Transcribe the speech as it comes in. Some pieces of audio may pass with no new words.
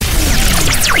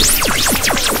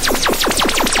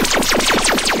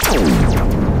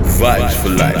Vibes for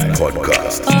Life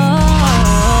podcast. Oh,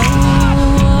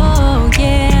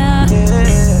 yeah,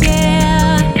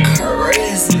 yeah.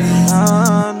 Crazy.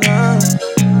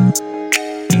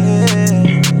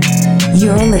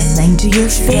 You're listening to your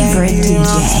favorite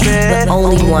DJ, the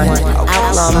only one,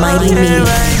 Outlaw Mighty Me.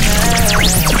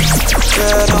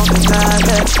 Girl, don't deny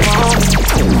that you want it.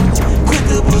 Quit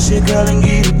the bullshit, girl, and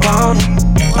get it on it.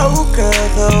 Oh, girl,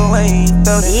 the way you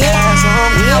throw the ass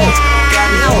on me got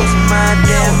me losing my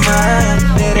damn mind.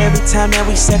 That every time that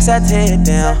we sex, I tear it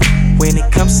down. When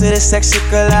it comes to this sex shit,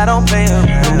 girl, I don't play around.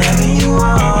 Whenever you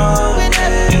want it,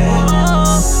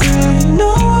 you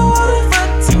know I want it for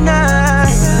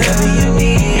tonight. Whenever you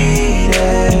need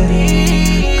it,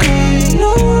 you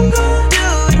know I'm gonna do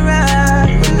it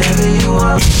right. Whenever you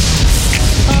want it.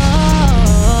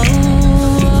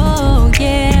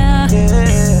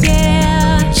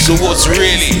 So what's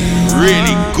really,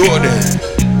 really good?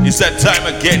 It's that time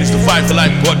again. It's the Fight for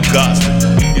Life podcast.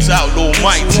 It's Outlaw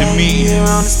Mike to me.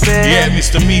 Yeah,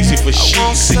 Mr. Measy for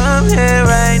Sheezy.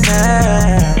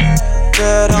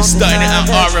 We're starting out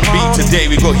R&B today.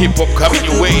 We got hip hop coming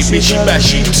your way. Bishi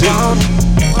Bashi too.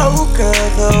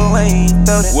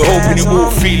 We're hoping you're all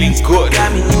feeling good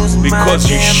because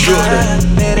you should.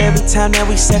 Every time that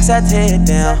we sex, I tear it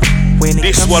down.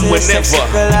 This one whenever.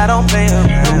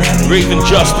 Raven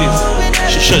Justice,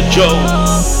 Shisha Joe.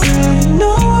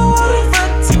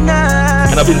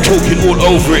 And I've been talking all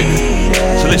over it.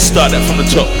 So let's start that from the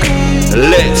top.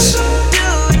 Let's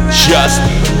just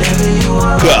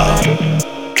go.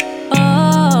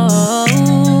 Oh,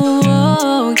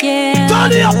 yeah.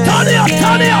 Turn it up, turn it up,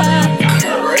 turn it up.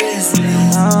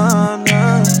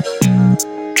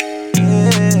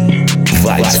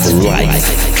 Vibes for Life.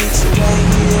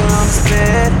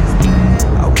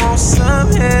 I want some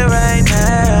here right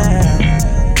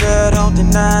now. Girl, don't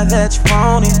deny that you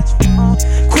want it.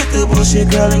 Quit the bullshit,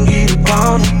 girl, and get it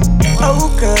on it. Oh,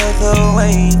 girl, the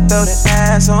way you throw that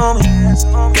ass on me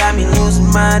got me losing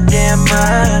my damn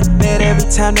mind. Bet every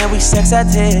time that we sex, I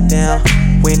tear it down.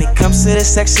 When it comes to this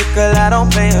sex shit, girl, I don't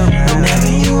play around. Whenever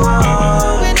you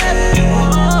want it,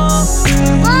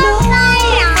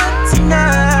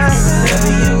 tonight.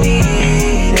 Whenever you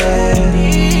need it,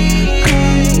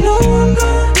 you know I'm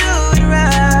gonna do it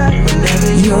right.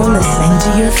 Whenever you're listening to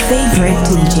your favorite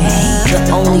DJ, the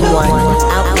only one,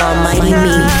 Outlaw Mighty Me.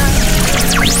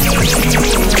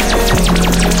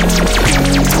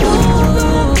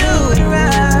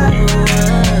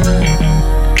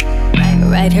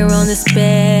 Right here on this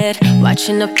bed,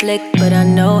 watching a flick, but I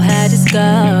know how this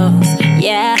goes.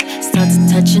 Yeah, starts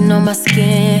touching on my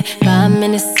skin. 5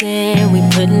 minutes in, we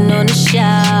putting on a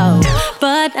show.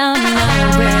 But I'm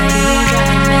not ready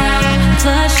right now.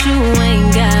 Plus you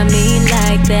ain't got me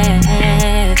like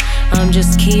that. I'm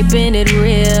just keeping it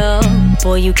real.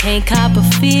 Boy, you can't cop a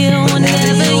feel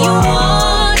whenever you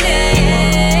want it.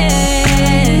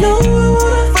 You know I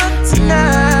wanna fuck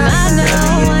tonight. I know.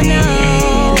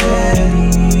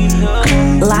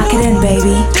 Lock it in,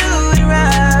 baby.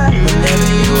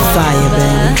 Fire,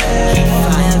 baby.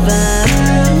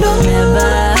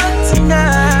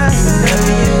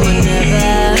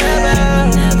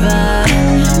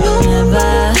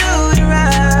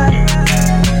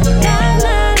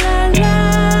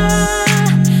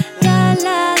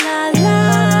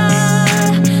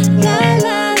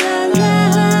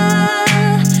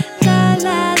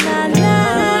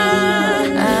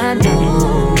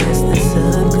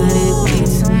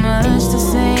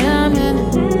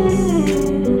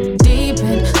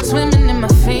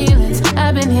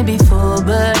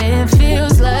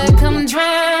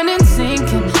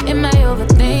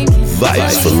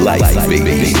 Vibes for Life,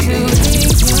 baby.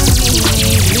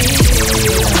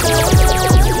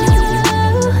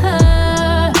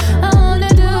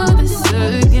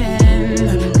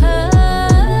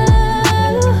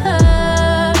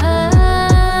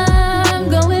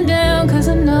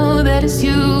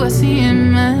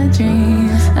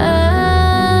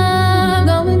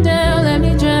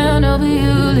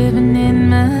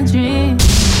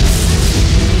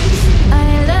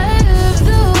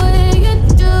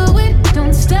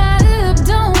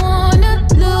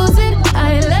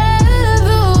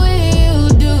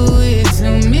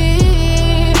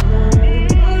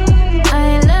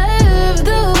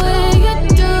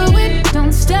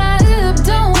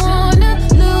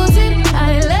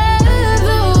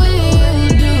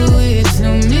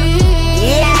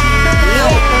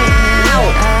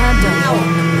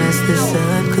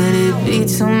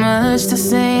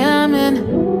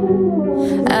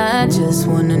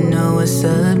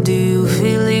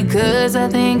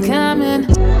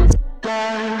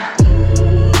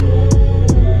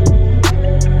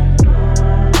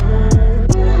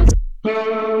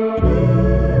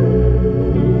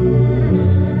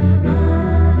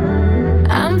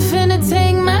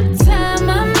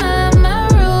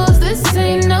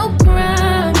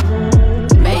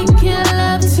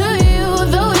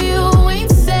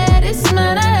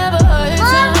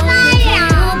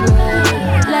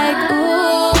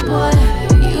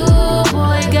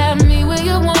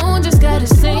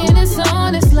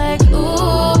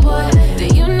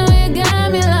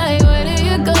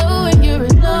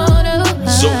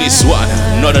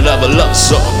 Gonna love a love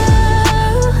song.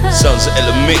 Sounds of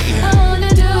LMA. I wanna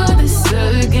do this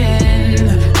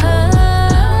again.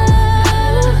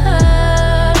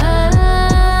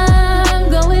 I'm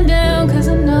going down 'cause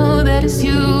I know that it's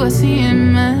you I see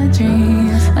in my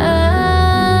dreams.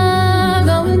 I'm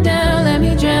going down, let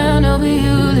me drown over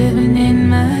you living in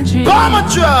my dreams. Bomber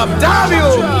drop, damn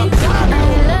you!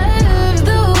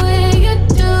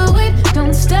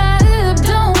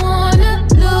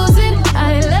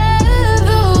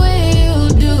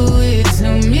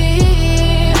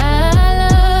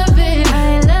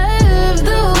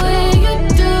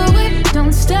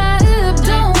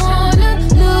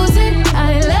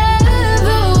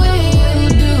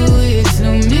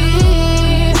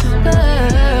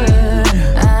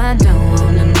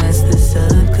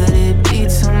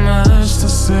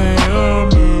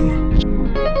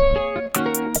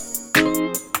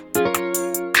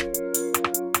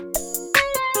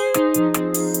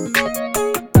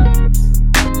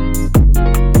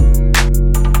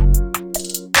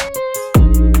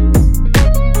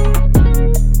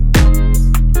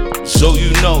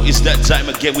 Time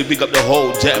again, we pick up the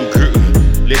whole damn crew.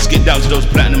 Let's get down to those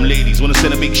platinum ladies. Wanna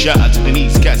send a big shout out to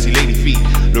Denise, Cassie, Lady Feet,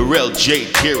 Laurel,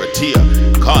 Jade, Kira, Tia,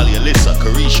 Carly, Alyssa,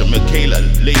 Carisha, Michaela,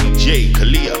 Lady J,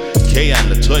 Kalia, Kayan,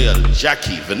 Latoya,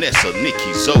 Jackie, Vanessa,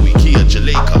 Nikki, Zoe, Kia,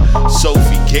 Jaleka,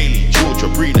 Sophie, Kaylee, Georgia,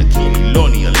 Brina, Keely,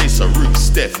 Lonnie, Alyssa, Ruth,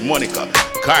 Steph, Monica,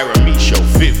 Kyra, Misha,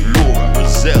 Viv, Laura,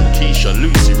 Roselle, Keisha,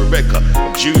 Lucy, Rebecca,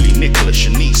 Julie, Nicola,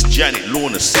 Shanice, Janet,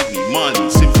 Lorna, Sydney,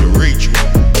 Marlene, Cynthia, Rachel,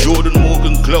 Jordan,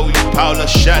 Morgan, Chloe, Paula,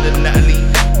 Shannon, Natalie,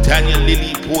 Tanya,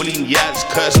 Lily, Pauline, Yaz,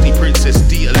 Kirsty, Princess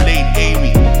D, Elaine,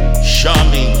 Amy,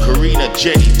 Charmaine, Karina,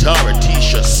 Jenny, Tara,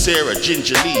 Tisha, Sarah,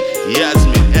 Ginger Lee,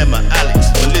 Yasmin, Emma,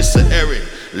 Alex, Melissa, Erin,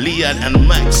 Leanne, and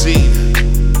Maxine.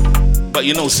 But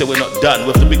you know, say we're not done. We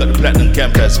have to pick up the platinum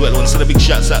camper as well. Want to send a big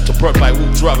shouts out to Prod by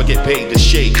Woods, Rather Get Paid, The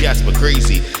Shade, Jasper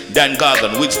Crazy, Dan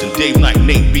Gargan, Winston, Dave Knight,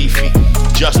 Nate Beefy,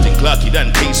 Justin Clarkey,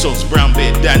 Dan K-Sauce, Brown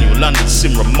Bear, Daniel, London,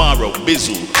 Simra, Maro,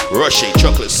 Bizzle, Roche,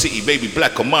 Chocolate City, Baby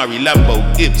Black, Omari, Lambo,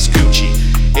 Ibs, Gucci,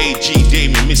 AG,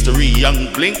 Damien, Mr. E,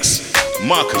 Young Blinks,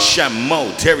 Marcus,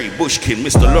 Shammo, Terry, Bushkin,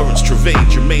 Mr. Lawrence, Trevane,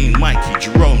 Jermaine, Mikey,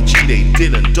 Jerome, G-Day,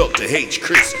 Dylan, Dr. H,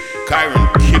 Chris, Kyron,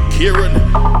 Kip, Kieran,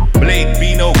 Blake,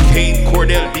 Bino, Kane,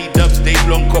 Cordell, D-Dubs, Dave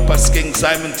Long, Copper, Skeng,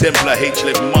 Simon, Templar,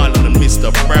 H-Lev, Marlon, and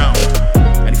Mr. Brown.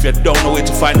 And if you don't know where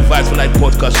to find the Vibes for Life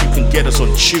podcast, you can get us on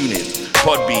TuneIn,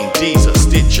 Podbean, Deezer,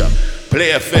 Stitcher,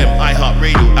 Play FM,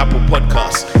 iHeartRadio, Apple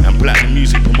Podcasts, and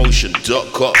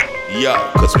PlatinumMusicPromotion.com. Yo,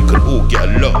 cause we can all get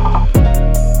along.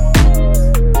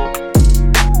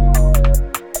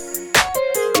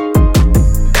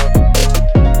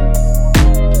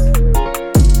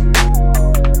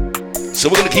 So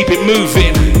we're gonna keep it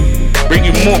moving, bring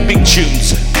you more big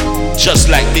tunes, just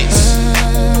like this.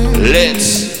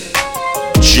 Let's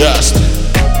just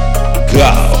go.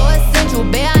 Essential,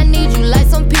 babe, I need you like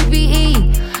some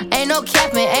PPE. Ain't no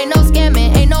capping, ain't no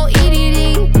scamming, ain't no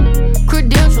EDD.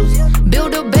 Credentials,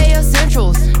 build a bay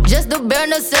essentials, just the bare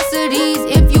necessities.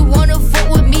 If you wanna fuck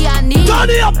with me, I need. Turn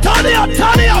it up, turn it up,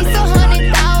 turn it up. At least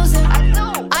 100,000.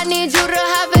 I need you to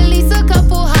have at least a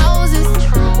couple houses.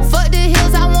 Fuck the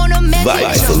hills, I wanna mansion.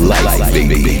 Vibes for life,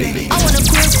 baby. I wanna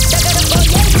crib that got a fuck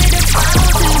with the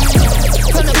fountain.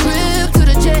 From the crib to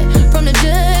the jet, from the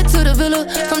jet to the villa,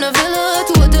 from the villa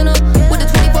to a dinner with a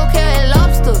 24-karat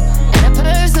lobster and a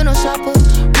personal shopper.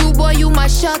 Rude boy, you my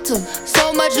shelter.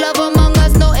 So much love among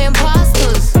us, no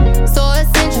imposters. So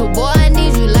essential, boy, I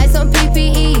need you like some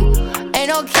PPE. Ain't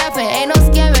no capping, ain't no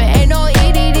scamming, ain't no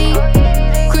EDD.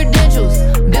 Credentials,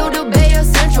 build a bay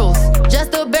essentials,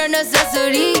 just the bare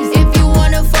necessities. If you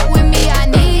wanna fuck with me, I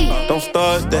need. Don't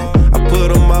start that, I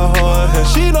put on my hard hat.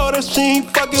 She know that she ain't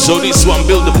fucking. So this one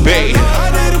build a bay,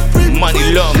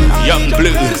 Money Long, Young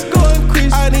Blue.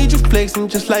 I need you flexing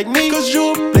just like me, cause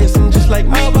you flexing just like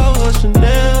me. How about her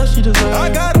Chanel, she deserve. I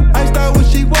got her, I start when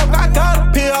she walk, I got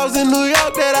her. Penthouse in New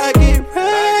York that I get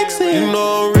racks in. You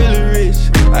know I'm really rich,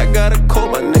 I got a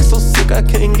cold, my neck so sick I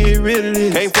can't get rid of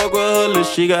this. Can't fuck with her unless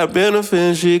she got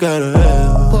benefits, she got a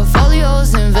hell.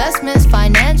 Portfolios, investments,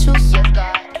 financials.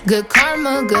 Good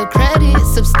karma, good credit,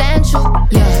 substantial.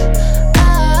 Yeah. I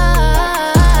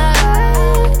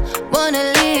wanna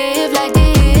live like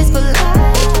this for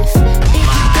life. If you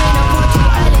can't afford to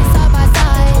ride it side by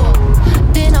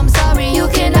side, then I'm sorry you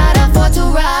cannot afford to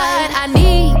ride. I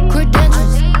need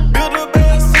credentials. Build a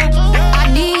best central. I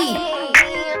need.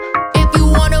 If you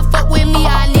wanna fuck with me,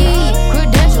 I need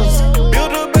credentials.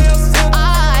 Build a best central.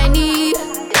 I need.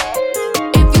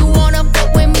 If you wanna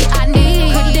fuck with me, I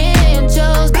need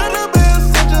credentials. Build a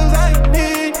best central I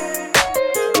need.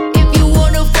 If you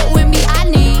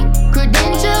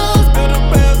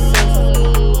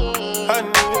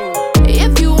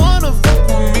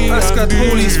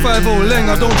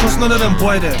none of them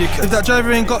boy there. If that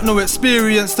driver ain't got no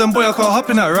experience, then boy I can't hop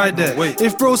in that ride there.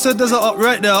 If bro said there's a up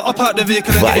right there, up out the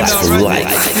vehicle and get him down right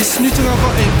there. This snooting I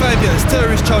got ain't 5 years,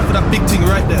 terrorist charge for that big thing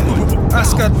right there.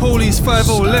 Ascad police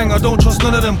 5-0 leng, I don't trust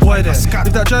none of them boy there.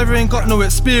 If that driver ain't got no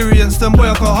experience, then boy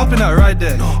I can't hop in that ride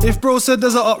there. If bro said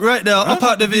there's a up right there, up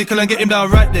out the vehicle and get him down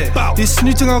right there. This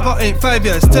snooting I got ain't 5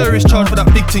 years, terrorist charge for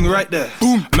that big thing right there.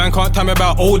 Boom, man can't tell me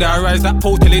about older. I rise that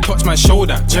pole till they touch my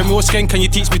shoulder. General Skin, can you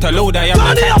teach me to load that? Yeah,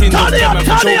 man, captain, don't tell me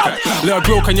for joker. Little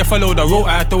bro, can you follow the road?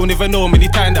 I don't even know many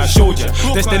times that I showed you.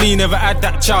 Destiny never had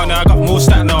that child, now I got more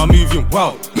stat, now I'm moving.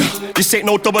 Wow. This ain't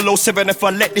no 007, if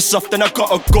I let this off then I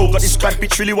gotta go. Got this bad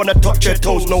bitch really wanna touch her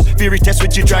toes. No theory test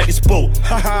when you drive this boat.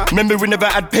 Remember we never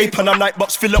had paper and a night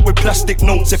box fill up with plastic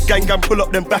notes. If gang pull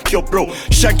up then back your bro.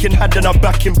 Shanking hand and I'm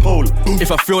back in pole.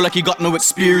 If I feel like you got no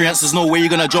experience, there's no way you're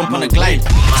gonna jump on a glide. See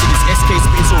this SK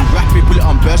spin so rapid, pull it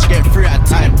on burst, getting free at a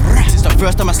time. Since the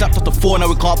first time I slapped off the floor, now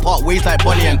we can't part ways like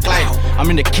Bonnie and Clyde. I'm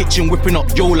in the kitchen whipping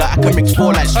up Yola, I can mix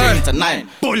 4 like straight into 9.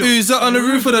 Who's that on the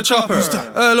roof of the chopper?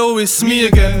 Hello, it's me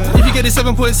again. If you get this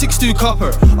 7.62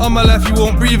 copper, on my life you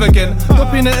won't breathe again.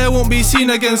 Up in the air won't be seen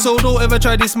again, so don't ever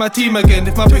try this my team again.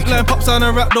 If my brick line pops on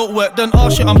and rap don't work, then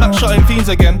shit, I'm back shotting fiends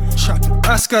again.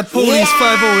 Ascad police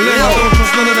 5-0 leng, I don't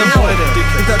trust none of them boy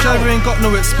there. If that driver ain't got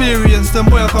no experience, then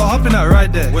boy I can't hop in that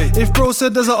ride there. If bro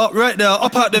said there's a up right there,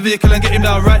 up out the vehicle and get him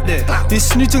down right there. This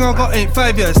snooting I got ain't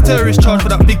 5 years, terrorist charge for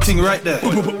that big thing right there.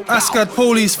 Ascad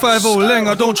police 5-0 leng,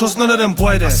 I don't trust none of them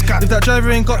boy there. If that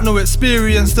driver ain't got no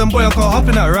experience, then boy I can't hop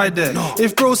in that ride there.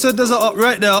 If bro said there's a up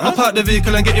right there, up out the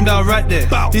vehicle and get him down right there.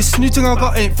 This snooting I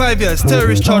got ain't 5 years,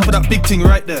 terrorist charge for that big thing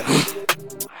right there.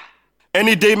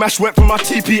 Any day mash wet for my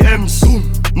TPMs.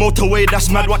 Motorway that's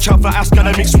mad, watch out for Ascad,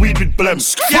 I mix weed with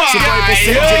blems. Survival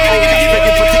sins and cats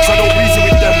begging for ticks, I don't reason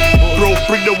with them. Bro,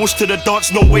 bring the whoosh to the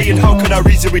dance, no way in how can I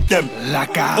reason with them?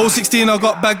 016 I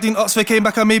got bagged in Oxford, came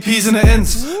back I made peas in the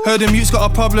ends. Heard the mute's got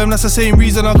a problem, that's the same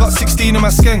reason I got 16 in my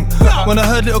skeng. When I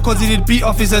heard little cause he did beat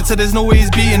off his head, said there's no way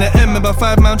he's beating the M. Remember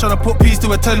 5 man trying to put peas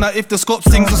to a 10, like if the scope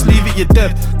stings just leave it, you're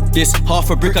dead. This half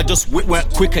a brick I just whip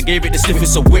went quick, I gave it the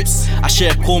stiffest of whips. I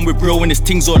share corn with bro when his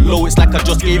things are low, it's like I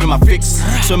just gave him a fix.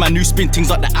 So my new spin things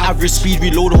like the average speed,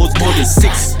 reload holds more than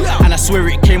 6. And I swear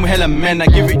it came with hella men, I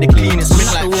give it the cleanest. I'm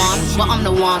not the one, but I'm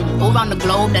the one. All around the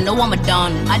globe, they know I'm a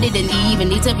don. I didn't even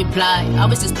need to reply, I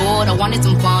was just bored, I wanted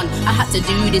some fun. I had to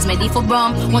do this, made it for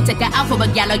rum. Won't take it out for a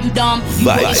gal, are you dumb?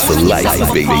 Vibes for life,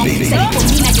 baby. Say it for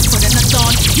me, now you put in a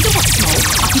ton. You don't want smoke,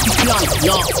 I'll keep you blunt.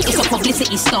 Yo, it's a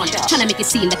publicity stunt, tryna make it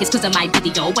seem like it's cause of my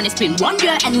video when it's been 1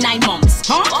 year and 9 months.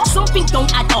 Something don't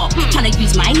add up, tryna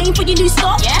use my name for your new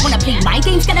stuff. Wanna play my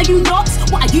games, can I do nuts?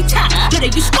 What are you tap? Better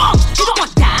you strong. You don't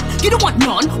want that, you don't want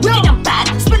none. Wicked and bad,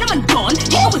 spin them and gone.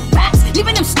 Hit her with backs,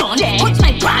 leaving them stunned. Watch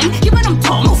my bang, giving them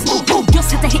tongues.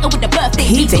 Just had to hit her with the birthday.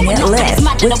 Keeping it lit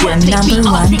with your number one DJ.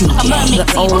 The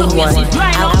only one,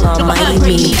 Outlaw Mighty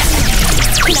Me.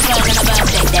 Kill a girl on a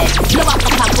birthday day. Blow up a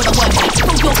pub with a word face.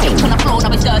 Throw your cake on the floor,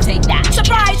 now it's dirty. That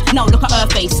surprise! Now look at her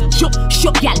face.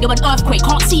 Shook, gal, you're an earthquake.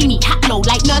 Can't see me, hat low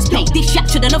like nurse play. This shit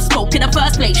shouldn't have spoke in the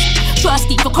first place.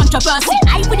 Thirsty for controversy.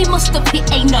 I really must have hit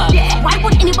a nerve. Why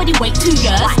would anybody wait 2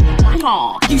 years?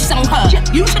 Aw, you sound hurt.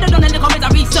 You should have done a little bit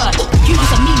of research. You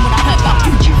was a meme when I heard about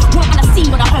you. One on a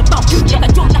scene when I heard about you. Like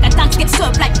a joke, like a dance, get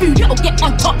served like food. You'll get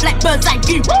on top like bird's eye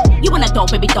view. You want a doll,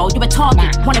 baby doll, you a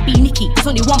target. Wanna be Nikki, there's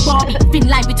only one Barbie. Thin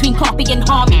line between copy and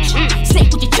homage. Safe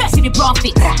with your chest if you brought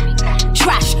it.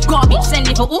 Trash, garbage, send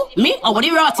it for me? Or what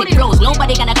erotic flows,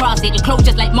 nobody gonna cross it. Your clothes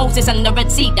just like Moses and the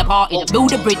Red Sea departed.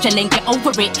 Build a bridge and then get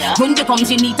over it. When the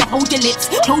comes, you need to hold your lips.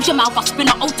 Close your mouth, I'll spin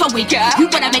an auto wig. You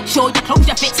better make sure you close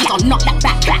your fits. So knock that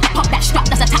back, pop that strap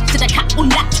that's attached to the cap,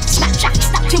 unlatch. Snatch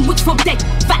him which from dead.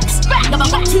 Facts, never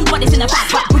got 2 bodies in a back.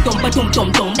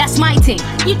 Ba-dum, that's my thing.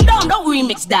 You don't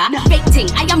remix that. Fake thing,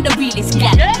 I am the realest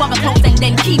gal. Rubber clothes and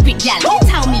then keep it, gal. Don't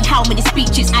tell me how many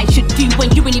speeches I should do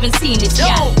when you ain't even seen this,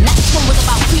 gal. Last one was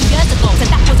about 3 years ago, so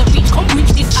that was a reach. Come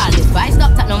reach this alley. If I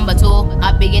stopped at number 2,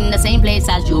 I'd be in the same place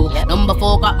as you. Number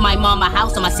 4 got my mom a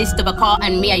house and my sister a car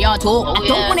and me a yard too. I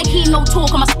don't wanna hear no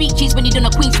talk on my speeches when you done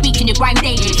a queen speech in your grime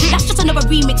daily. That's just another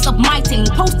remix of my thing.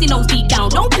 Posting those deep down,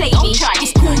 don't play me.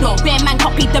 It's cool though, Bear Man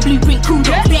copied the blueprint, cool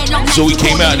though. So we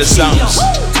came out of the sounds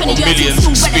of Millions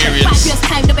Experience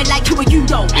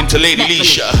into Lady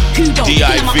Leisha,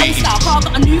 DIV.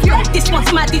 This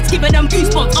one's mad, it's giving them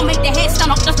goosebumps. I'll make the hair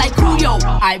stand up just like Coolio.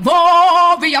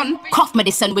 Ivorian, cough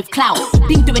medicine with clout.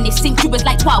 Been doing this since you was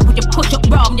like 12. With your push up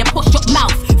bra and your push up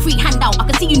mouth. Free hand out, I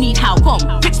can see you need help.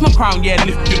 Come, fix my crown, yeah,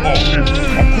 lift it up.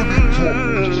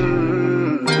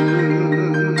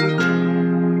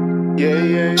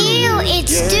 Ew,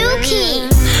 it's Dookie.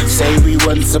 Say we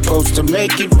wasn't supposed to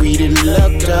make it, we done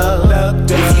lucked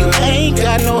up. If you ain't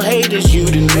got no haters, you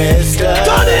done messed up.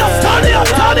 Turn it up.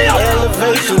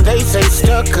 Elevation, they say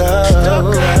stuck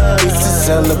up. It's a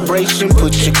celebration,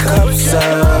 put your cups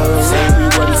up. Say we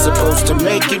wasn't supposed to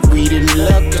make it, we done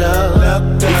lucked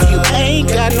up. If you ain't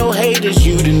got no haters,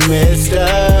 you done messed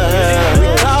up. We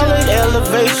call it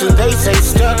elevation, they say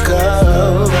stuck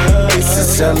up. It's a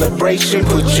celebration,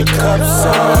 put your cups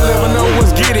up. Never know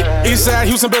what's get it. Eastside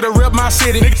Houston better rep my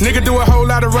city. Nigga do a whole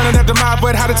lot of running after my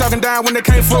butt. How they talking down when they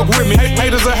can't fuck with me?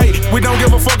 Haters are hate. We don't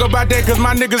give a fuck about that, cause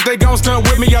my niggas, they gon' stunt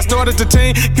with me. I started the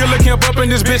team. Killer Kemp up in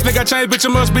this bitch. Nigga changed, bitch, you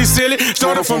must be silly.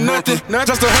 Started from nothing.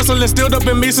 Just a hustle and still up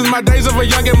in me since my days of a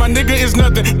youngin'. My nigga is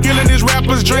nothing. Killing these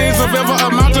rappers' dreams of ever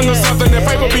amounting to something. That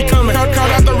paper be coming.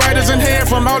 Caught out the writers in hand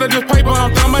from all of this paper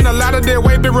I'm thumbing. A lot of their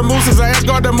weight been removed since I asked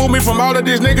God to move me from all of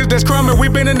these niggas that's crumbing. We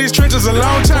been in these trenches a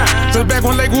long time. Since back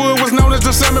when Lakewood was known as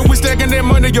the summit, we stacking that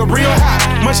money, you're real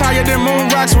high. Much higher than moon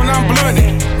rocks when I'm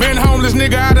blunted. Been homeless,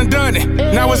 nigga, I done it.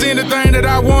 Now it's anything that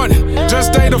I wanted.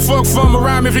 Just stay the fuck from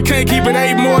around me. If you can't keep it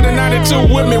 8 more than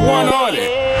 92 with me,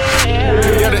 100.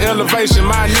 Yeah, the elevation,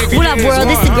 my nigga. What up, world?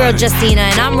 This is the girl Justina,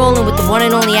 and I'm rolling with the one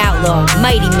and only outlaw,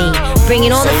 Mighty Me,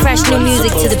 bringing all the fresh new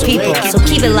music to the people. So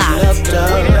keep it locked.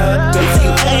 If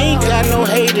you ain't got no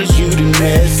haters, you done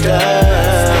messed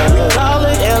up. We call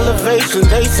it elevation,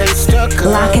 they say stuck up.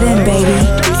 Lock it in, baby.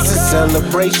 It's a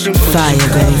celebration, fire,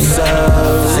 baby.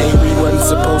 Say we wasn't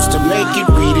supposed to make it,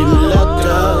 we done lucked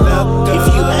up. If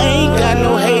you ain't got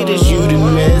no haters, you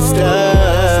done messed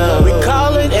up. We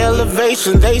call it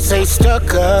elevation, they say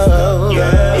stuck up.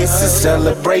 It's a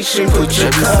celebration, put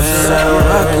your cups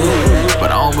up.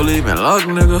 But I don't believe in luck,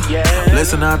 nigga.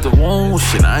 Listen out the womb,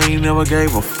 shit, I ain't never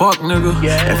gave a fuck, nigga.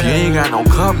 If you ain't got no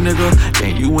cup, nigga,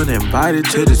 then you weren't invited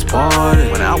to this party.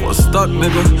 When I was stuck,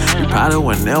 nigga, you probably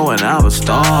wasn't there when I was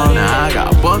starving. Now I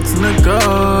got bucks, nigga,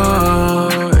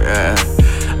 yeah.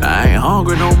 I ain't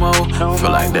hungry no more, feel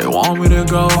like they want me to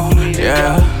go,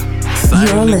 yeah.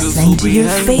 You're listening to your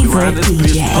favorite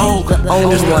DJ, the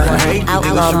only one,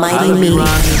 Outlaw Mighty Me.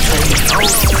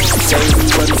 Say we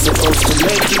wasn't supposed to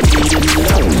make it, we done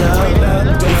lucked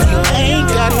up. If you ain't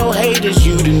got no haters,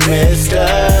 you done messed up.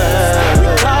 We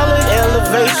call it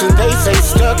elevation, they say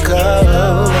stuck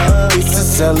up. It's a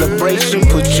celebration,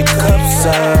 put your cups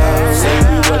up. Say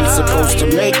we wasn't supposed to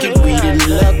make it, we done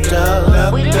lucked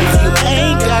up. If you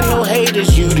ain't got no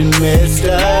haters, you done messed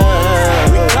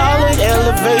up. We call it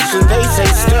elevation, they say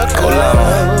stuck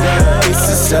up. It's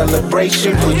a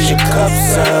celebration, put your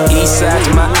cups up. Eastside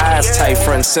to my eyes tight,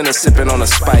 front center sipping on a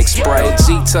spike Sprite.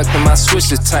 G tucked in my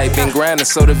switches tight, been grinding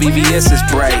so the VVS is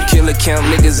bright. Killer Kemp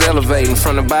niggas elevating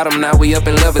from the bottom, now we up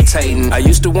and levitating. I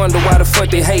used to wonder why the fuck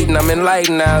they hating, I'm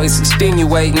enlightened now, it's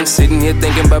extenuating. Sitting here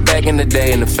thinking about back in the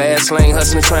day, in the fast lane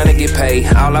hustling trying to get paid.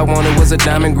 All I wanted was a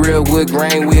diamond grill, wood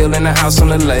grain wheel, and a house on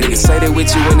the lake. Say they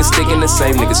with you when it's sticking the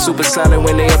same. Niggas super solid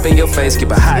when they up in your face.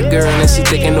 Keep a hot girl and she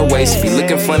thick in the waist. Be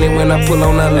looking funny when I pull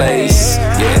on her lace.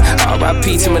 Yeah,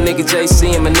 R.I.P. to my nigga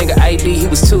JC and my nigga ID, he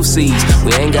was 2 C's.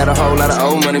 We ain't got a whole lot of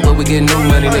old money, but we get new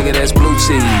money, nigga, that's blue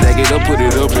cheese. They get up, put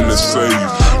it up in the safe.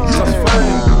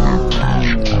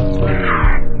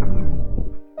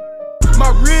 My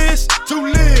wrist too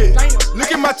lit.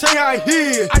 Look at my chain, how it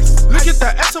hit. Look at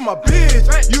the ass of my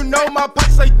bitch. You know my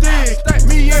pockets say thick.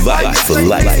 Me and my Life for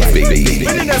life, baby.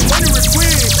 Spending that money real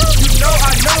quick. You know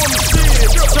I know I'm the shit.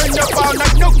 Turn up all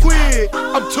night, no quit.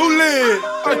 I'm too lit.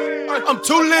 I'm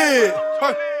too lit.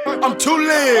 I'm too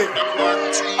lit.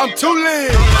 I'm too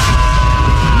lit.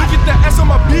 Look at the ass on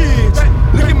my bitch.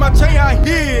 Look at my chain, how it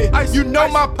hit. You know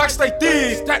my pockets stay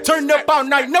thick. Turn up all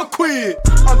night, no quit.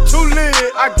 I'm too lit.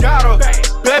 I got her.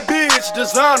 Bad bitch,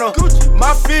 designer.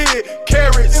 My fit,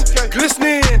 carrots,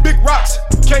 glistening. Big rocks,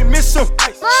 can't miss them.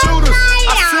 Shooters,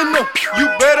 I send them. You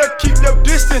better keep your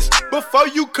distance before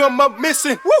you come up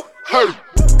missing. Woo, hurt.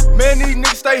 Man, these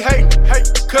niggas stay hating,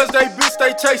 cause they bitch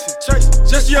stay chasing.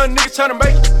 Just young niggas tryna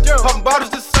make it. Poppin' bottles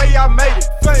to say I made it.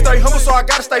 Stay humble, so I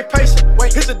gotta stay patient.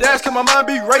 Hit the dash, cause my mind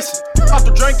be racing. Off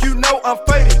the drink, you know I'm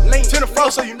faded. 10 to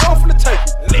 4, so you know I'm finna take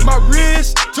it. My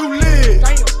wrist too lit.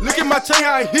 Look at my chain,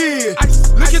 how it hit.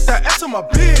 Look at the ass of my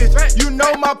bitch. You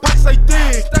know my pockets stay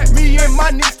thick. Me and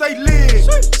my niggas stay lit.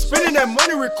 Spending that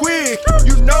money real quick.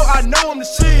 You know I know I'm the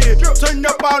shit. Turn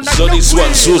up all night. So this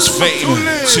one's who's fame,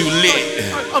 too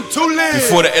lit. I'm too lit.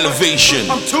 Before the elevation,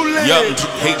 I'm too lit. Young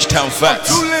H-Town Facts,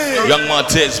 Young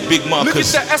Martez, Big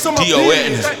Marcus,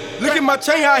 D.O.N. Look at my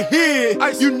chain, I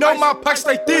hit. You know my pockets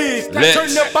stay thick.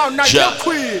 Turn up all night, yo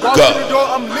quit. Walk through the door,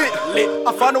 I'm lit.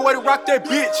 I found a way to rock that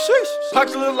bitch.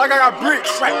 Pockets look like I got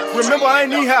bricks. Remember, I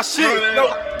ain't need have shit.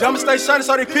 No, diamonds stay shining,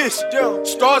 so they piss.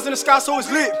 Stars in the sky, so it's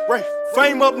lit.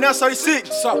 Fame up now, so they sick.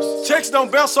 Checks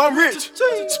don't bounce, so I'm rich.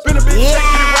 Spin a bitch, check,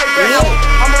 get it right back.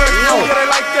 I'm a rich, yeah, they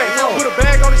like that. Put a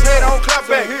bag on his head, I don't clap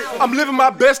back. I'm living my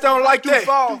best, I don't like that.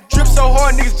 Drip so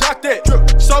hard, niggas jock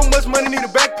that. So much money, need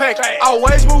a backpack. I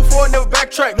always move forward, never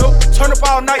backtrack. Turn up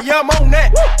all night, yeah, I'm on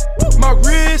that. My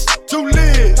wrist, too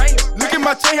lit. Look at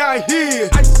my chain, how I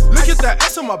hit. Look at the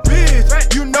ass on my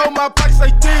bitch. You know my pockets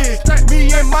stay thick.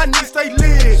 Me and my niggas stay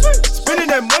lit. Spending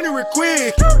that money real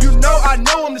quick. You know I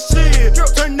know I'm the shit.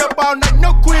 Turn up all night,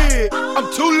 no quit. I'm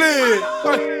too lit.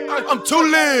 I'm too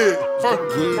lit. I'm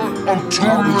too lit.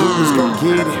 All we do is go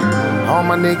get it. All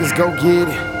my niggas go get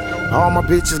it. All my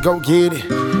bitches go get it.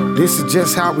 This is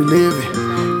just how we live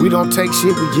it. We don't take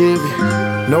shit, we give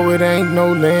it. No, it ain't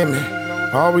no limit.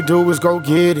 All we do is go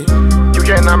get it. You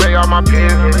cannot make all my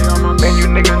business. Man, you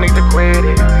niggas need to quit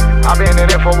it. I've been in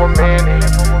it for a minute.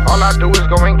 All I do is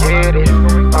go and get it.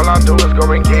 All I do is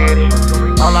go and get it.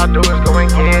 All I do is go and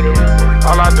get it.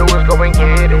 All I do is go and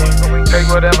get it. Take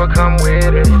whatever come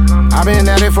with it. I've been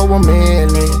at it for a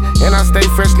minute, and I stay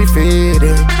freshly fitted.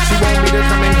 She want me to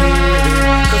come and get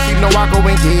it, cause she know I go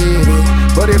and get it.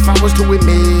 But if I was to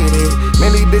admit it,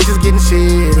 many bitches getting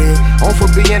shitty on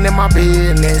for being in my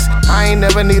business. I ain't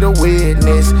never need a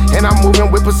witness, and I'm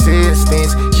moving with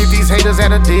persistence. Keep these haters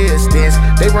at a distance.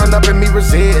 They run up in me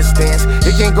resistance.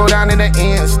 It can go down in an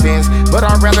instance, but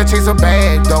I'd rather chase a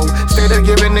bag though. Instead of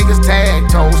giving niggas tag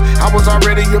toes. I was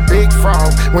already a big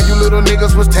frog when you little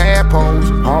niggas was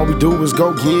tadpoles. All we do is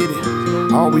go get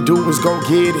it. All we do is go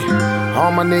get it.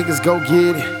 All my niggas go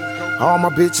get it. All my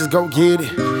bitches go get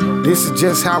it. This is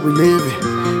just how we live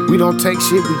it. We don't take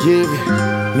shit, we give it.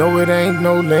 No, it ain't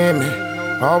no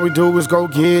limit. All we do is go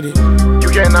get it. You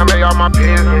cannot make all my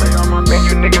business. Man,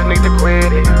 you niggas need to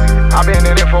quit it. I've been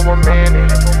in it for a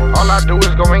minute. All I do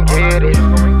is go and get it.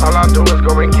 All I do is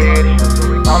go and get it.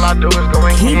 All I do is go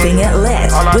and get it. Keeping it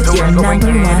lit with your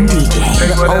 #1 DJ.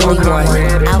 The only one,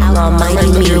 Outlaw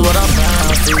Mighty Me.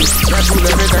 That's who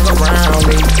everything around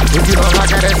me. If you don't like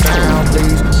how that sound,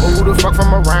 please move the fuck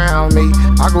from around me.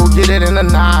 I go get it in the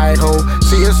night, ho.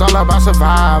 See, it's all about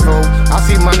survival. I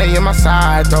see money in my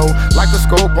side, though, like the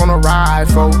scope on a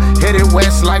rifle. Headed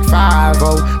west like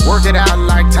 5-0. Work it out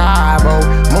like Tybo.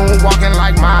 Moonwalking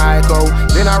like Michael.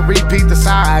 Then I repeat the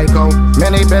cycle.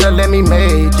 Man, they better let me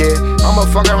make it. I'ma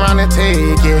fuck around and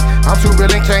take it. I'm too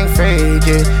real and can't fake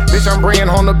it. Bitch, I'm bringing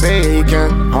home the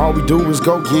bacon. All we do is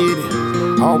go get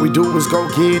it. All we do is go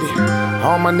get it.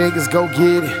 All my niggas go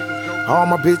get it. All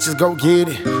my bitches go get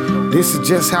it. This is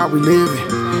just how we live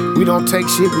it. We don't take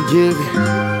shit, we give it.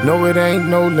 No, it ain't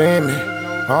no limit.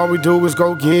 All we do is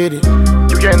go get it.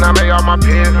 You cannot make all my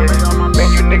business.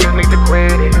 Man, you niggas need to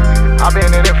quit it. I've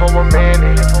been in it for a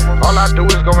minute. All I do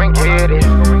is go and get it.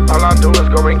 All I do is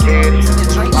go and get it.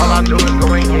 All I do is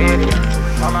go and get it.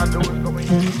 All I do is go and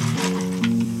get it.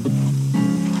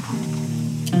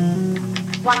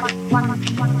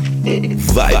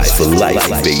 Vibes for life,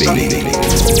 baby.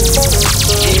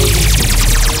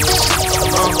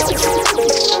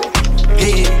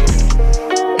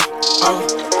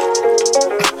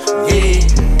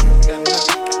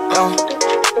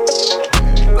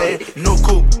 New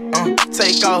coupe,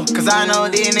 take off, cause I know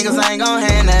these niggas ain't gon'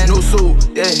 hand that. New suit,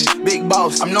 yeah, big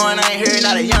boss. I'm knowing I ain't hearing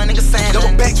not a young nigga saying that.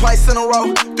 Double back twice in a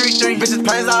row, 3-3. Bitches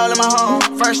planes all in my home.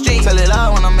 First street, tell it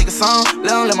loud when I make a song.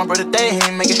 Let my brother day, he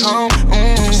ain't make it home.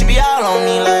 She be all on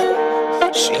me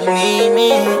like she need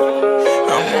me. I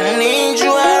don't need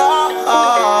you at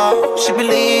all. She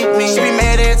believe me. She be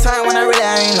mad every time when I really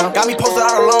ain't know. Got me posted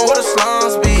all alone where the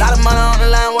slums be. Lot of money on the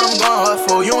line, what I'm going hard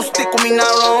for. You don't stick with me,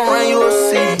 not long run, you will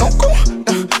see. Don't go,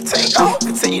 take off.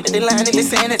 Continue that they lying if they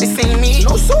saying that they seen me.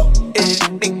 No so, yeah,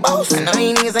 big boss. I know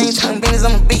these niggas ain't talking business,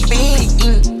 I'm a big bean.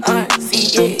 See,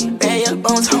 yeah, bad yellow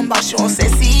bone talking about she won't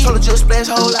sexy. Told her just splash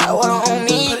whole lot of water on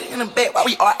me. Put it in the back while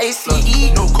we RACE.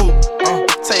 No coupe,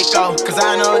 take off, cause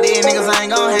I know these niggas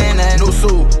ain't gon' hand that. New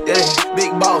suit, yeah,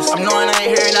 big boss. I'm knowing I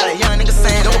ain't hearing not a young nigga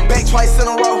saying that. Double back twice in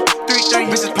a row,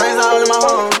 3-3. Bitches planes all in my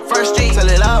home. First street, tell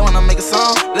it loud when I make a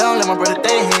song. Let my brother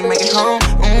day, he ain't make it home.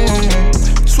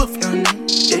 Swift young nigga,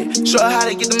 yeah. Show her how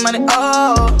to get the money,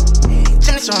 oh.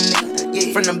 Jimmy young nigga,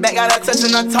 yeah. From the back, got her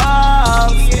touching her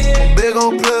toes. Yeah. Big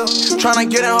old pill, tryna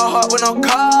get in her heart with no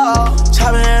call.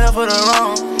 Chopping it up for the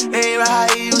wrong. Ain't right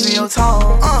how you using your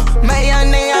tone. Make young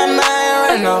nigga, I'm not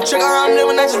running up. Check around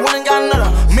living, I just went and got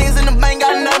another. Millions in the bank,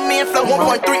 got another million flow.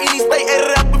 1.3 in each state, add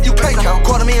it up if you can't count.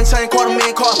 $250,000 chain,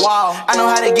 $250,000 car. Wow, I know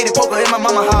how to get it, poker in my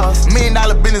mama house. $1 million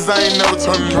business, I ain't never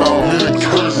turned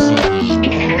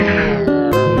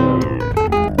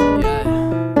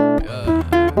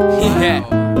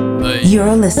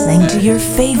You're listening to your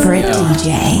favorite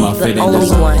DJ. The only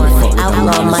one,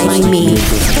 Outlaw Mighty Me.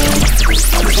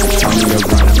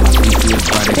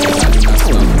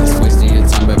 Wasting your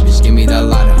time, but bitch, give me that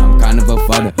lighter. I'm kind of a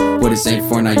fighter. What it ain't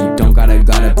for now, you don't gotta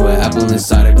put apple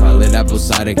inside it, call it apple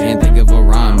cider. Can't think of a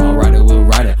rhyme, I'll write it, we'll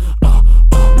write it.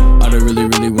 I don't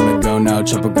really wanna go now.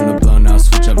 Chopper gonna blow now,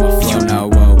 switch up my flow now,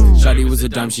 whoa. Shawty was a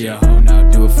dumb, she a hoe now.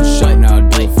 Do it for shit now,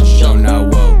 do it for show now,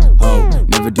 whoa. Ho,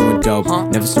 never doing dope,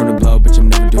 never snort a blow, bitch, I'm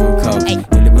never doing coke.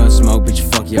 Ain't never smoke, bitch,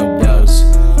 fuck your blows.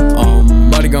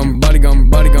 Body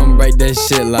gon' break that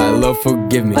shit like, Lord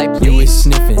forgive me. You was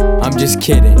sniffing, I'm just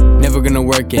kidding. Never gonna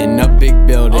work in a big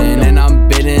building, and I'm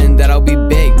bidding that I'll be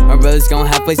big. My brother's gon'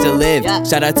 have place to live.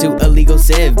 Shout out to Illegal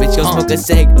Civ, bitch, go smoke a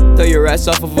cig. Throw your ass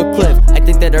off of a cliff. I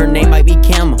think that her name might be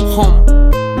Cam. Do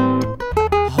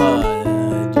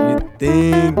you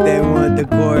think they want the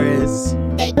chorus?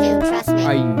 They do, trust me.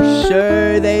 Are you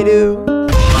sure they do?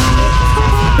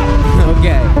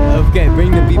 Okay,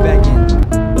 bring the beat back in.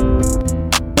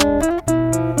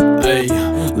 Hey,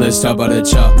 let's talk about the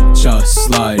cha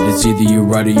slide. It's either you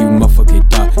ride or you motherfucker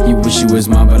die. You wish you was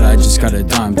mine, but I just got a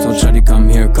dime. Don't try to come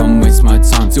here, come waste my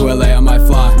time. To LA I might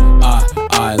fly.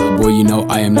 Little boy, you know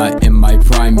I am not in my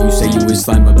prime. You say you was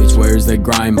slime, but bitch, where's the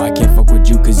grime? I can't fuck with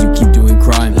you cause you keep doing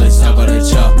crime. Let's talk about a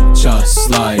cha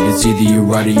slide. It's either you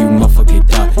ride or you motherfucker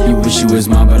die. You wish you was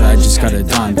mine, but I just got a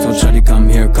dime. Don't try to come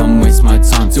here, come waste my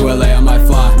time. To LA I might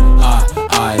fly.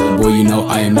 Little boy, you know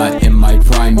I am not in my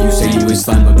prime. You say you was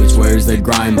slime, but bitch, where's the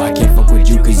grime? I can't fuck with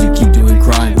you cause you keep doing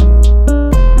crime.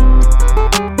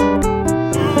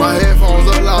 My headphones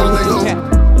up loud, nigga.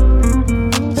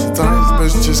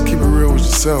 Sometimes just keep it real with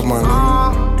yourself, my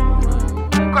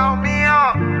nigga. Call me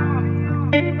up.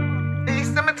 He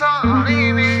sent me talk.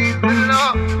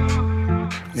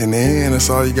 In the end, that's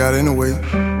all you got anyway.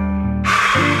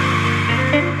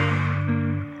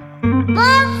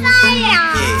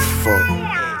 Fuck.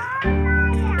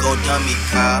 Go dummy,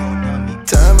 Kyle.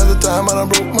 Time after time, I done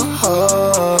broke my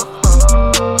heart.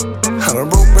 I done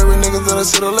broke every nigga that I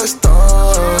said, let's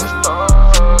start.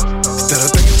 Instead of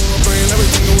thinking with my brain, I be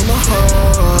thinking with my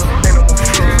heart. Ain't no more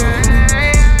free.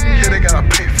 Yeah, they gotta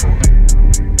pay for it.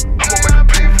 I'ma make them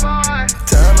pay for it.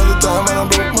 Time after time, I done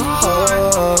broke my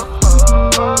heart.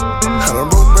 I done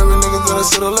broke every nigga that I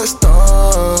said, let's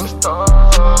start.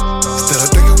 Instead of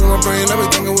thinking with my brain, I be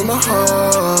thinking with my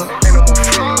heart. Ain't no more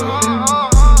free.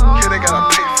 Yeah, they gotta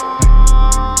pay for it.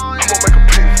 I'ma make them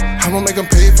pay for it. I'ma make them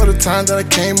pay for the time that I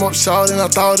came up short and I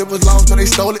thought it was lost, but they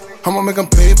stole it. I'ma make them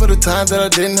pay for the time that I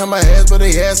didn't have my ass, but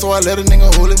they had, so I let a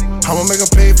nigga hold it. I'ma make them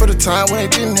pay for the time when they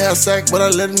didn't have sack, but I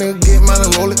let a nigga get mine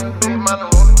and roll it.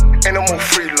 Ain't no more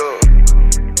free love.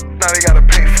 Now they gotta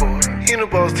pay for it. You the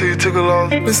boss till you took a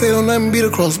loss. They say don't let me beat a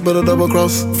cross, but a double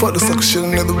cross. Fuck the sucker shit,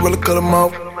 nigga, really cut him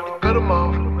off.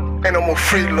 Ain't no more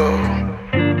free love.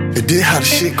 It did how the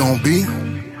shit gon' be.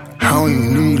 I don't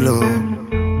even need love.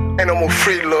 Ain't no more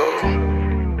free love.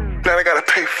 Now they gotta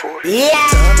pay for it.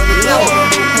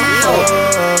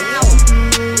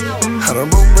 I done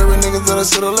broke every nigga that I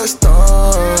said, let's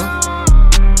start.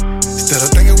 Instead of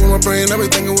thinking with my brain, I be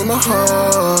thinking with my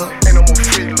heart. Ain't no more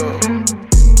free love.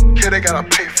 Yeah, they gotta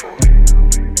pay for it.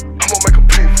 I'ma make them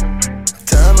pay for it.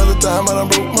 Time after time, I done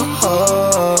broke my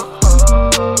heart.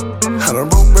 I done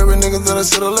broke every nigga that I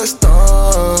said, let's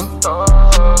start.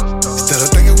 Instead of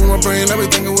thinking with my brain, I be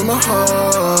thinking with my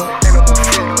heart. Ain't no more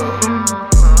free love.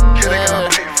 Yeah, they gotta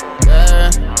pay for it.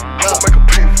 I'ma make them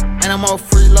pay for it. Ain't no more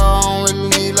free love, I don't really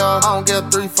need love. I don't give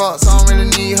 3 fucks, I don't really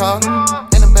need her.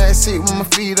 In the backseat with my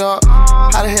feet up.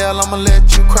 How the hell I'ma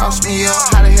let you cross me up?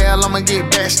 How the hell I'ma get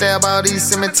backstabbed? All these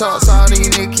semi talks, all these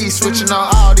niggas keep switching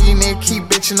up. All these niggas keep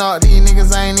bitching up. These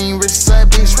niggas ain't even rich, say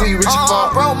bitch, we rich as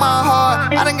fuck. Broke my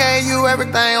heart, I done gave you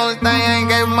everything. Only thing I ain't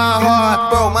gave my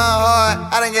heart. Broke my heart,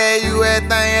 I done gave you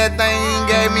everything. Everything you ain't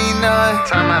gave me none.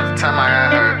 Time after time I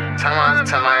got hurt. Time after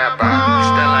time I got burned.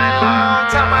 Still ain't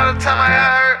lying. Time after time I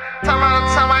got hurt. Time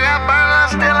after time I got burned. I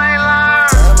still ain't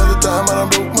lying. Time after time I done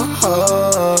broke my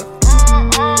heart.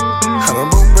 I done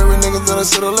broke every nigga that I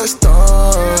said, let's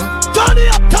start. Turn it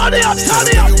up, turn it up, turn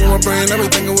it up. With my brain, I be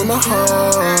thinking with my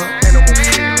heart. Ain't no more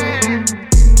free love.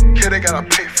 Yeah, they gotta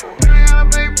pay for it. I'ma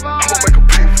make them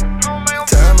pay for it.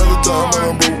 Time after time I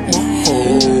done broke my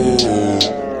heart.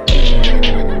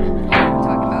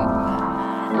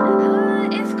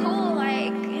 It's cool,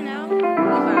 like, you know, we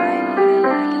vibe.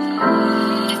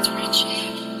 It's Richie.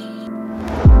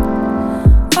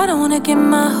 get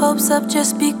my hopes up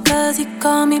just because you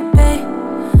call me babe.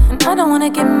 And I don't wanna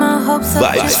get my hopes up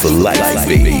Vibes just for because life,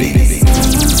 you baby. ain't the same.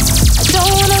 I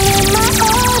don't wanna let my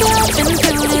heart out. Been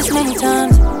through this many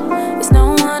times. It's no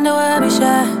wonder why I be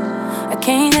shy. I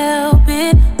can't help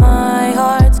it. My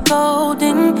heart's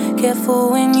golden.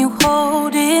 Careful when you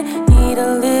hold it. Need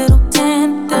a little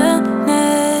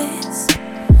tenderness.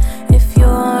 If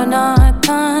you're not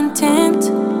content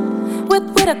with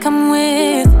what I come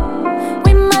with,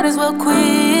 we might as well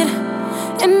quit.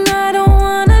 And I don't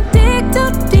wanna dig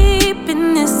too deep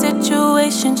in this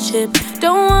situationship.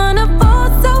 Don't wanna fall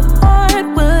so hard.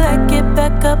 Will I get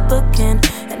back up again?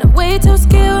 And I'm way too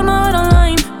scared with my heart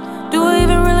online. Do I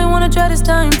even really wanna try this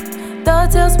time?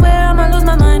 Thoughts elsewhere, I might lose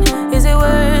my mind. Is it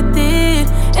worth it?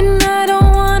 And I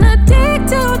don't wanna dig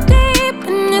too deep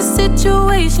in this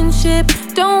situationship.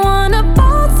 Don't wanna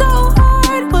fall so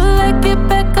hard. Will I get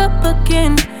back up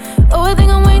again? Oh, I think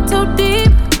I'm way too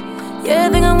deep. Yeah, I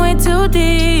think I'm way too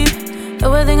deep.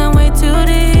 Oh, I think I'm way too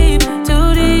deep.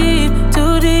 Too deep,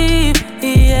 too deep,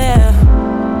 yeah.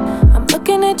 I'm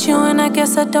looking at you and I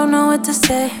guess I don't know what to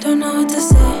say. Don't know what to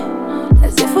say.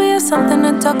 As if we have something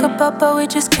to talk about, but we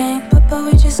just can't. But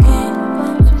we just can't.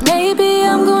 And maybe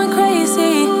I'm going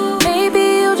crazy.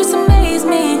 Maybe you'll just amaze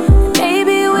me.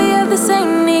 Maybe we have the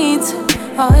same needs.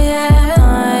 Oh yeah,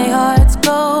 my heart's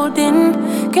golden.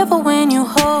 Careful when you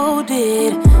hold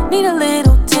it. Need a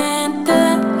little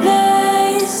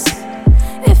tenderness.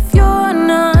 If you're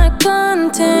not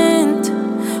content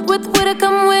with what I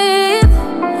come with,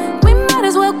 we might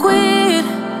as well quit.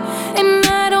 And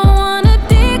I don't wanna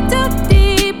dig too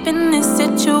deep in this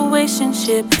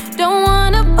situationship. Don't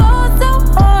wanna fall so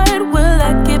hard. Will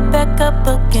I get back up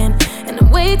again? And I'm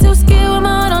way too scared with my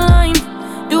heart online.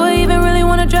 Do I even really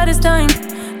wanna try this time?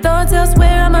 Thoughts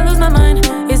elsewhere, I might lose my mind.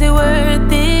 Is it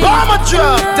worth it? Bomber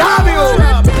drop, Davio.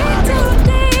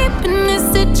 Deep in this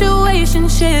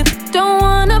situationship. Don't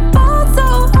wanna fall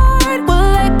so hard.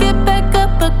 Will I get back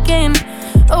up again?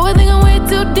 Oh, I think I'm way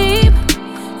too deep.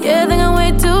 Yeah, I think I'm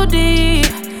way too deep.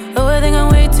 Oh, I think I'm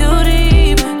way too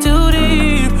deep. Too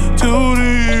deep, too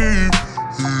deep.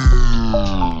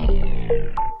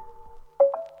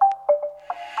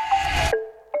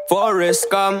 Forrest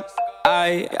Gump,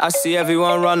 I see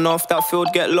everyone run off that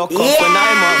field, get locked off when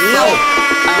I'm up front.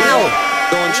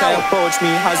 Don't try approach me,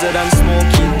 hazard and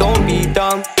smoky, don't be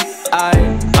dumb. I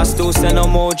still send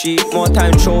emoji, more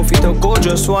time trophy to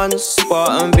gorgeous ones.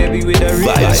 Spartan baby with the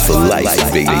realest for ones.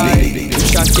 life, baby.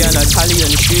 Shaki and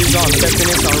Italian shoes on, stepping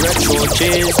in some retro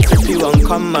J's. Trippy one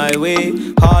come my way,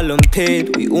 Harlem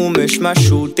paid, we all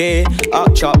smash all day.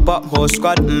 Up chop up whole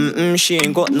squad, she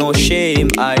ain't got no shame.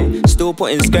 I still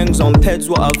putting skanks on peds,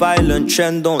 what a violent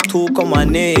trend. Don't talk on my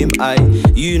name. I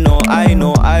know,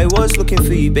 I was looking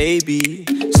for you, baby.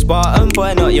 Spartan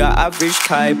boy, not your average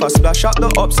type. I splash up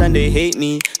the ops and they hate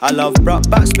me. I love rock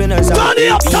back spinners and baby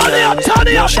lines.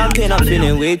 No champagne, I'm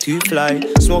feeling way too fly.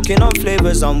 Smoking on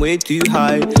flavors, I'm way too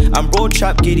high. I'm broad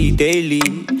trap giddy daily.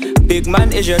 Big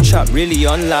man, is your trap really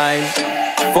online?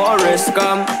 Forrest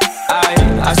Gump,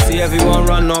 I see everyone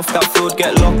run off that field,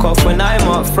 get locked off when I'm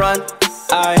up front.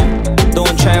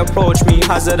 Don't try approach me,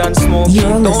 hazard and smoke.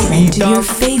 You're listening to your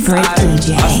favorite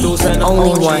DJ. The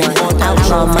only one,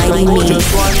 Outlaw Mighty Me.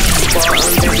 Just one,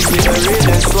 Spartan baby with the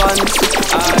realest ones.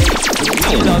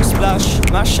 We love splash,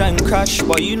 mash and crash,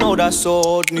 but you know that's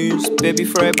old news. Baby,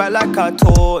 throw it back like I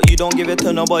told you. Don't give it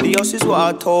to nobody else, is what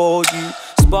I told you.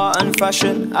 Spartan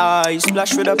fashion, I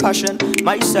splash with a passion.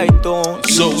 My side don't.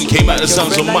 So we came out the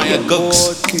sounds of Maya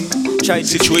Gugs.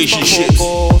 Situation shit.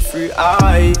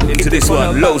 Into this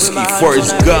one, Lowski,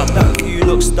 Forrest Gump. You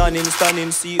look stunning.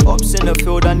 See ops in the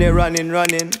field and they're running.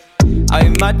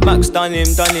 I'm Mad Max, done him.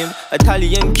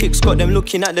 Italian kicks got them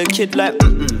looking at the kid like,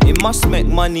 it must make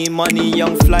money,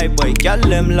 young fly boy. Gal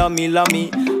them love me.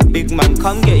 Big man,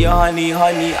 come get your honey.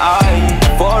 I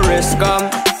Forrest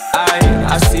Gump.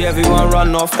 I see everyone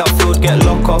run off that field, get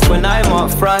locked off when I'm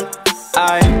up front.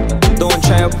 Don't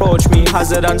try approach me,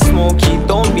 hazard and smoky,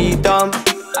 don't be dumb.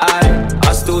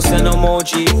 I still send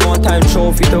emoji, one time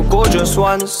trophy to gorgeous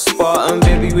ones. Spartan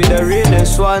baby with the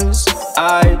realest ones.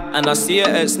 And I see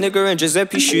an ex-nigger in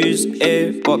Giuseppe shoes,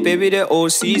 but baby they're all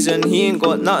season. He ain't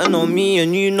got nothing on me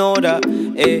and you know that,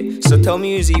 so tell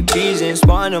me who's he pleasing?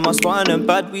 Spartan my Spartan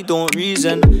bad, we don't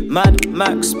reason. Mad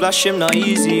Max, splash him not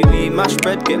easy. We mash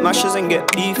bread, get mashes and get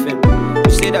beefing. You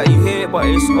say that you hate it but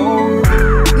it's all.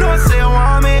 No say you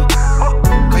want me,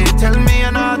 can you tell me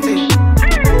you're naughty?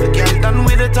 The girl done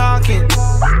with the talking,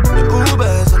 the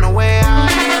Ubers on the way out.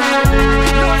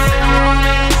 No say you want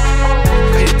me,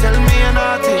 can you tell me you're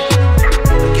naughty?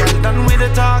 The girl done with the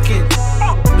talking,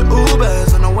 the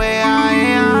Ubers on the way out.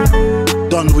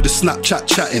 done with the Snapchat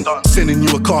chatting. Sending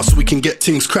you a car so we can get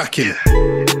things cracking.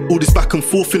 All this back and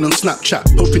forth in on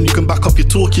Snapchat. Hoping you can back up your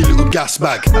talk, you little gas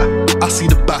bag. I see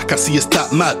the back, I see it's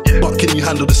that mad. But can you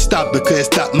handle the stab because it's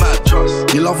that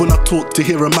mad? You love when I talk to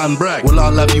hear a man brag. Well,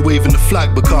 I'll have you waving the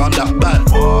flag because I'm that bad.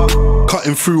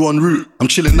 Cutting through en route, I'm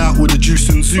chilling out with the juice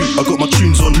and zoo. I got my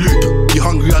tunes on loop. You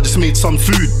hungry, I just made some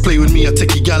food. Play with me, I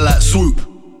take your gal like swoop.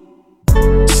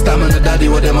 Stamina daddy,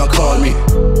 what them I call me.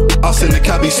 I'll send the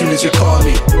cabbie soon as you call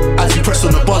me. As you press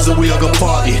on the buzzer, we are gonna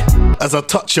party. As I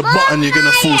touch your button, you're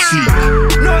gonna fall asleep.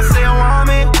 No say you want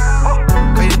me,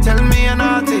 cause you tell me you're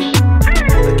naughty.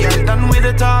 The girl done with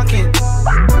the talking.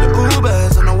 The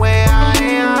Uber's on the way I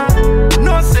am.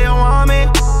 No say you want me,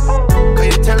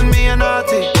 cause you tell me you're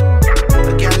naughty.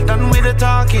 The girl done with the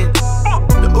talking.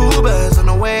 The Uber's on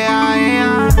the way I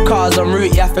am. Cars en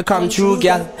route, you have to come true,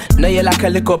 gal. Know you like a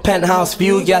little penthouse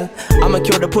view, gal. I'ma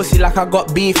kill the pussy like I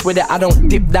got beef with it. I don't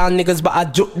dip down niggas, but I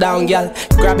juke down, gal.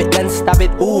 Grab it, then stab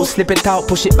it, ooh. Slip it out,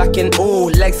 push it back in, ooh.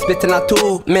 Legs splitting a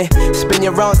two, me. Spin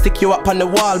you round, stick you up on the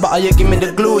wall. But all you give me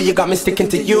the glue, you got me sticking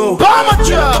to you. Bomber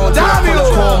job, damn you.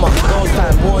 Those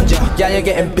time warned ya. Yeah, you're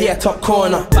getting beer top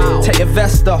corner. Take your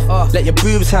vest off, let your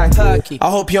boobs hang. Turkey. I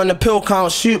hope you're on the pill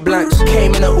count, shoot blanks.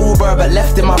 Came in an Uber, but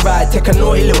left in my ride. Take a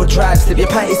naughty little drive, slip your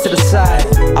panties to the side.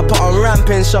 I put on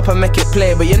ramping shop and make it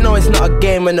play, but you know it's not a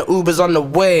game when the Uber's on the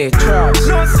way. Trust.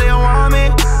 Don't say you want me,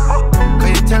 cause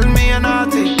you tell me you're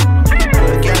naughty.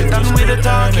 The girl done with the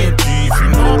talking. If you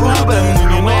know about them, then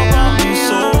you know about me.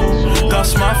 So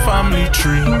that's my family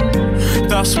tree.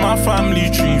 That's my family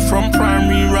tree. From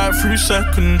primary right through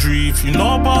secondary. If you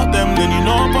know about them, then you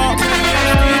know about me.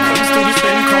 I'm still the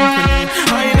same company.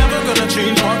 I ain't never gonna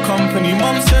change my company.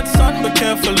 Mom said, son, but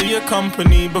carefully your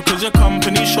company, because your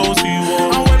company shows who you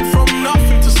are. I went from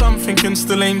nothing to something and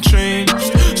still ain't changed.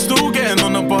 Still getting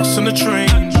on the bus and the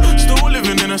train. Still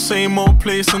living in the same old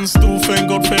place and still thank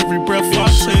God for every breath I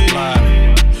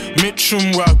take.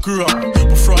 Mitcham where I grew up.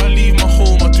 Before I leave my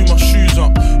home, I do my shoes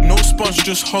up. No sponge,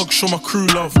 just hug, show my crew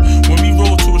love. When we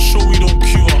roll to a show, we don't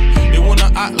queue up. They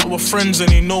wanna act like we're friends and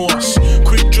they know us.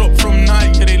 Quick drop from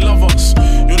night, yeah, they love us.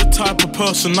 You're the type of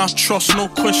person I trust, no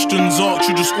questions asked,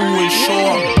 you just always show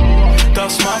up.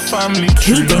 That's my family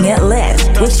tree. Keeping it lit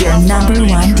with your number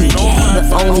one DJ. The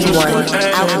only one,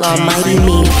 Outlaw Mighty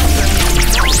Me.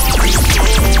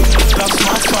 That's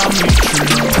my family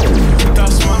tree.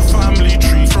 That's my family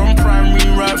tree. From primary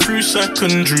right through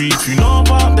secondary. If you know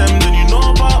about them, then you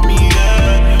know about me,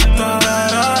 yeah. Da da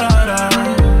da da da.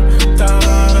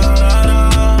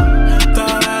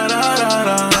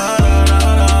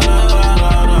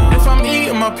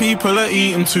 People are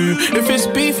eating too. If it's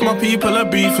beef, my people are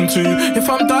beefing too. If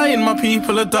I'm dying, my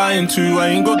people are dying too. I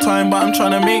ain't got time, but I'm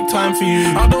trying to make time for you.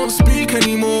 I don't speak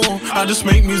anymore, I just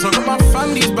make music. I got my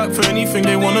family's back for anything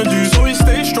they wanna do. So we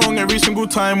stay strong every single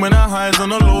time when our highs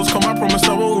and the lows come. I promise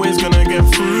I'm always gonna get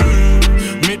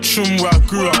through. Mitcham where I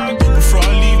grew up. Before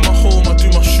I leave my home, I do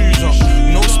my shoes up.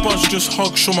 No spuds, just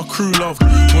hug, show my crew love.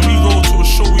 When we roll to a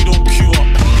show, we don't queue up.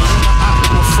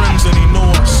 We're friends and they know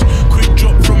us. Quick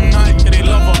drop from night, yeah, they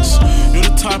love us. You're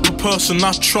the type of person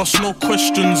I trust, no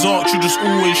questions asked, you just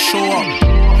always show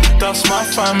up. That's my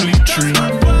family tree.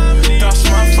 That's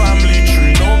my family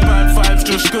tree. No bad vibes,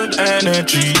 just good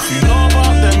energy. If you know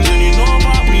about them, then you know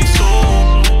about me. So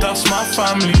that's my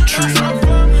family tree.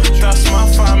 That's my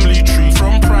family tree.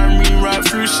 From primary right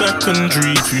through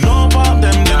secondary. If you know about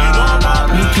them, then you know about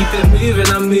me. We keep it moving,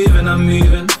 I'm moving, I'm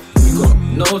moving.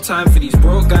 No time for these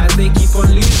broke guys, they keep on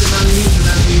losing and losing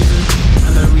and losing.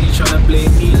 And I'm really tryna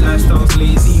blame me, lifestyle's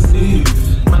lazy move.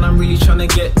 Man, I'm really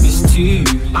tryna get this too.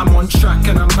 I'm on track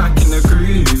and I'm back in the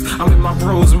groove. I'm with my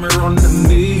bros and we're on the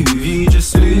move, you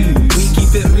just lose. We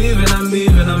keep it moving, I'm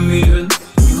moving, I'm moving.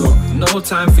 We got no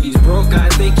time for these broke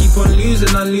guys, they keep on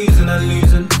losing and losing and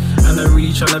losing. And I'm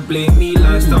really tryna blame me,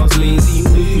 lifestyle's lazy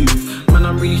move. Man,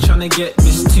 I'm really tryna get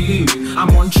this too.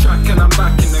 I'm on track and I'm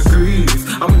back in the groove.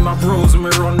 I'm with my bros and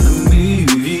we're on the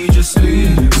move, you just lose.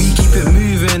 We keep it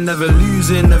moving, never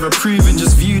losing, never proving.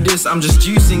 Just view this, I'm just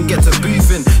juicing, get to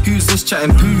boofing. Who's this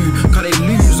chatting poo? Can they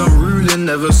lose? I'm ruling,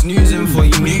 never snoozing for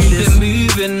you. We keep it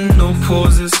moving, no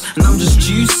pauses. And I'm just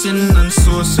juicing and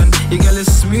saucing. Your girl is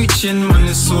smooching, man,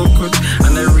 it's so good.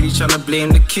 And they're really tryna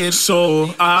blame the kid.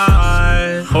 So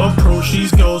I approach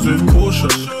these girls with caution.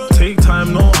 Take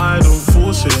time, no, I don't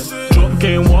force it. Drop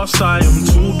game whilst I am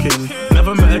talking.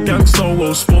 Never met a gangster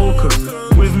well spoken.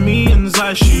 With me and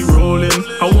Zai, she rolling.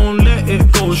 I won't let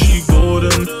it go, she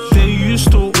golden. They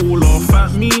used to all laugh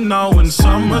at me now in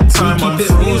summertime. We keep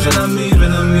it moving, I'm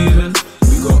moving, I'm moving.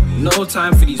 We got no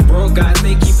time for these broke guys,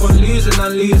 they keep on losing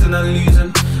and losing and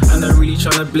losing. And they're really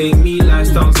tryna blame me,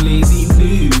 lifestyle's lazy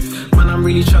move. Man, I'm I'm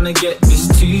really tryna get this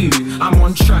too. I'm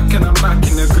on track and I'm back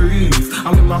in the groove.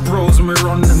 I'm with my bros and we're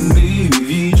on the move.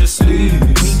 You just lose.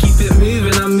 We keep it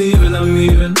moving, I'm moving, I'm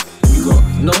moving. We got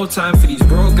no time for these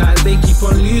broke guys. They keep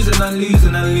on losing and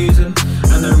losing and losing.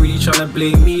 And they're really tryna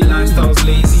blame me. Lifestyle's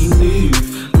lazy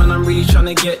move. Man, I'm really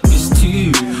tryna get this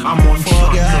too. I'm on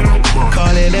track.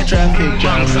 Call it a traffic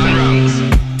jam.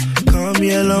 Call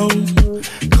me alone,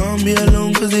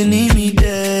 cause they need me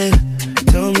there.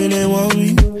 Tell me they want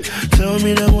me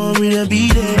to be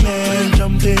there, man.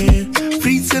 Jump in,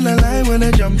 feet still alive when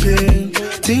I jump in.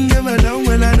 Thing never done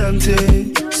when I done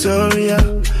take. Sorry,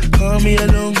 call me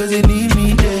alone, cause they need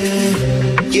me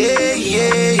there. Yeah,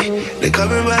 yeah, they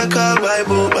coming by car, by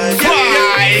boat, by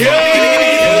plane.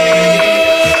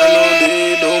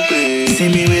 They don't play. See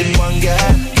me with one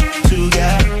guy, two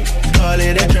guy, call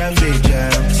it a traffic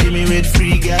jam. See me with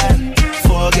three guy,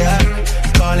 four guy,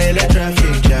 call it a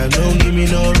traffic jam. Don't give me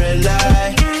no red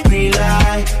light, green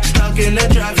light, stuck in the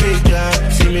traffic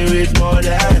jam. See me with more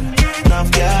than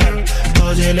enough guy,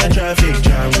 causing a traffic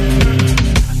jam.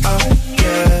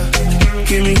 Yeah,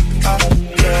 give me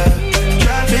yeah,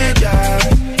 traffic jam.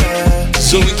 Yeah.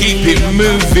 So we keep it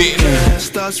moving. Yeah,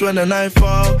 starts when the night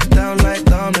fall, down like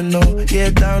domino. Yeah,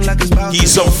 down like a spark.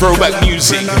 He's some throwback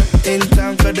music. In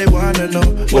town 'cause they wanna know.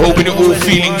 We're hoping you're all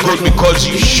feeling good because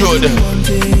you should.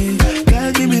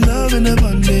 God give me love in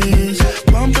abundance.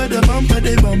 Bumper the bumper,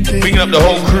 they bumping. Bringing up the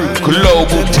whole crew,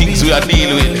 global things we are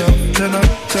dealing with. Turn up.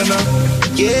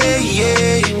 Yeah,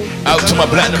 yeah. Out to my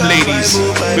platinum ladies,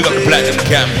 we got the platinum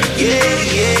camp.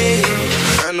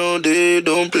 Yeah. I know they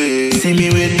don't play. See me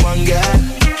with one guy,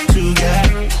 two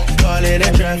guy, call it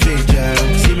a traffic jam.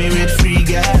 See me with three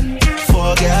guy,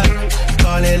 four guy,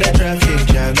 call it a traffic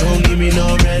jam. Don't give me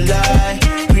no red light,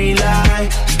 green light,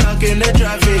 stuck in the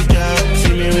traffic jam.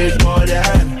 See me with more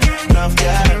than enough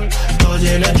guy,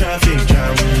 causing a traffic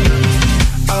jam.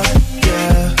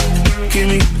 Yeah, give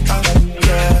me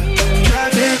yeah,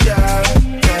 traffic jam.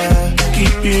 Yeah,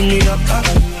 keeping me up,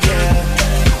 yeah.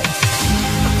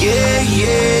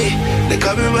 Yeah, they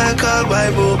coming by car,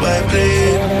 by boat, by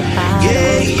plane.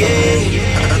 Yeah,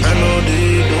 I know they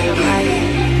don't play.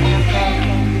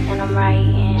 And I'm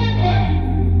writing.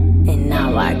 And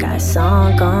now I got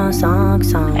song on song.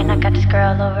 And I got this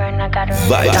girl over and I got her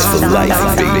Vibes for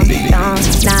life, baby. Nah,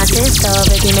 sis though,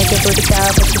 baby, make it booty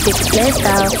go, but she get the bliss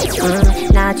though.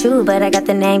 Not true, but I got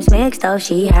the names mixed though.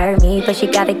 She heard me, but she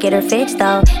gotta get her fixed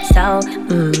though. So,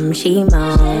 she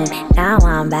moaned. Now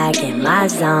I'm back in my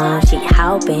zone. She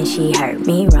hoping she heard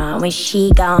me wrong. When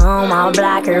she go home, I'll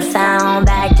block her phone.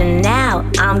 Back to now,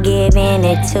 I'm giving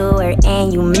it to her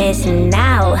and you missing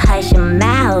out. Hush your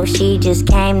mouth, she just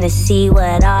came to see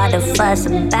what all the fuss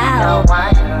about. No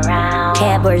one's around.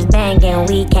 Keyboards banging,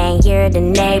 we can't hear the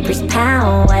neighbors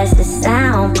pound. What's the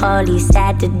sound? Police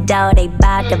at the door, they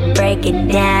bout to break it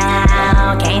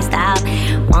down. Can't stop,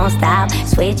 won't stop.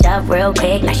 Switch up real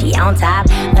quick, now she on top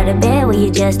of the bed where you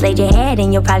just laid your head,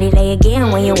 and you'll probably lay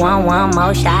again when you want one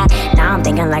more shot. Now I'm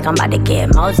thinking like I'm about to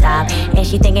get more top, and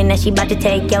she thinking that she about to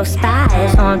take your spot.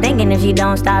 So I'm thinking if she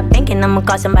don't stop thinking, I'ma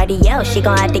call somebody else. She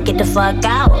gon' have to get the fuck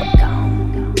out.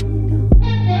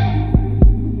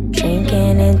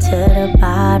 Drinking until the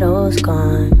bottle's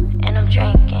gone. And I'm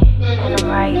drinking, and I'm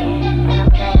writing, and I'm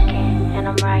drinking, and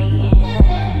I'm writing.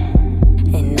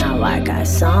 And now I got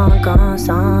song on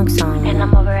song. And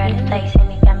I'm over at his place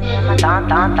and he got me in my thong.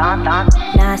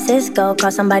 Nah, Cisco,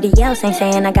 call somebody else. Ain't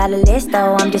saying I got a list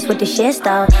though, I'm just with the shit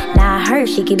though. Now I heard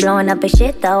she keep blowing up her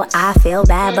shit though. I feel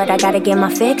bad, but I gotta get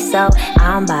my fix, so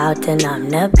I'm about to numb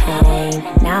the pain.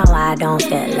 Now I don't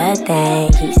feel a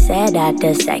thing. He said that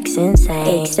the sex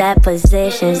insane. Except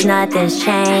positions, nothing's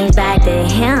changed. Back to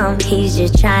him, he's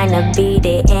just trying to beat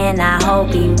it, and I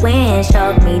hope he wins.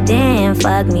 Choke me then,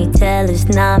 fuck me till it's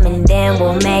numb, and then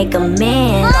we'll make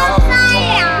amends.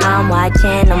 I'm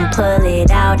watching him pull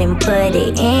it out and put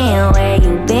it in. Where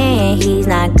you been? He's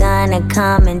not gonna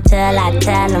come until I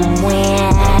tell him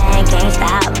when. Can't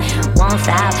stop, won't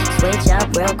stop. Switch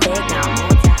up real quick now.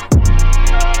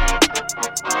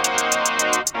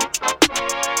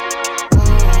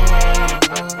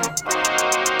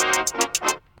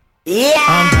 Yeah.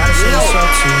 I'm gotta say what's up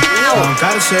to you. I'm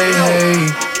gotta say hey.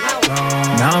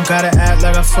 Now I'm gotta act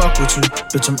like I fuck with you.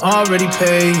 Bitch, I'm already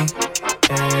paid.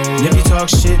 And if you talk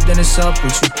shit, then it's up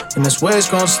with you, and that's where it's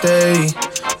gon' stay.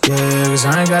 Yeah, cause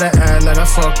I ain't gotta act like I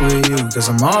fuck with you, cause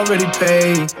I'm already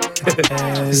paid.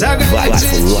 Cause I got Vibes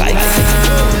for life.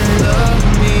 Love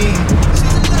me.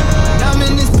 I'm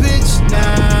in this bitch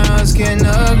now, it's getting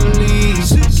ugly.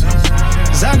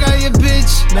 Cause I got your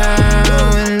bitch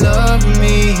now and love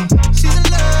me.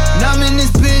 And I'm in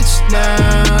this bitch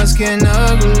now, it's getting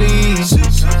ugly.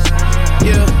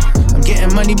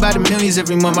 money by the millions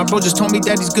every month. My bro just told me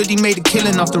that he's good, he made a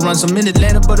killing off the runs. I'm in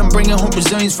Atlanta, but I'm bringing home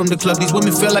Brazilians from the club. These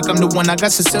women feel like I'm the one. I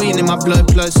got Sicilian in my blood,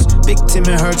 plus Big Tim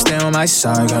and Herc stay on my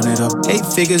side. Got it up 8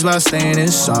 figures while staying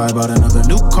inside. Bought another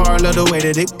new car, love the way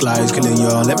that it glides. Killing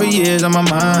y'all every year's on my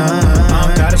mind. I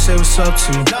don't gotta say what's up to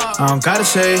you, I don't gotta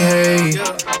say hey.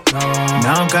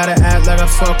 Now I don't gotta act like I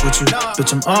fuck with you,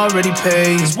 bitch, I'm already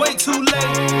paid. It's way too late.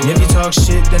 And if you talk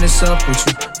shit, then it's up with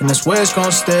you, and that's where it's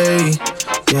gon' stay.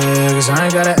 Yeah, cause I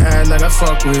ain't gotta act like I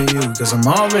fuck with you, cause I'm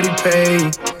already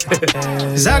paid.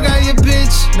 Cause I got your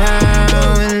bitch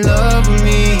now in love with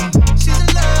me.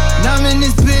 And I'm in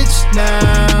this bitch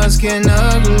now, it's getting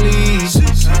ugly.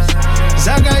 Cause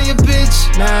I got your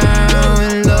bitch now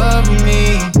in love with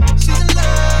me.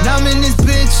 And I'm in this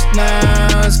bitch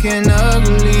now, it's getting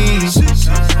ugly.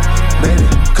 Baby,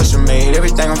 custom made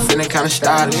everything, I'm feeling kinda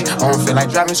stylish. I don't feel like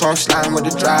driving, so I'm sliding with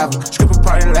the driver. Stripper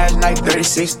party last night,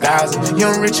 36,000.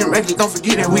 Young, rich, and reckless, don't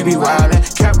forget that we be wildin'.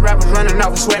 Cap rappers running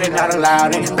off, sweating out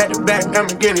aloud. Back to back,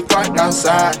 Lamborghini parked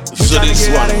outside. So this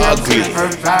one ugly,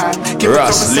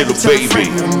 Russ, little baby.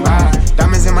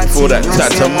 For that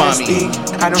Tata mommy,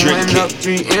 I done went up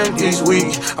 3 M this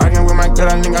week. Arguing with my girl,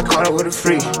 I think I caught her with a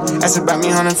freak. That's about me,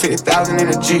 150,000 in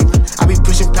a Jeep. I be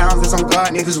pushing pounds, that's on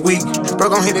God, niggas weak. Bro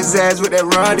gon' hit his ass with that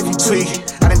rod if you tweak.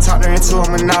 I done talked her into a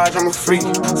menage, I'm a freak.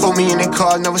 4 million in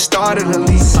cars, never started a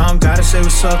lease. I don't gotta say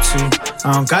what's up to you,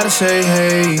 I don't gotta say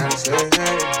hey.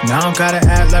 Now I don't gotta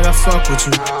act like I fuck with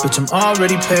you, bitch, I'm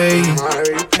already paid.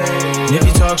 And if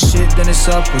you talk shit, then it's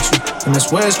up with you, and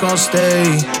that's where it's gon'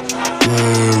 stay.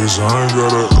 Yes, I ain't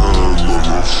gotta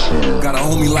Got a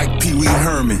homie like Pee Wee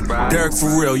Herman, Derek for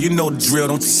real, you know the drill.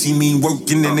 Don't you see me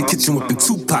working in the kitchen whipping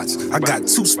 2 pots? I got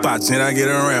 2 spots and I get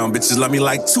around. Bitches love me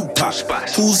like Tupac.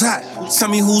 Who's hot? Tell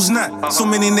me who's not. So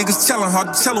many niggas telling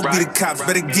hard to tell who be the cops.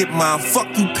 Better get mine.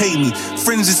 Fuck you, pay me.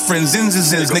 Friends is friends, ends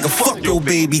is ends. Nigga, fuck your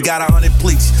baby. Got 100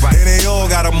 plates, and they all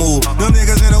gotta move. Them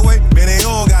niggas in the way, man, they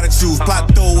all gotta choose.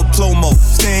 Plateau with Plomo,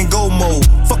 stay in go mode.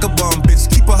 Fuck a bum, bitch.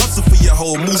 Keep a hustle for your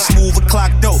hoe. Move smooth, a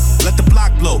clock dope. Let the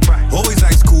block blow. Always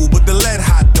ice cool, but the lead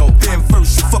hot though. Then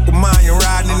first, you fuck with mine, you're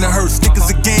riding in the hearse.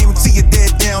 Niggas a game until you're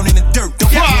dead down in the dirt.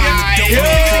 Don't get in the dope,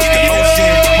 man, close the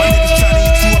ocean. My niggas tryna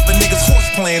eat you up, a niggas horse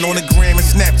playing on the gram and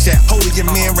Snapchat. Holding your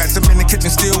man rats, I'm in the kitchen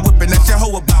still whipping. That's your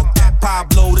hoe about that.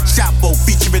 Pablo the Chapo,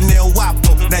 featuring El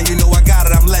Wapo. Now you know I got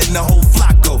it, I'm letting the whole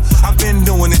flock go. I've been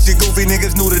doing this, your goofy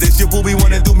niggas new to this. Your booby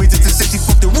wanna do me just to say she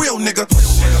fucked the real nigga.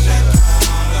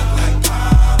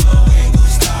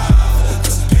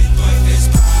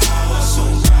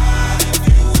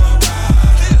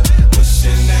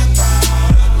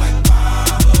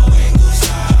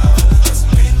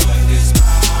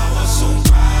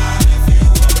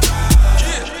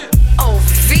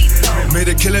 Made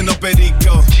a killing up at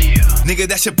Eco. Nigga,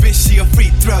 that's your bitch, she a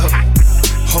free throw.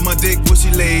 Hold my dick, will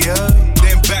she lay up?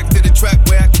 Then back to the track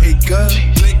where I cake up.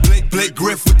 Blake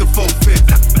Griff with the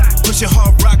 4-5. Pushing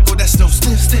hard rock, oh, that's no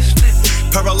sniff.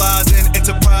 Paralyzing,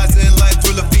 enterprising, like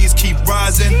thriller fees keep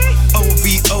rising.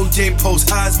 OVOJ post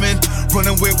Heisman.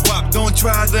 Running with WAP, don't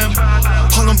try them.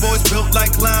 Harlem boys built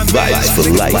like linemen. Vibes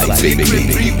for life, baby.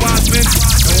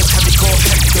 Have me call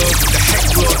Hector with the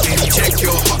heckler and eject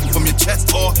your heart from your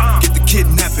chest, or get the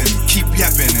kidnapping, keep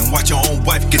yapping and watch your own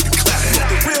wife get the clapping.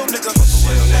 The real nigga.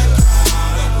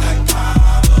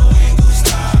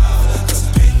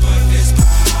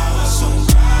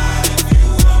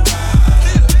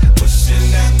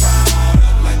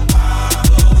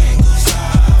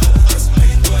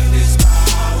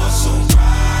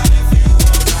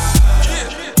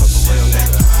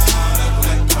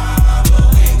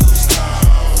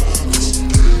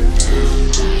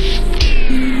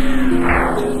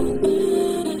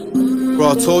 Bro,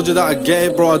 I told you that I get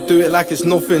it, bro, I do it like it's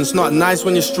nothing. It's not nice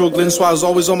when you're struggling, so I was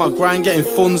always on my grind, getting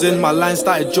funds in. My line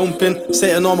started jumping,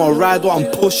 sitting on my ride while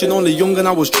I'm pushing. Only young and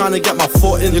I was trying to get my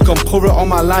foot in. You can put it on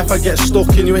my life, I get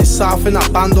stuck in. You ain't south in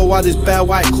that bando while there's bare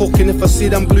white cooking. If I see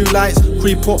them blue lights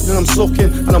creep up, then I'm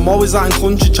sucking. And I'm always out in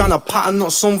country trying to pattern,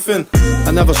 not something. I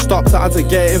never stopped, I had to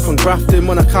get it in from grafting.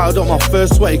 When I counted up my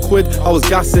first 20 quid, I was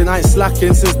gassing, I ain't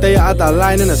slacking. Since day I had that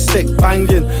line in a stick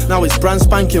banging. Now it's brand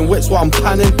spanking, wits what I'm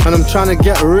panning. And I'm trying to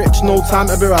get rich, no time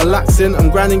to be relaxing. I'm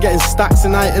grinding, getting stacks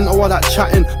and I ain't into all that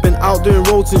chatting. Been out doing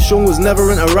roads since young, was never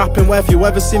into rapping. Where if you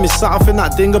ever see me sat off in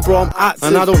that dinger, bro, I'm active.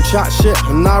 And I don't chat shit,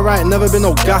 I'm not right, never been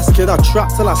no gas kid. I trap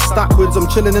till I stack wids, I'm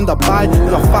chilling in Dubai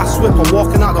in a fast whip, I'm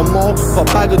walking out the mall. For a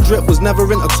bag of drip, was never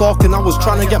into talking, I was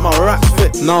trying to get my racks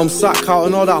fit. Now I'm sat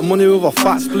counting all that money with a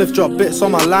fat spliff. Drop bits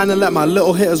on my line and let my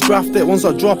little hitters graft it. Once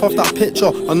I drop off that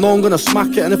picture, I know I'm gonna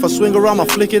smack it. And if I swing around my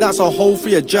flicky, that's a hole for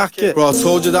your jacket. Bro, I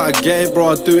told you that I get it, it, bro,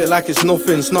 I do it like it's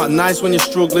nothing. It's not nice when you're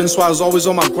struggling, so I was always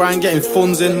on my grind getting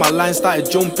funds in. My line started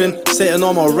jumping, sitting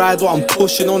on my ride what I'm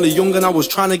pushing. Only young and I was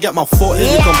trying to get my foot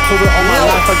in. You can pull it on my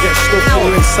life, I get stuck in.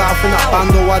 We're in south in that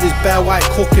bando while there's bare white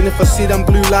cooking. If I see them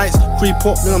blue lights creep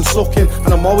up, then I'm sucking.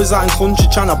 And I'm always out in country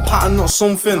trying to pattern not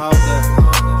something.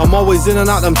 I'm always in and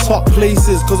out them top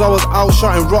places, cause I was out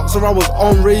shotting rocks or I was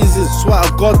on raises. Swear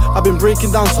to God, I've been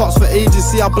breaking down tops for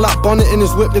ages. See a black bonnet in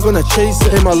his whip, they're gonna chase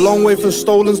it. Came a long way from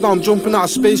stolens, now I'm jumping out of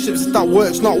spaceships. If that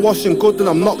work's not washing good, then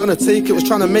I'm not gonna take it. Was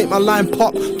trying to make my line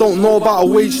pop, don't know about a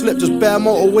wage slip. Just bare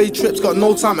motorway trips, got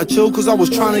no time to chill, cause I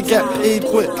was trying to get paid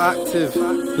quick. Active,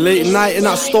 late night in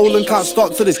that stolen, can't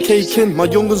stop till it's caking. My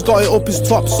young one's got it up his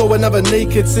top, so we're never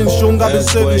naked. Since young I've been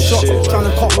serving shots, trying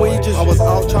to cut wages. I was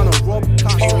out trying to rob,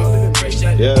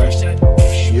 yeah,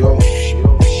 yo.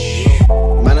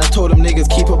 Man, I told them niggas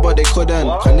keep up, but they couldn't.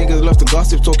 Cause niggas love to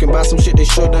gossip, talking about some shit they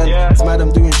shouldn't. It's mad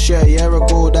I'm doing shit a year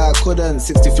ago that I couldn't.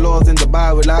 60 floors in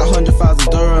Dubai with like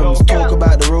 100,000 dirhams. Talk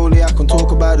about the rollie, I can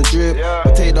talk about the drip.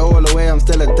 But take that all away, I'm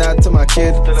still a dad to my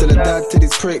kid. Still a dad to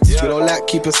these pricks. We don't like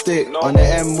keep a stick on the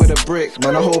M with a brick.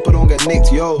 Man, I hope I don't get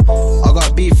nicked, yo. I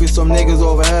got beef with some niggas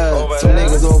over here, some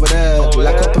niggas over there.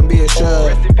 Lack up and be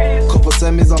assured. Couple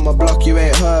semis on my block, you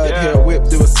ain't heard. Hear a whip,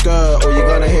 do a skirt, or you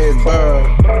gonna hear his bird.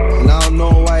 And I don't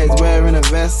know why he's wearing a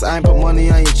vest. I ain't put money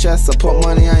on your chest, I put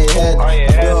money on your head. I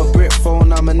built a brick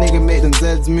phone, I'm a nigga, make them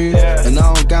Zeds moves. And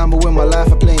I don't gamble with my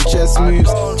life, I playing chess moves.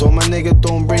 Told my nigga,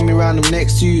 don't bring me round them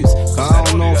next use. Cause I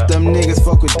don't know if them niggas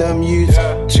fuck with them youths.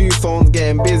 2 phones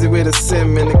getting busy with a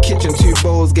sim. In the kitchen, 2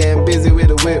 bowls getting busy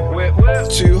with a whip.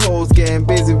 2 hoes getting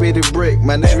busy with a brick.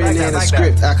 Man, this really ain't a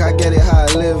script, I can't get it how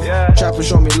I live. Trappers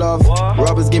show me love,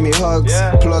 robbers give me hugs,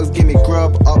 plugs give me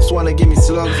grub, ops wanna give me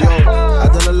slugs, yo. I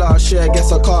done a lot of shit, I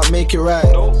guess I can't make it right.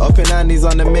 Up in Andy's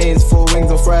on the mains, 4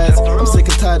 wings and fries. I'm sick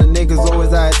and tired of niggas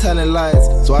always out telling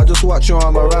lies. So I just watch who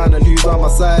I'm around and who's on my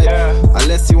side.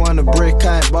 Unless you want a brick,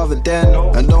 I ain't bothered then.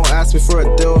 And don't ask me for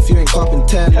a deal if you ain't copping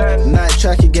 10. Night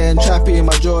track again, trappy in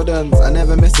my Jordans. I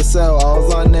never missed a cell, I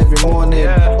was on every morning.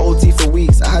 OT for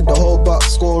weeks, I had the whole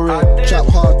box scoring. Trap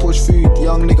hard, push food,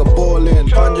 young nigga ballin'.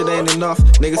 100 ain't enough,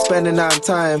 nigga spending out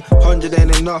time. 100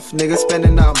 ain't enough, nigga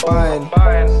spending out buying.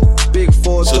 Big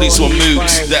 4. So this one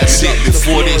moves, that's it.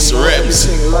 Before this, Rems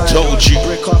told you.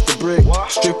 Brick off the brick,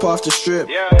 strip off the strip,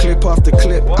 clip off the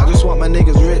clip. I just want my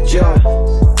niggas rich, yo.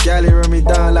 Galley run me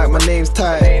down like my name's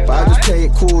Ty. But I just play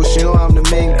it cool, she know I'm the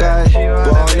main guy.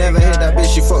 But I'll never hit that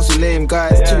bitch, she fucks with lame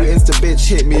guys. 2 Insta bitch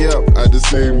hit me up at the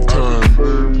same time.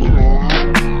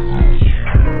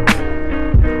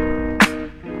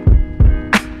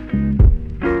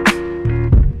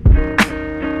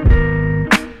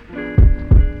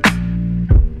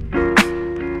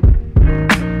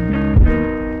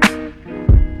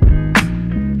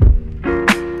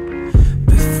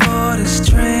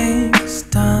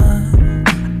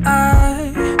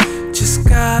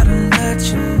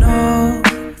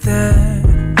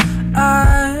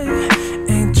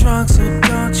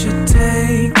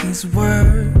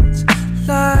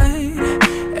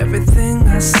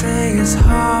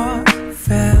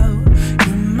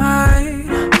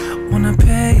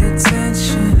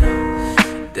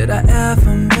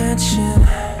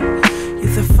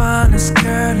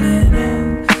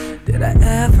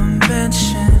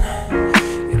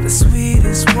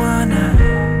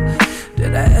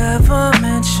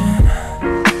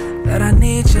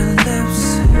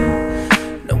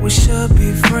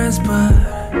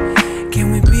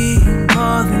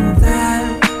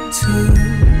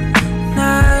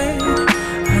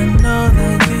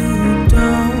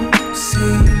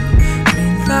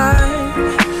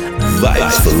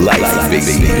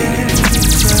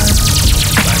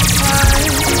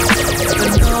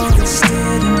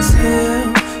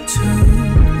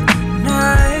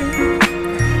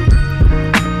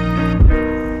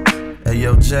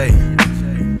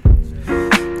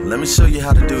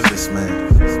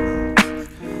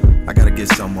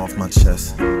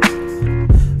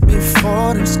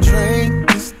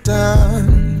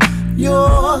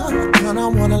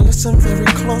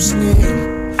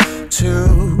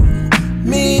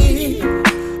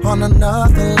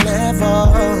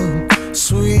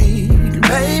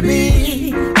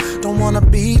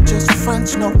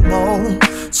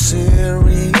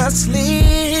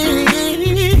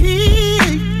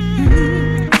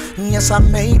 I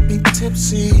may be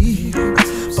tipsy,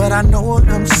 but I know what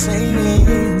I'm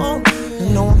saying. No,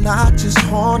 I'm not just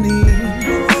horny,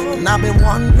 and I've been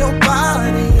wanting your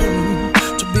body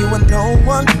to be with no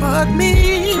one but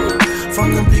me.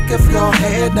 From the peak of your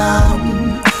head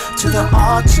down to the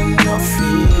arch in your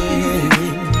feet.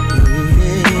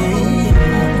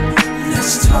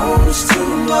 Let's toast to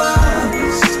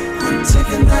us. We're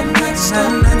taking that next step.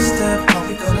 Are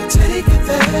we gonna take it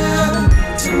there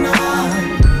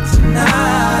tonight?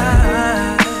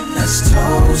 Let's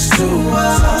toast to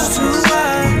us.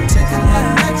 We're taking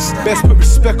that next step. Best put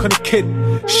respect on the kid.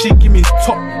 She give me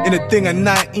top in a thing, a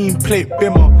 19 plate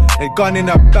bimmer. A gun in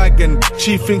her bag and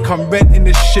she think I'm renting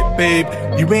this shit, babe.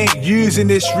 You ain't using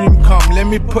this room, come let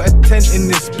me put a tent in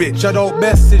this bitch. I don't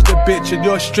message the bitch and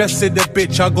you're stressing the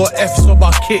bitch. I got F's on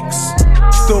my kicks.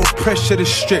 Still pressure the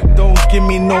strip, don't give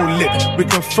me no lip. We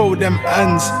can throw them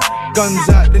hands. Guns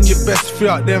out, then you best free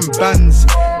out them bands.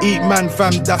 Eat man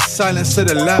fam, that's silence of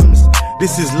the lambs.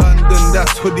 This is London,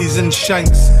 that's hoodies and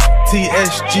shanks.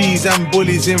 TSGs and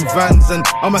bullies in vans. And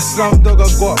I'm a slum dog, I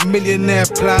got millionaire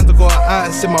plans. I got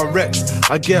ants in my Rex.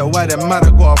 I get why they're mad,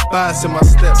 I got a bounce in my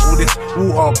step. All this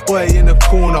water boy in the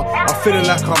corner, I feeling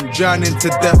like I'm drowning to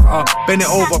death. Bend it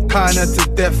over, pound her to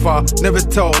death. Never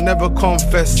tell, never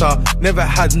confess. Never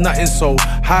had nothing, so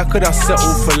how could I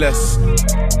settle for less?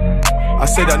 I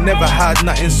said I never had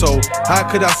nothing, so how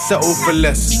could I settle for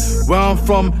less? Where I'm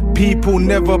from, people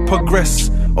never progress.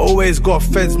 Always got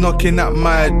feds knocking at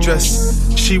my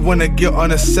address. She wanna get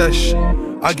on a sesh.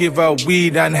 I give her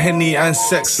weed and Henny and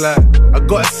sex, like I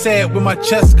gotta say it with my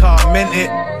chest, car I meant it.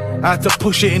 I had to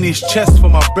push it in his chest for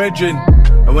my brethren.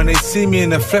 And when they see me in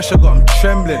the flesh, I got them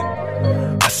trembling.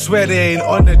 I swear they ain't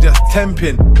on, they're just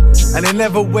temping. And they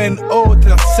never went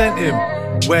till I sent him.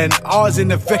 When I was in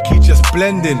the Vecchi just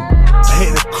blending, I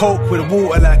hit the coke with the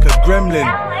water like a gremlin.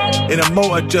 In a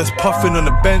motor just puffing on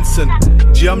the Benson.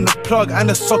 Gee, I'm the plug and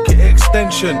the socket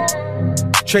extension.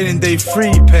 Training day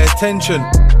 3, pay attention.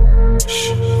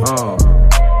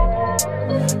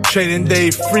 Training day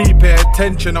 3, pay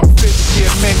attention. I'm physically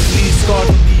and mentally scarred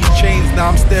with these chains. Now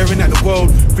I'm staring at the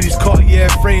world through these Cartier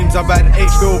frames. I've had 8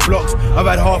 bill blocks, I've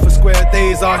had half a square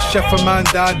days. Our chef a man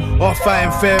dad, or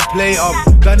fighting fair play.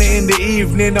 I've done it in the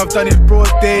evening, I've done it broad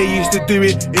day. Used to do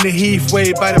it in the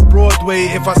Heathway by the Broadway.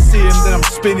 If I see him, then I'm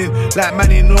spinning like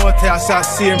Manny Norte. I say I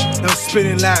see him, then I'm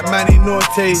spinning like Manny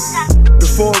Norte.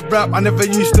 Before rap, I never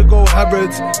used to go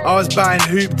Harrods. I was buying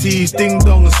hoop tees, ding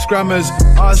dong and scrammers.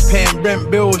 I was paying rent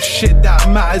bills, shit that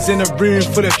matters in a room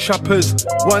full of trappers.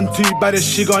 1, 2 baddest,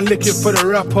 she gon' lick it for the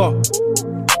rapper.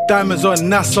 Diamonds on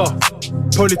NASA,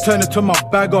 probably turn it to my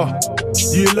bagger.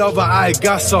 You love her, I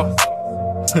gas her.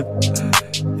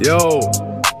 Yo,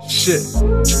 shit.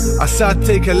 I said I'd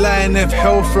take a line if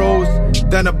hell froze.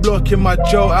 Down the block in my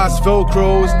Joe ass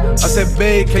Velcros. I said,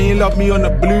 babe, can you love me on the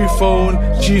blue phone?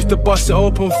 She used to bust it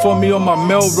open for me on my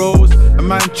Melrose. A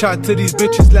man chat to these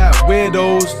bitches like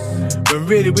weirdos, but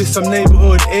really with some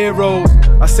neighborhood heroes.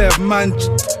 I said, man,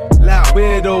 like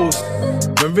weirdos,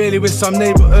 but really with some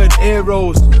neighborhood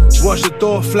heroes. Watch the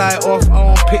door fly off, I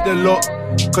won't pick the lock,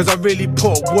 cause I really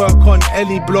put work on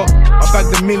Ellie Block. I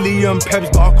bagged a million peps,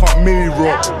 but I can't mirror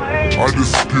rock. I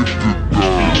just skipped it,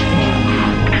 dog.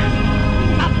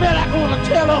 I feel like I wanna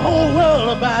tell the whole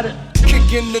world about it.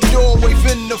 Kick in the door,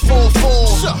 waving the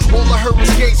 4-4. All I heard was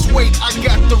gates, wait, I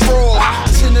got the roar.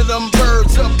 10 of them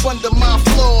birds up under my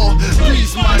floor.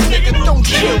 Please, my nigga, don't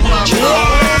kill my my son,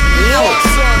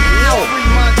 free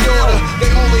my daughter. They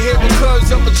only here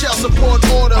because of a child support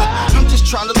order. I'm just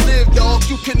trying to live, dog,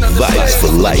 you can understand. Vibes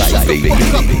for life, baby. I'm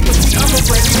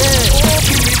already there.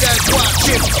 Give me that watch,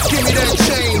 give me that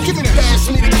chain. Pass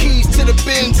me the keys to the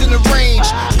bins in the range.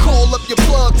 Call up your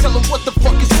plug, tell them what the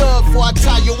fuck is up before I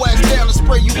tie your ass down and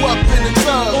spray you up in the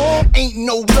tub. Ain't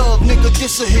no love, nigga,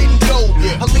 this a hit and go.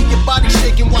 I leave your body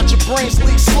shaking, watch your brains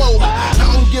leak slow. I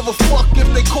don't give a fuck if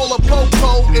they call a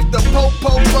popo. If the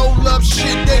popo roll up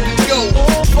shit, they can go.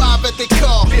 5 at the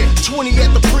car, 20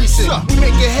 at the precinct. We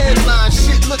make a headline,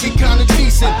 shit looking kinda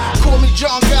decent. Call me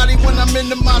John Gotti when I'm in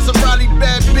the Maserati.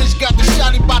 Bad bitch got the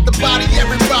shotty, bout the body,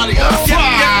 everybody.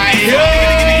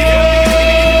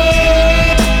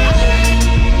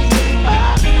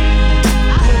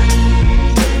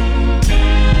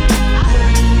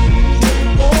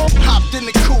 Hopped in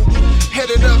the coupe,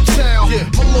 headed uptown.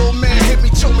 My little man hit me,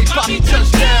 told me Bobby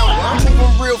touchdown. I'm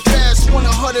moving real fast,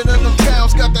 100 of them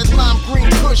pounds. Got that lime green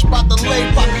kush, bout to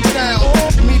lay Bobby down.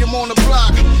 Meet him on the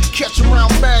block, catch him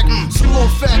round back. Some little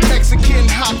fat Mexican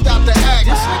hopped out the act.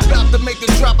 About to make the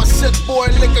drop, I said, boy,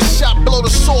 lick a shot. Blow the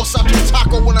sauce out your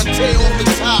taco when I tear off the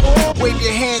top. Wave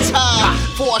your hands high,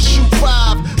 before I shoot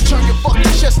 5. Turn your fucking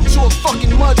chest into a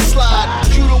fucking mudslide.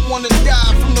 You don't wanna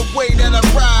die from the way that I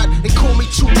ride. They call me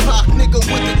Tupac, nigga,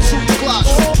 with the 2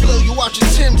 Glocks. Blow you out your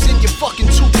Timbs in your fucking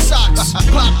 2 socks.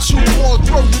 Pop 2 more,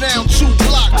 throw you down 2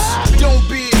 blocks. Don't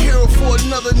be a hero for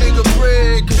another nigga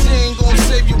bread, cause he ain't gonna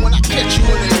save you when I catch you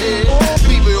in the head.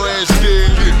 Leave your ass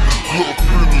dead.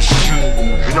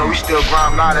 You know we still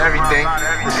grind lot of everything.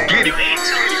 Let's get it. You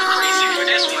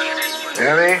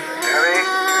know what I mean?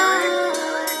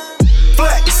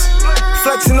 Flex,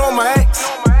 flexing on my ex.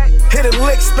 Hit a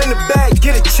lick, spin the bag,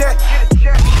 get a check.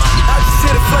 I just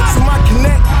hit a flex on my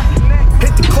connect.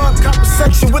 Hit the club, copper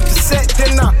section with the set,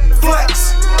 then I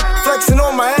flex, flexing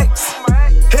on my ex.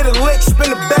 Hit a lick, spin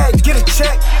the bag, get a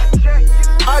check.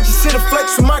 I just hit a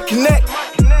flex with my connect.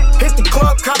 Hit the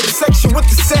club, copper section with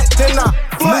the set, then I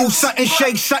flex. Move something,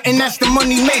 shake something, that's the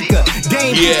money maker.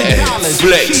 Game yeah,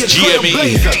 flex,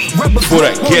 GME. Before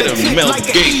I get him, Mel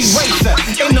Gates.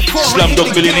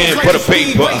 Slumdog Millionaire for the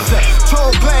paper.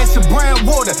 Tall glass of brown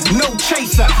water, no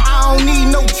chaser. I don't need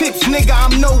no tips, nigga,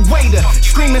 I'm no waiter.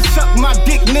 Screaming, suck my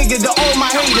dick, nigga, to all my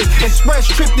haters. Express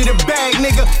trip to the bag,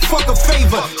 nigga, fuck a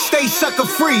favor. Stay sucker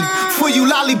free, for you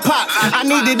lollipop. I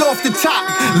need it off the top,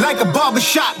 like a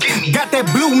barbershop. Got that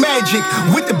blue magic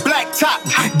with the black top.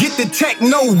 Get the tech,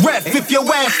 no ref, if your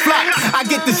ass flop. I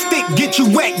get the stick, get you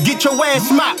wet, get your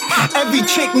ass mopped. Every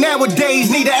chick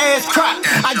nowadays need an ass crop.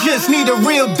 I just need a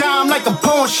real dime like a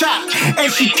pawn shop.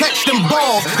 And she catch them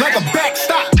balls like a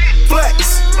backstop.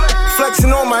 Flex,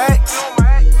 flexing on my ex.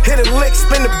 Hit a lick,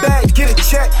 spin the bag, get a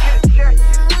check.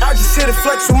 I just hit a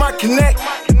flex with my connect.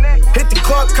 Hit the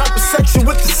club, copper section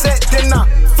with the set, then I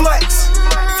flex,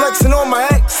 flexing on my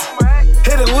ex.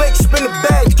 Hit a lick, spin the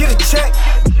bag, get a check.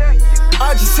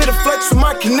 I just hit a flex with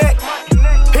my connect.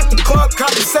 Hit the club,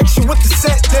 copy section with the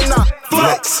set, then I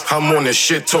flex. I'm on this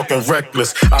shit talking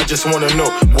reckless. I just wanna know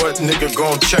what nigga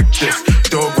gon' check this.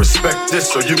 Dog, respect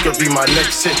this so you could be my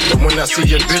next hit. But when I see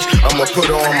your bitch, I'ma put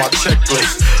her on my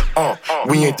checklist.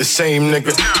 We ain't the same,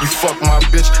 nigga. You fuck my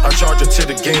bitch, I charge her to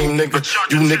the game, nigga.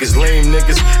 You niggas lame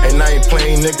niggas, and I ain't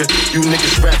playing, nigga. You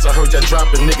niggas rats, I heard that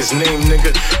drop a nigga's name,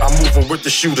 nigga. I'm moving with the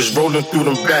shooters, rolling through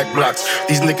them back blocks.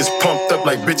 These niggas pumped up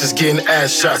like bitches getting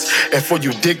ass shots. And for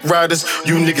you dick riders,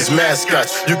 you niggas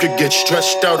mascots. You could get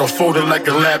stretched out or folded like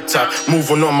a laptop.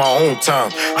 Moving on my own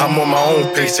time, I'm on my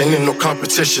own pace. Ain't in no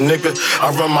competition, nigga. I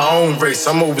run my own race,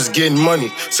 I'm always getting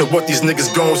money. So what these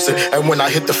niggas gon' say? And when I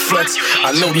hit the flex,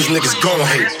 I know these niggas gon'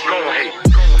 hate.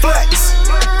 Flex,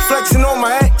 flexing on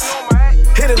my ex.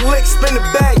 Hit a lick, spin the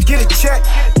bag, get a check.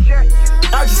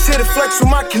 I just hit a flex with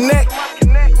my connect.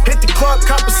 Hit the club,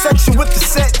 copper section with the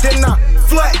set, then I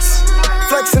flex,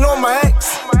 flexing on my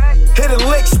ex. Hit a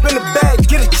lick, spin the bag,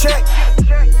 get a check.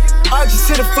 I just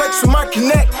hit a flex with my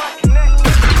connect. Hit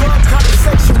the club, copper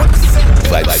section with the set.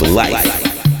 Vibes for life,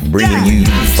 bringing you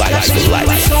vibes for life.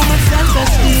 So much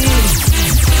self-esteem,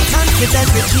 confident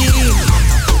regime.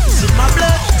 It's in my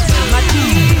blood, in my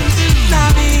genes.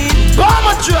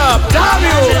 Bomber drop, damn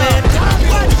you!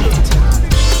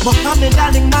 Muhammad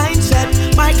Ali mindset,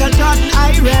 Michael Jordan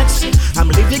Irex. I'm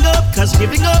living up, cause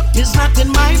giving up is not in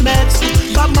my meds.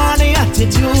 Bob Marley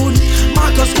attitude,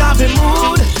 Marcus Garvey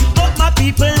mood. But my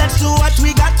people, let's do what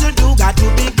we got to do. Got to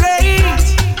be great,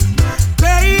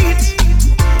 great,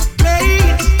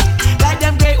 great. Like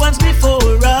them great ones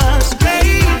before us.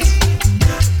 Great,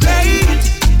 great,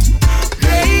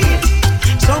 great.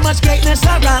 So much greatness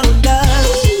around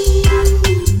us.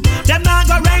 Them not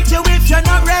gonna rate you if you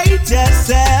not rate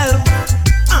yourself.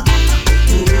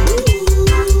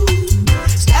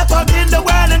 Step up in the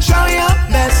world and show your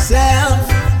best self.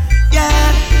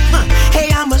 Yeah. Hey,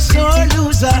 I'm a sore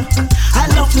loser. I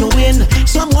love to win.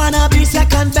 Some wanna be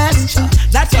second best.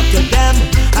 That's up to them.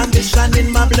 Ambition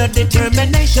in my blood,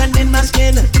 determination in my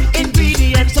skin.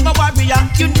 Ingredients of a warrior.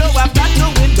 You know I've got to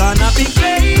win. Gonna be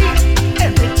great.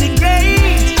 Everything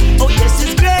great. Oh yes,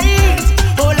 it's great.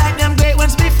 Oh, like them great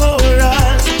ones before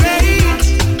us. Great,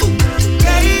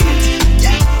 great,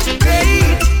 yeah,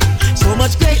 great. So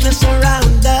much greatness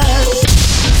around us.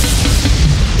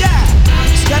 Yeah,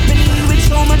 stepping in with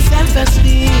so much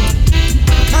self-esteem.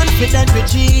 Confident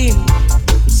regime.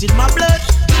 It's in my blood,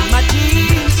 in my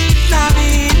genes. Nah,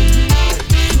 we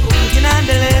can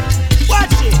handle it.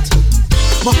 Watch it.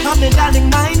 Muhammad Ali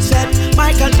mindset,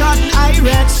 Michael Jordan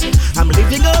Irex. I'm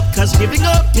living up, cause giving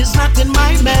up is not in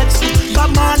my meds.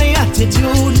 Bob Marley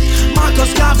attitude,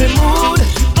 Marcus Garvey mood.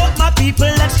 But my people,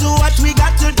 let's do what we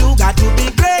got to do. Got to be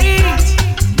great,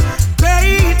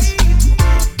 great,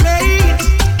 great.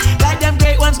 Like them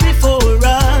great ones before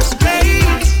us. Great,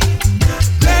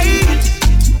 great,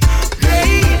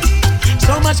 great.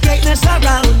 So much greatness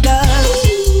around us.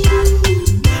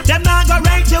 Them not gonna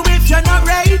rate you if you not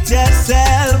rate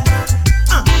yourself.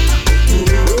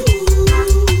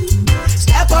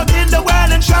 Step up in the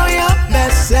world and show your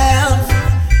best self.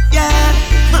 Yeah.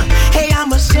 Hey,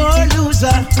 I'm a sore loser.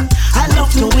 I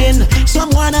love to win. Some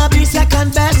wanna be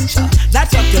second best.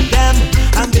 That's up to them.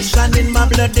 Ambition in my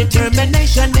blood,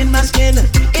 determination in my skin.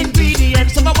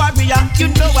 Ingredients of a warrior. You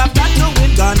know I've got to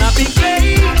win. Gonna be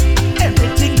great,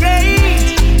 everything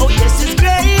great. Oh yes, it's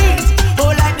great.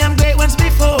 Oh, like them great ones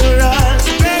before us.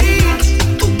 Great,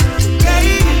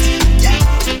 great, yeah,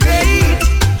 great.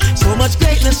 So much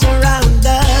greatness around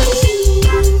us.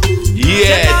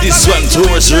 Yeah, this one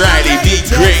towards Riley, be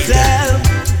great.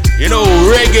 You know,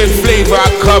 reggae flavor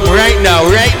come right now,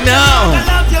 right now. I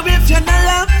love you if you don't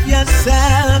love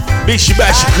yourself. Big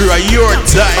Shibashi crew, your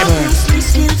time.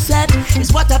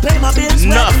 Is what I pay my bills.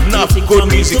 Enough good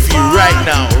music for you right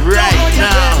now, right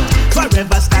now.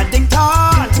 Forever standing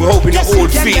tall. We're hoping the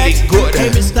old feeling good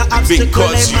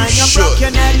because you should.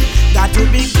 Got to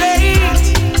be great,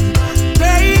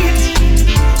 great,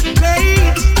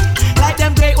 great. Like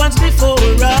them great ones before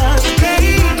us.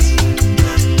 Great,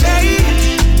 great,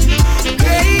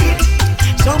 great.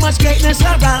 So much greatness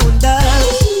around us.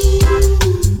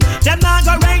 Them not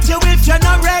gonna rate you if you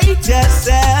not rate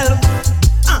yourself.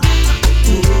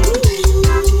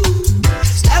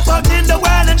 Step out in the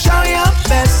world and show your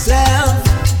best self.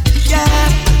 Yeah,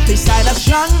 beside a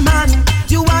strong man,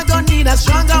 you are gonna need a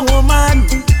stronger woman.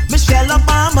 Michelle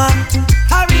Obama,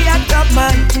 Harriet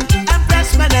Tubman,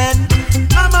 Empress Menen,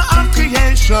 Mama of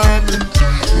creation.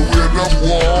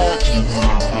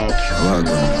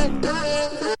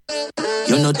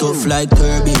 You're not tough like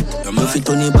Kirby. You fit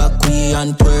on your back way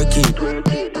and twerk it.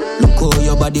 Look how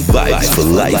your body vibes for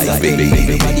life, baby.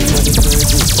 Everybody know the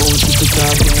surgery. Oh, she could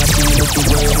talk when I see you to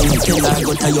work. Tell her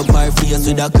go tie your bar face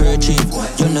with a kerchief.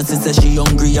 You know she say she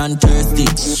hungry and thirsty.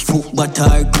 Foot butter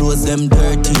her clothes them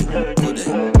dirty.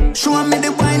 Show me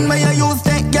the wine where you use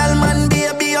that girl man.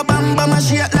 Baby a bam bam a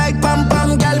shake like pam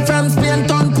pam. Girl from Spain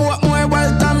town Portmore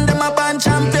welcome them a band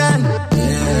champion.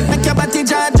 Make your body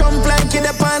jaw jump like in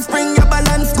the pants. Spring your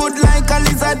balance good like a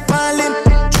lizard palm.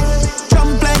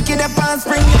 Jump like in the pants.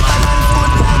 Spring your balance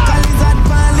good like a lizard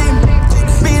palm.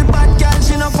 Feel bad girl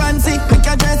she no fancy. Make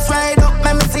your dress right up,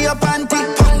 let me see your panty.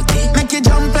 Make you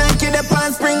jump like in the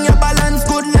pants. Spring your balance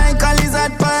good like a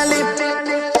lizard palm.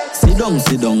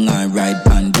 Sit down and ride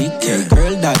panty. Hey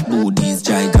girl that booty's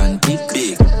gigantic.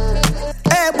 Big.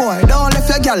 Hey boy, don't let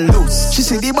your girl loose. She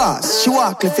see the boss, she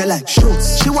walk if you like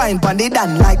shoes. She whine pon the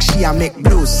dan like she a make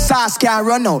blues. Sauce can't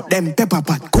run out, them pepper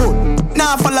pot cool.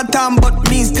 Now follow time, but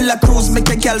me still a cruise. Make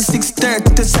a girl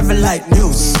 6:30 to 7 like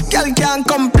news. Girl can't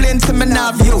complain to me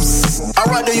now views. Or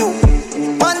what do you?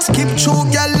 Man skip through,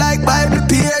 girl like Bible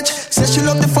page. Say she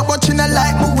love the fuck, but she not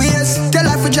like my ways. Tell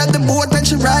her if we drive the boat and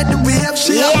she ride the wave.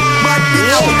 She a bad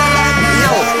bitch, she not like me.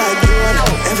 I like you.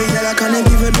 Every girl I can't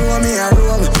give her do me a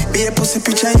room. Be a pussy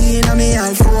picture in on me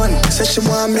iPhone. Say she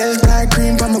want milk like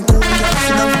cream from my cone. Girl,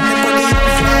 she love me body and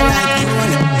fly like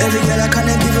drone. Every girl I can't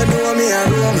give her do me a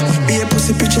room. Be a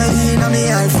pussy picture in on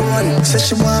me iPhone. Say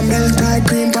she want milk like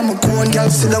cream from my cone. Girl,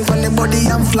 sit down from the body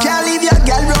and fly. Can't leave your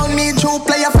girl round me, true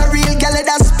player for real. Girl,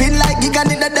 that spin like giga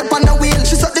in the dip on the wheel.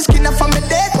 She suck the skin off from me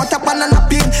dead. What up on a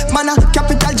pin? Man, a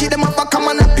capital G, them up a come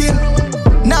on a pin.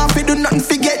 Now if you do nothing,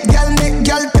 forget girl, make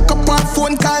girl pick up her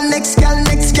phone, call next girl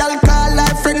call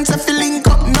her friends if you link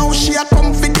up. Now she a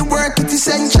come for the work, it's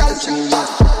essential.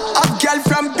 A girl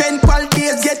from Pen Pal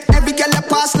days, get every girl a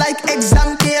pass like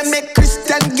exam day. Make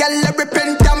Christian girl a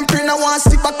repent and pray. Now want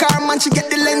see back her man, she get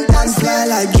the length and fly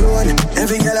like drone.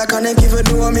 Every girl I can't give her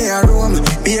do me a room.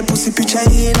 Be a pussy picture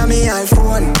in on me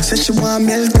iPhone. Say she want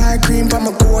milk or cream from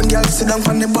my cone. Girl sit down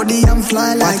from the body and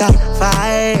fly like what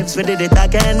vibes, we did it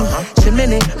again.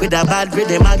 Chimney with a bad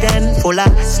rhythm again. Full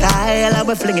of style and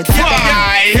we fling it again.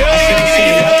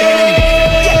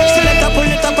 She let her pull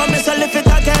it up and me so lift it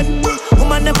again.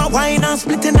 Woman never whine and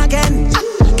split it again.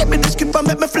 Give me the script and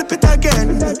make me flip it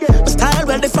again. My style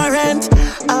well different.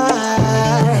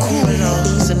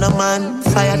 Easy no man,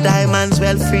 fire diamonds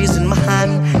well freezing my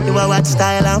hand. You a watch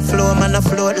style and flow, man a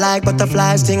float like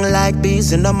butterflies, sting like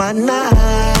bees in the man.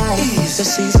 Nice, the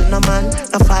season no man,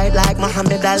 a fight like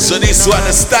Muhammad Ali. So this one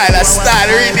a style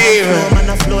redeem.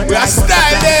 We a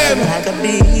style them.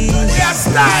 We a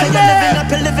style them.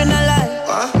 Living a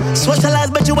life. Socialize,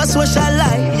 but you a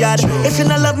socialite. Yeah. If you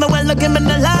not love me, well, look give me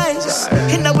the lies.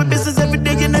 In our business every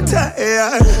day in the time.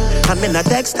 I'm in a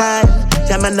textile.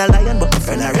 Yeah, I'm a lion, but my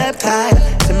friend a reptile.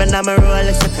 See me now, my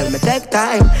Rolex, so tell me take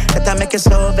time. That I make you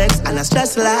so vexed and I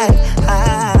stress like.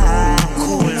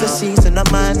 Cool, the season, no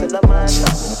man.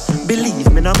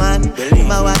 Believe me, no man.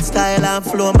 My watch style and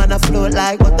flow, man, I float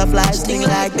like butterflies, sting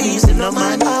like bees, no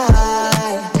man.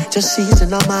 Just season,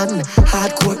 no man.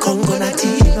 Hardcore Congo, na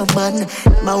tea, no man.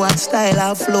 My watch style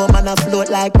and flow, man, I float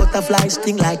like butterflies,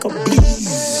 sting like a bee.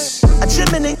 A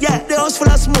chimney, yeah, the house full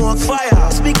of smoke.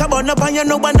 Fire. Speak about no pan, you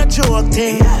know one a joke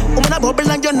thing. Woman a bubble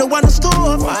and you know one a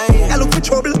stove. I look for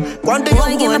trouble. One day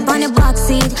boy, give up on the box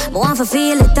seat. But want to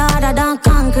feel it harder than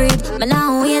concrete. But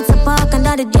now wait to park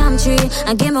under the damn tree.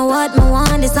 And give me what me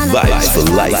want. This on the Vibes for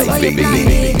life, baby.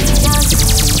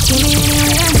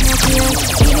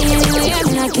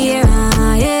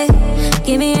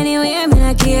 Give me anywhere, me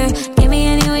not care. Give me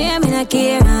anywhere, me not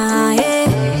care.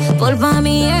 Yeah. Pull for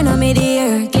me here, no me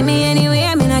dear. Give me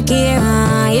anywhere, me not care.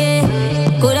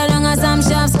 Yeah. Good along as some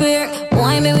sharp square.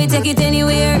 Why me we take it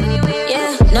anywhere?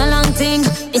 Yeah. No long thing.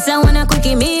 This I wanna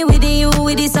quickie me with you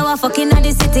with this our fucking at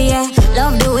the city. Yeah.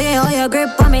 Love the way how you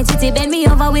grip on me titty. Bend me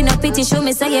over with no pity. Show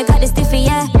me say you got the stiffy.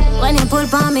 Yeah. When you pull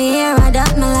for me here, I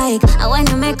that me like. And when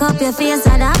you make up your face,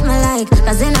 I that me like.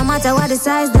 Cause it no matter what the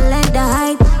size, the length, the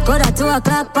height. Go to 2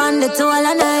 o'clock on the 2 all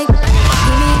night. Give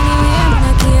me anywhere, me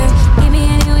not care. Give me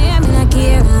anywhere, me not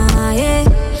care. Yeah.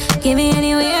 Give me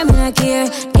anywhere, me not care.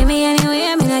 Give me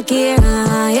anywhere, me not care.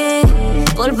 Yeah.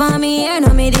 Pull for me here,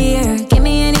 no me dear. Give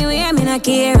me anywhere, me not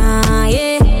care.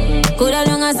 Yeah. Good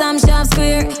along as I'm sharp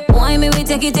square. Why me we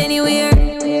take it anywhere?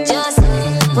 Just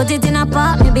put it in a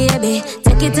pot, me baby.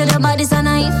 Take it to the body, so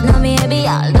now if no maybe.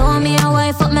 Although me a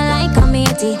wife, up me like a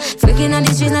matey. Freaking on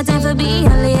the streets, no time for be a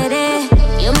lady.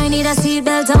 You might need a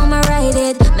seatbelt, how me ride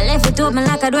it. Me left it open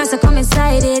like a door, so come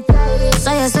inside it.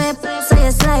 So you slip, so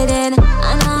you slide in.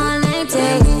 And all night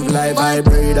take. Move like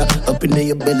vibrator, up in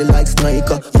your belly like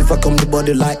sniper. If I come the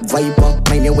body like viper,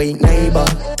 mind your way neighbor.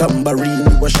 Tambourine,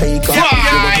 you a shaker.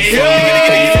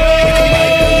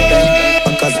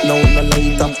 Cause now no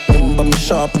later. Remember me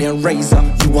sharp, me a razor.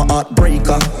 You a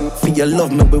heartbreaker. For your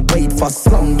love, me we wait for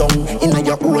slam down. Inna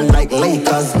your hole like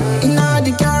Lakers. Inna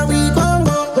the car we gon'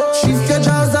 go. Shift your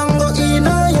jaws and go in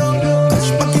a yo. Touch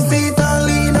back your feet and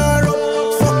lean her up.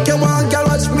 Fuck your one, girl,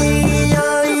 watch me.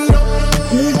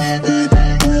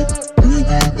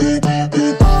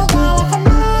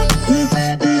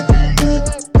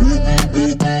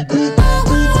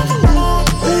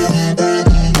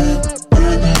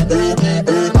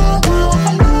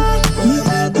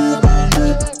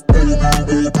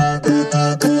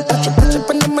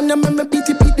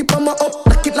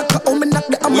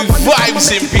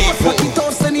 Vibes in people.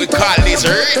 We call this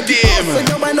rhythm.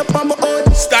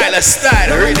 Style of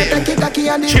style,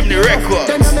 rhythm. Chimney Records.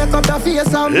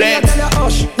 Let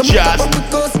just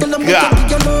go.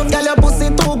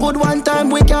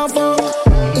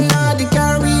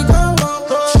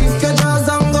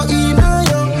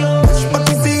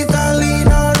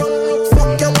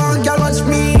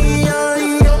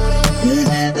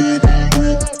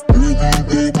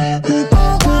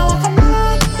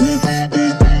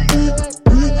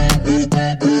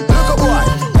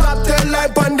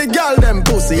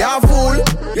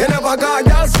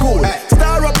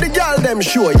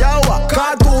 Sure, yeah, what?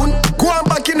 Cartoon, go on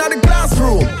back in the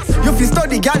classroom. You fi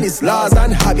study Gallus laws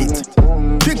and habit.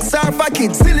 Tricks are for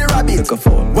kids, silly rabbit.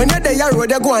 When you're there, you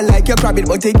road, you go on like your rabbit.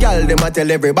 But the girl, them a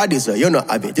tell everybody, so you not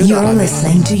have it. You're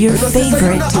listening to your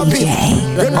favorite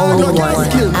DJ. The only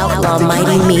one, Outlaw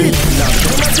Mighty Me.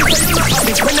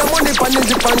 When your money pan in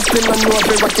the pants, then I know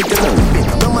every rocket in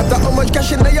a no matter how much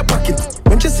cash in your pocket.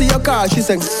 When she see your car, she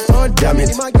says, oh damn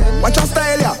it. Watch your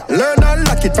style, yeah. Learn and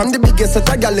lock it. From the biggest set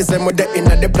of galism with the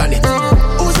inner the planet.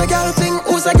 Who's a girl thing?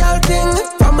 Who's a girl thing?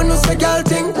 Family who's a girl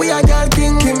thing? We a girl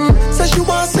king. Kim says she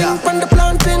want sing from the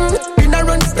planting. In a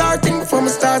run starting from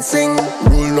start sing.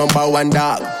 Rule number 1,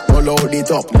 dog. Load it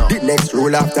up. The next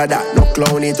rule after that, no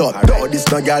clown it up. No, this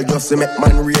no girl just to make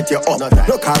man rate you up.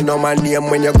 No call no man name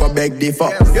when you go beg the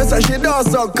fuck. You say she does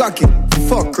so cocky.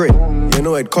 Fuck it. You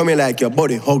know it coming like your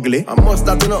body ugly. I must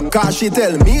have to know, cause she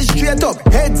tell me straight up.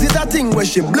 Heads is a thing where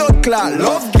she blood clot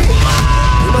love game.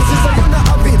 You know sister, you not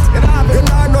have it. You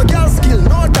not no girl skill,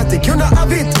 no tactic, you not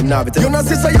have it. You know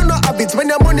sister, you not have it. When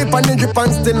your money pan in drip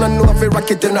and still and know if you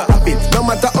rocket, you not have it. No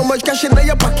matter how much cash in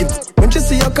your pocket. When she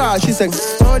see your car, she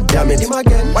says, oh damn it.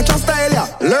 Watch your style, yeah.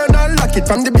 Learn and lock it.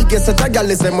 From the biggest set of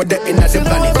galism with the inner the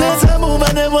planet. Move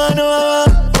and they want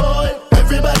to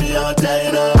everybody out there,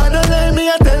 you know. I don't let me,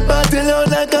 I tell party loud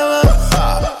like a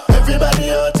everybody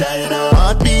out there, you know.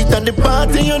 Heartbeat at the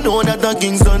party, you know that the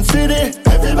Kingston City.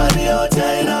 Everybody out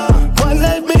there, you know. One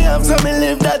life me have, so me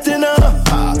live that, you know.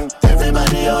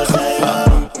 Everybody out there, you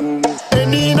know.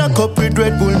 Any in a cup with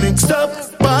Red Bull mixed up.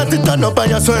 Party turn up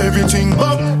and you saw everything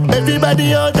buck.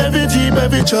 Everybody out, every Jeep,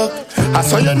 every truck. I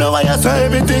saw you know why I saw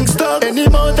everything stuck. Any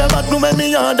amount of vacuum and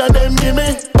me under them give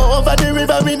me. Over the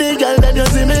river with the girl then you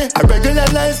see me. A regular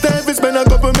lifestyle we spend a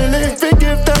couple million. We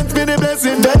give thanks for the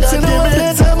blessing that you give me.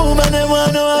 Let's move and they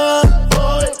want to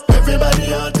boy.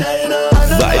 Everybody out there, you know.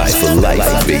 Vibes for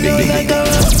life, baby.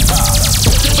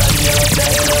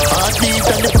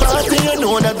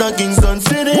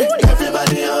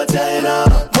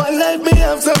 life me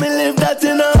have, so me live that,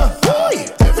 you know.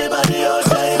 Everybody out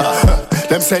there, you know.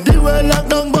 Them say the world locked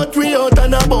down, but we out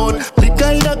and about.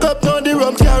 Liquor in a cup, now the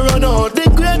rum can run out. The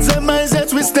greats and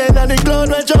mindsets we stand on the cloud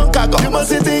where junk I go. You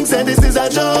must think say this is a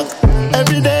joke.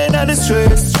 Every day in the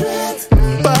streets,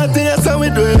 party that's how we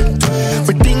do it.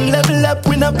 We think level up,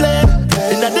 we not play.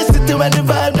 In the city where the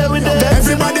vibe that we do.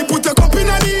 Everybody put a cup in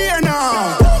the air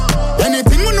now.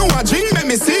 Anything we know a drink, let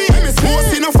me see.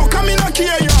 Most enough for coming up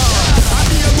here, yo. I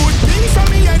be a good thing from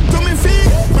me head to me feet.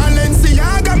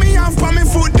 Balenciaga me have for me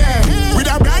foot there. With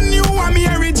a brand new one me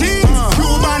every jeans.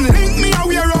 Cuban link me a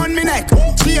wear on me neck.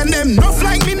 She and them enough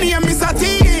like me name Mr.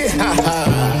 T.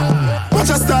 Watch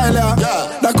a style, yeah.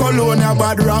 The cologne a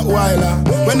bad Rottweiler.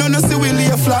 When you no see we lay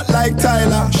flat like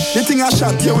Tyler. The thing I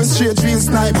shot you with straight real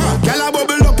sniper. Girl a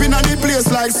bubble up in the place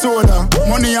like soda.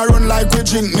 Money a run like we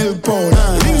drink milk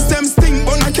powder. Things them stink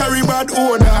but not carry bad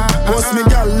odor. Boss me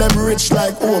girl them rich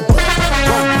like Oprah.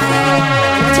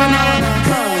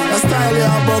 The style you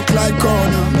a buck like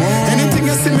corner. Anything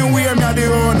you see me wear me a the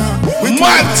owner.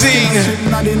 Mad thing.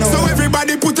 So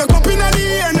everybody put a cup in the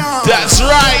air now. That's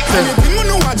right.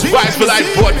 Vibes for Life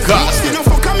podcast.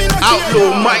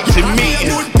 Outlaw Mike to me.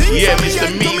 Yeah, Mr.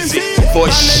 Meezy for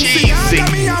Sheezy.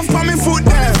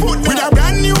 With a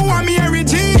brand new one me every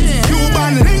jeans.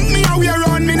 Cuban link me a wear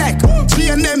on me neck. She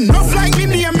and them enough like me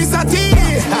name Mr. T.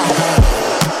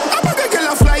 I'm a girl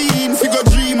a fly in, figure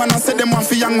dream and I say them want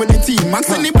fi young with the team. Ask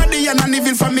anybody and an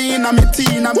evil for me in a me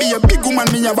teen. I be a big woman,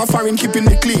 me have a foreign keeping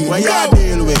me clean. What you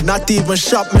deal with? Not even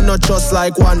shop me, not just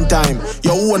like one time.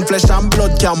 Your own flesh and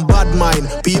blood can bad mind.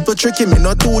 People tricking me,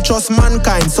 not to trust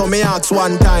mankind. So me ask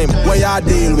one time, what you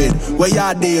deal with? What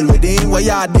you deal with? What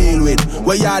you deal with?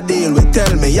 What you deal with?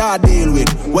 Tell me, you deal with?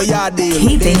 What you deal with?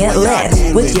 Keeping it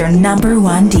lit with your number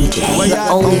one DJ. The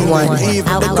only one,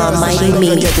 Outlaw Mighty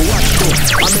Me. I mean,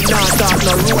 not talk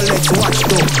no Rolex watch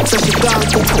too. So she can't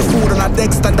cook the food on a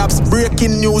Dexter Daps.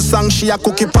 Breaking news song, she a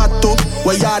cookie pot too.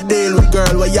 What you deal with,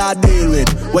 girl? What you deal with?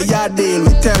 What you deal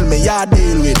with? Tell me, you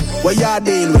deal with? What you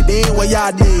deal with? What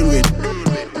you deal with?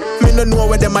 Me no know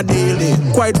where them a dealing.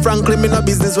 Quite frankly, me no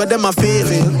business where them a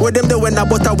failing. Where them they when a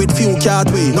butter with few can't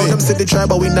wait. Now them see the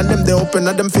tribe a win and them they open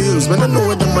at them fields. Me no know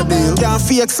where them a deal. Can't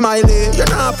fake smiley, you're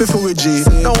not happy for we G.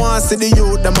 Now want see the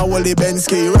youth, them a Wally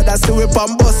Bensky. Rather see we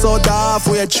pan bus out the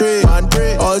halfway tree.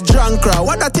 All drunk crowd,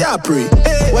 what that you pre?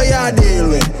 Hey, where you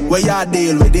deal with? Where you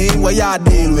deal with? Where you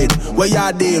deal with? Where you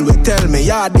deal with? Tell me,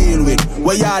 you deal with?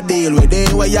 Where you deal with?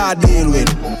 Where you deal with?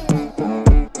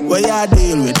 Where you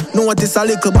deal with? Notice a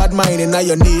little bad mind in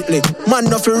your neatly. Man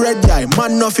nothing red guy,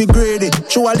 man nothing greedy.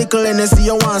 Show a little NSC,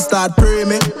 you want start pray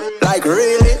me. Like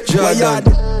really? Jordan,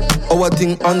 our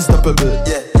thing unstoppable.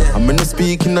 I'm gonna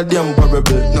speak in a damn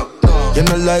parable. You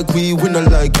not like we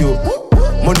not like you.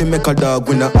 Money make a dog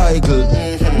win a idol.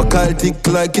 My call tick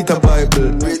like it a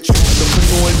Bible. Don't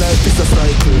know life is a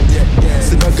cycle.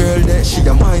 See the girl that she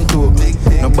a mind too.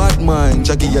 No bad mind,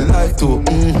 Jackie your life too.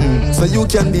 So you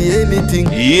can be anything.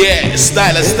 Yeah,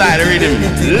 style rhythm.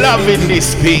 Loving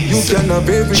this piece.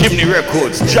 Chimney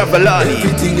Records, Javalani,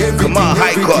 Come on,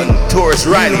 Haikon, Taurus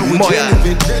Riley, Moya,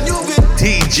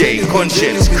 DJ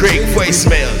Conscience, Craig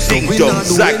Voicemail, Ding Dong,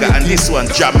 Zaga, and this one,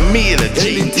 Jamila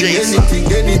G. Jason.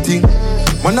 Anything.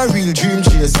 Man a real dream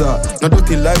chaser, no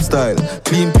dirty lifestyle,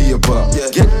 clean paper.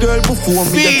 Get girl before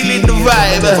me. Feeling the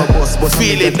vibe,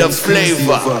 feeling the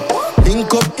flavor.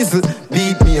 Link up is a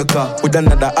beat maker with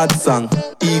another hot song,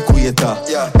 Equator.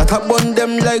 But I burn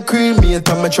them like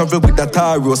cremator. I travel with a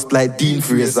tar roast like Dean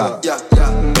Fraser.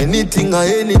 Anything or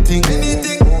anything,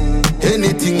 anything.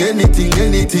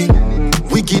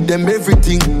 We give them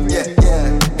everything,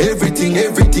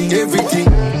 everything.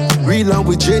 Real and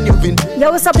we genuine.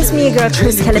 Yo, what's up? It's me, girl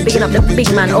Chris Kelly, picking up the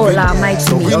big man, Outlaw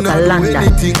Mighty Me, out of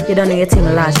London. You don't know your team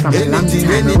large from a long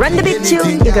time. Run the big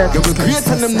tune, your girl Chris Kelly. Great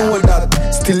and them know that.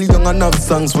 Still young and have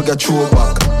songs we got throw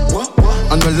back.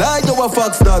 And no lie, you a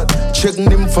fox that. Checking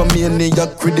them for me and they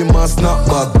yak with them and snap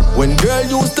back. When girl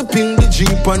used to ping the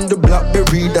Jeep and the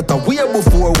Blackberry that a way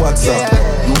before WhatsApp.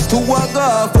 Used to walk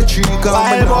off a tree,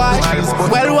 wild boy,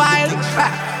 well wild.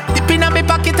 Dip in my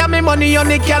pocket and my money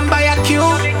only can buy a Q.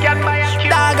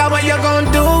 Dog, what you gon'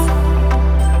 do?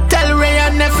 Tell Ray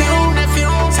and nephew.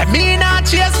 Say me not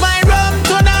chase my rum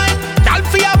tonight. Y'all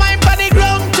fear my body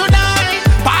ground tonight.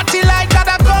 Party like that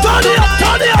I come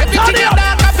tonight. Everything you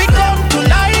dark I fi come to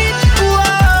light.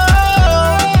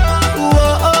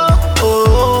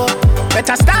 Whoa.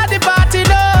 Better start the party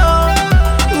now.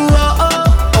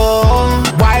 Whoa.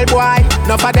 Wild boy.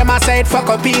 Enough of them a say it fuck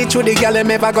up each with the girl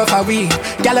them ever go for we.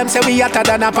 Girl them say we hotter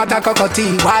than a pot of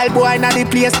cockatoo. Wild boy na the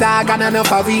place dog and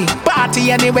enough of we.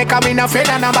 Party anyway come in a friend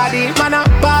and nobody. Man a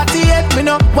party it, me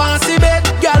no want see bed.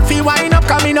 Girl feel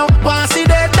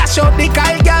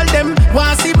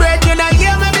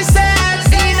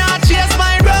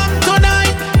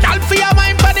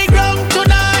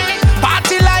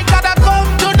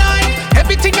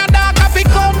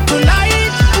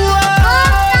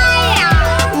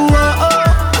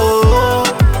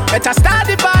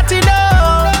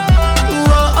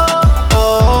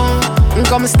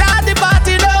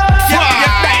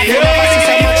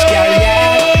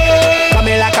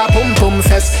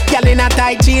in a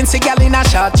tight jeans, a girl in a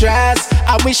short dress.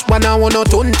 I wish one I wanna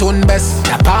tune best.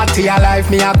 The party alive,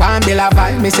 me a go and build a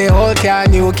vibe. Me say old car,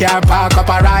 new car, park up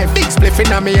arrive. Big spliff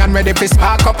in me and ready for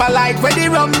spark up a light. Where the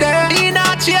rum there? Me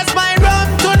not chase my rum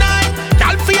tonight.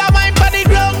 Y'all feel my body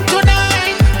ground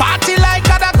tonight. Party like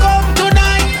other come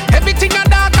tonight. Everything a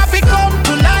dark a become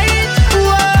to light.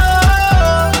 Whoa,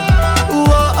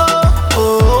 whoa, oh,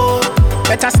 oh.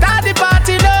 Better start the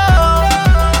party now.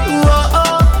 Whoa,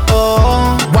 oh,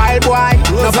 oh. Wild boy,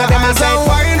 nobody them a say.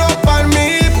 Wind up on me,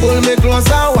 pull me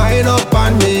closer, wind up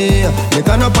on me. Me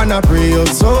turn up and I pray up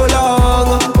so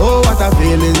long. Oh, what a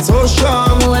feeling so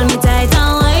strong. Hold me tight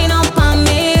and wind up on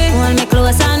me. Hold me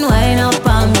close and wind up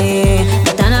on me.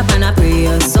 Me turn up and I pray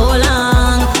up so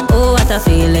long. Oh, what a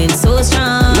feeling so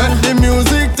strong. Let the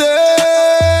music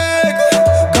take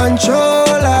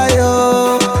control of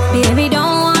you. Baby,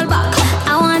 don't hold back.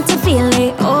 I want to feel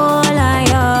it all of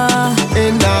you.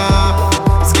 In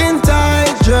a skin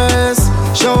tight dress,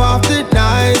 show off the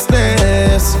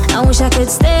niceness. I wish I could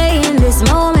stay in this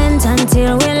moment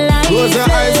until we're lifeless. Close your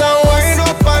eyes and wind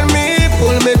up on me.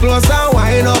 Pull me closer,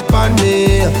 wind up on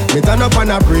me. Me turn up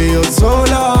and I pray up so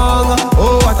long.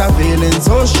 Oh, what a feeling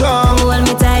so strong. Hold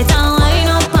me tight and wind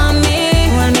up on me.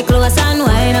 Hold me close and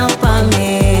wind up on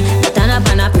me. Me turn up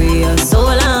and I pray up so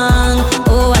long.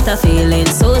 Oh, what a feeling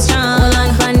so strong.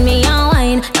 Hold on me and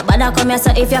wine. Nobody come here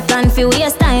so if you plan for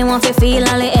waste time. Want to feel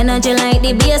all the energy like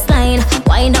the baseline.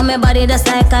 Wind on my body just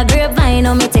like a grapevine.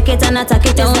 Oh, me take it and attack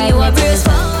it just like a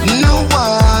grapevine. No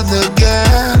other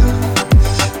girl,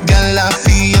 girl I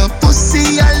feel your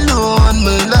pussy alone,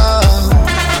 my love.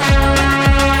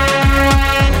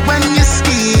 When you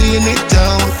skin it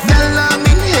out, girl I'm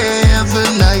in heaven.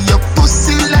 Now your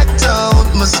pussy let out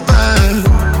my sperm.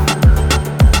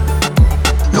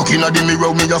 Looking at the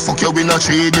mirror, me a fuck you in a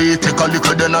 3D. Take a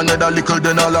little then another little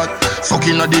then a lot.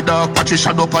 Fucking at the dark, patch your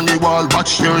shadow on the wall.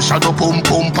 Watch your shadow pump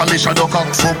pump and me shadow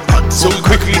cock. So we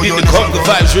quickly did the Conga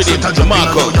Vibes Rhythm,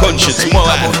 Marco, Conscious,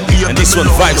 Moab, and this one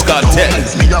Vibes Cartel.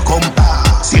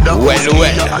 Well.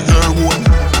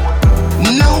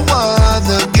 No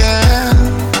other girl,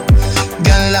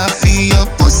 girl I feel your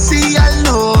pussy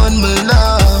alone, my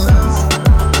love.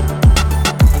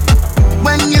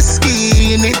 When you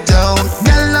skin it out,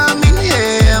 girl I'm in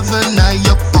heaven. Now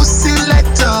your pussy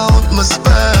let out my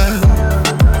sperm.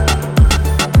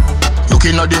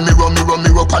 Looking at the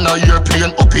mirror, pan a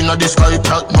airplane up in the sky,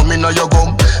 cat, no me now you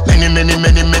gum.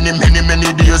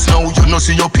 Many days now, you no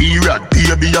see your period,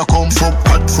 baby you come. Fuck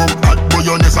hot, boy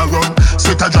you never run.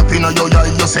 Sweat a drop in your eye,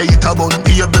 you say it a bun.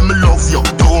 Baby me love you,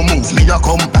 don't move me you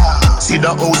come. See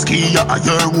the house key, you are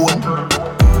your own.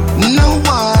 No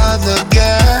other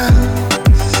girl,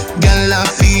 girl I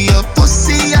feel your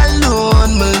pussy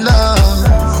alone, my love.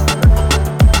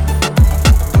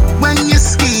 When you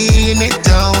skin it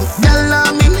out, girl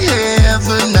I'm in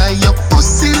heaven. Now your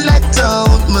pussy let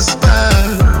out my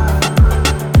sperm.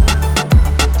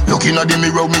 Looking at the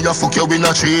mirror, me a fuck you in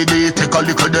a 3D. Take a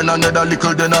little then another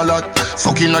little then a lot.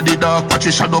 Fucking at the dark, patch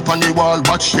your shadow on the wall.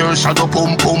 Watch your shadow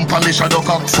pump pump and me shadow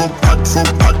cock. Fuck hot,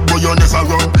 boy you never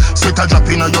run. Sweat a drop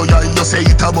in your eye, you say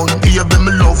it a bun. Baby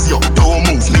me love you, don't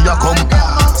move me a come.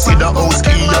 See the house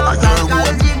key, you are your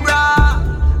own.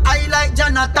 I like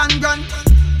Jonathan Grant.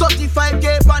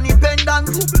 35k for the pendant.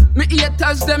 Me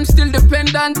haters them still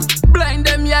dependent. Blind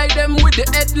them, eye them with the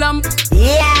headlamp.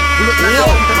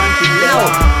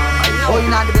 Oh, you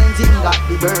know the benzene got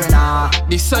the burner.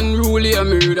 The sun rule a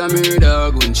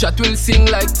murder. Gunshot will sing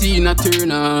like Tina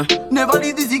Turner. Never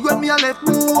leave the zig when me a left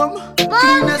home.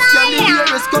 Cleanness can be here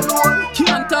is cologne.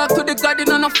 Can't talk to the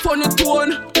garden on a funny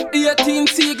tone. 18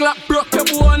 Glock broke your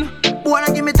bone.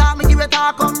 Wanna give me talk, me give you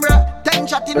talk, bruh. 10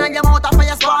 shot in your mouth and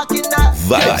fire spark in there.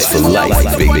 Vibes for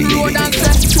life, baby.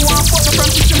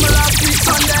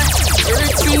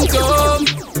 Rich income,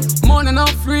 money not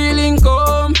free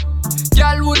income.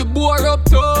 Girl with the bore up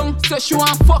tongue, so she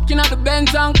want fucking at the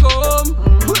Benz and come.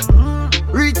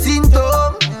 Rich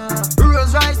income,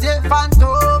 Rose Rice,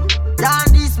 phantom. Down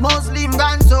this Muslim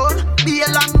grandson, be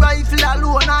a long rifle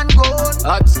alone and gone.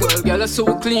 Hot skull, girl, I so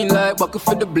clean like bucket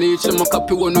for the bleach. I'm a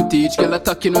copy one to teach, girl,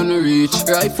 attacking on the reach.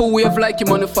 Rifle wave like you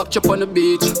manufacture on the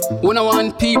beach. When I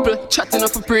want people chatting up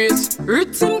for praise.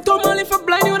 Rich symptom only for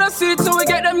blind you with a seat, so we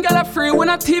get them girl free when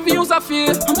a TV use a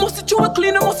feel. I must chew a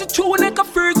clean, I must chew a neck of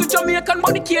freeze. With Jamaican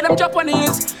body care, them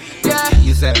Japanese. Yeah.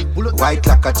 You say, white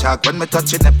like a chalk when me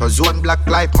touch it, never zone. Black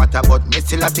life matter, but me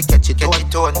still have to catch it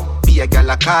on. Be a girl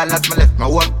a call as me left my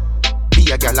home.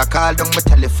 Be a girl a call down my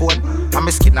telephone. And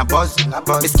me skin a buzz,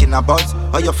 me skin a buzz.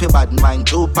 How you feel bad mind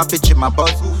too, papi chim a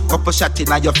buzz. Couple shot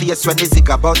in your face when the zig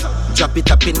a buzz. Drop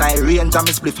it up in a range and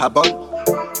me spliff a bun.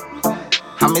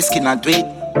 And me skin a do it.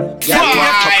 Girl,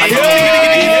 walk up and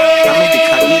down me the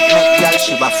Caribbean, make girl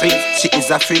she a freak. She is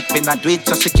a freak, when I do it,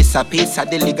 so she kiss a piece of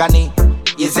the ligani.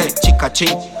 Is a chica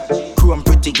chick, chrome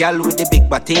pretty girl with the big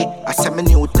body. I say me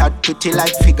new tad pretty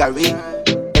like figure eight.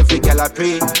 Every girl a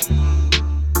pray,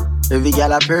 every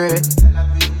girl a pray,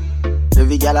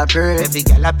 every girl a pray, every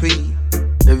girl a pray,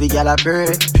 every girl a pray,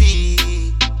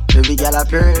 every girl a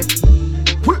pray,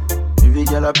 every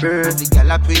girl a pray, every girl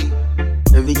a pray,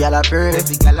 every girl a pray,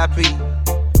 every girl a pray,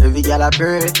 every girl a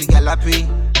pray, every girl a pray,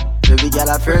 every girl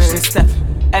a pray. Step,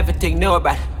 everything know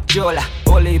about Jola,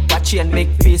 only patchy and make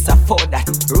face afford that.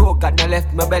 Rogue got no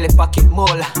left my belly pocket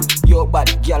mola. Yo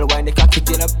bad girl, why the cocky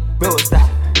till a bros that.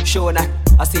 Show that,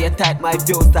 I see you tight my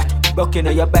views that. Broken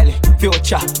on your belly,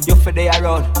 future, you for the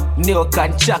around. New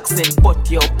Jackson, but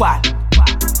your part.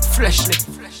 Freshly,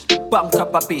 bank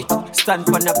up a beat. Stand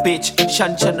on a beach,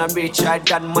 Shanchan and reach. I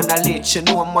done man a leech, you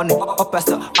know money. Up as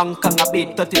a Ankang a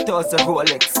beat, 30,000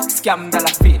 Rolex. Scam dollar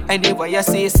feet, anyway you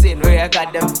see sin. Where I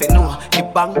got them for no. He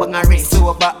bang bang a race, so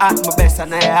about at my best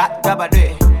and I hot gabba.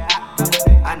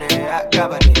 And I hot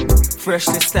gabba.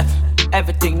 Freshly step.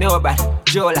 Everything know about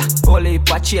Jola, only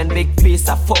patchy and big piece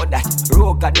afford that.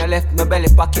 Rogue got no left my belly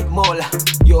pocket mola.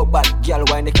 Yo bad girl,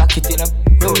 why the cocky till I'm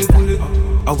roll.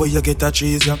 How will you get a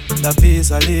cheese, yeah? The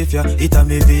piece I leave ya, it a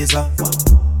me visa.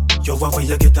 Yo, how will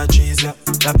you get a cheese, yeah?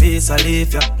 The piece I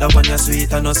leave ya, the one you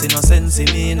sweet and no see no sense in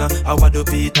me na. I want to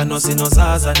beat and no see no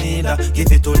zaza neither.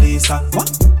 Give it to Lisa.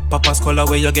 What? Papa's color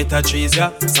where you get a cheese,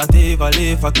 yeah. Sativa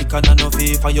leaf, a kick and no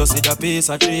FIFA. You see the piece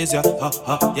of cheese, yeah. Ha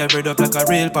ha, you bread up like a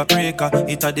real paprika.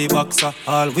 It a the boxer,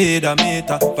 all with a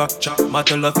meter. Fracture,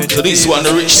 matter love it. So this one,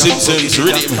 the Rich Simpsons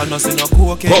rhythm.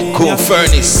 Popcorn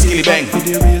Furnace, Skilly Bang,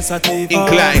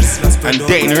 Incline, and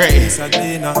Dane Ray.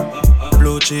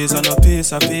 Blue cheese and a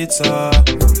piece of pizza.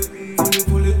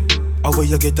 How will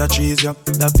you get a cheese, yeah?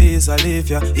 The piece I leave,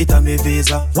 yeah. It a me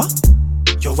visa. What?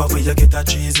 Yo, how will you get a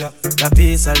cheese, yeah? The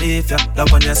piece I leave, yeah. The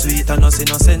one you sweet and no see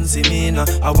no sense in me na.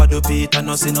 I want to beat and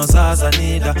no see no zaza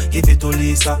neither. Give it to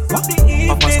Lisa. What?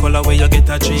 Papa's color where you get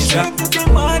a cheese, yeah. The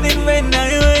morning when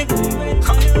I wake,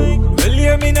 well,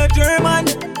 hear me no German.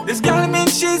 This girl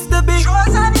means she's the big.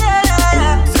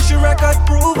 So she record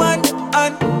proven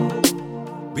and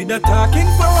we not talking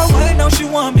for a while now. She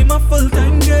want me my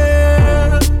full-time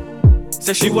girl.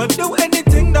 Say she would do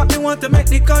anything that me want to make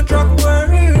the contract work.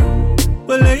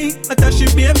 Well, hey, I thought she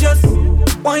behave just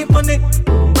wine on it,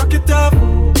 rock it up,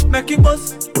 make it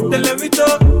bust, then let me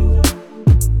talk,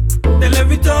 then let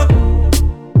me talk.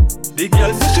 The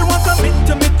girl says she want commit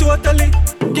to me totally.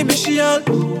 Give me she all,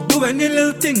 do any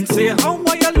little thing. Say how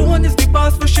I alone is the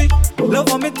boss for she. Love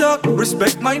how me talk,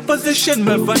 respect my position.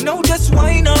 Well, for now just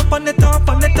wind up on the top,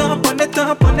 on the top, on the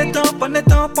top, on the top, on the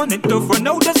top, on the top. For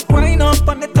now just wind up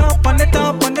on the top, on the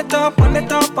top, on the top, on the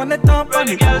top, on the top, on the top.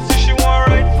 The girl says she want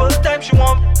ride full time, she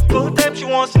want full time, she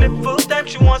want slip full time,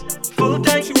 she wants full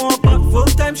time, she want fuck full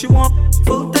time, she want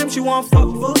full time, she want fuck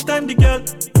full time. The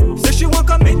girl says she want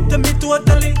commit to me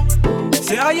totally.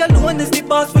 Say I alone is the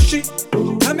boss for she.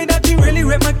 Tell me that she really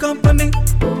rate my company.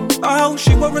 How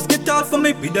she will risk it all for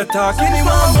me. Be the talk. Give me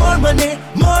want more money,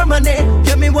 more money.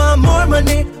 Give me want more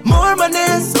money, more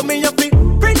money. So me have it,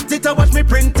 print it, I watch me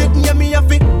print it. Yeah, me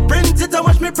have it, print it, I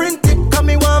watch me print it. Cause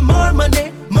me want more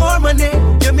money, more money.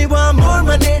 Give me want more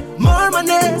money, more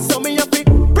money. So me have it,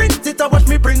 print it, I watch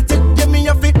me print it. Yeah, me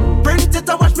have it, print it,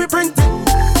 I watch me print it.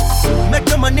 Make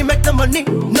the money,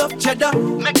 enough cheddar.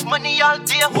 Make money all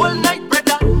day, whole night,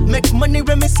 brother. Make money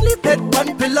when me sleep head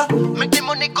one pillar. Make the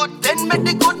money good, then make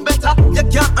the good better. You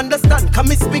can't understand, come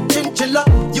me speak chinchilla.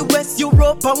 US,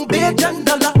 Europe, pound, beige and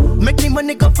dollar. Make the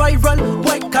money go viral,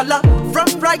 white collar.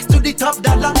 From rags to the top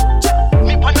dollar.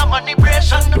 Me pan a money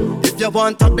ration. If you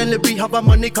want talk, then let me have a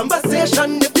money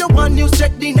conversation. If you want news,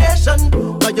 check the nation.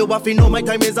 Cause you have to know my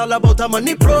time is all about a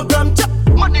money program.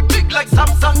 Money big like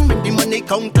Samsung, make the money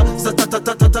counter.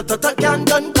 Can't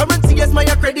done currency as my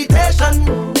accreditation.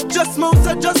 Just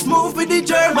move with the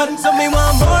German. So me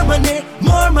want more money,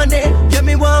 more money. Yeah,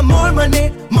 me want more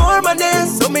money, more money.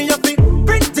 So me have it,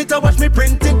 print it, I watch me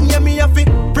print it. Yeah, me have it,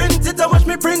 print it, I watch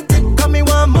me print it. Cause me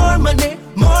want more money,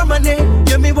 more money.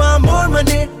 Yeah, me want more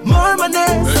money, more money.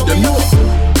 So me have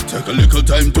it. Take a little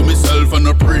time to myself and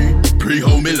a pray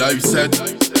how me life set.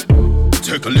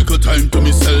 Take a little time to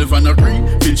myself and a pray,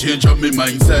 feel change up my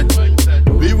mindset.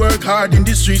 We work hard in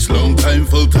the streets, long time,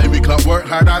 full time. We clock work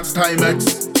hard, that's time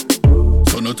X.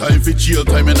 So no time for jail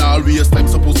time and always time.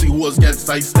 Supposed to who's get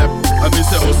sidestep. I miss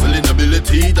the hustling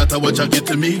ability that I watch you get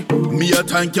to me. Me I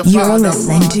thank you. You're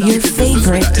listening to your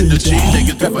favorite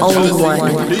DJ, the only one,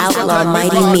 Outlaw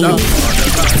Mighty Me.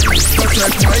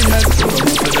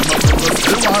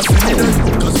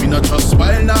 Cause we not trust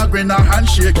while not bring a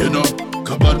handshake, you know.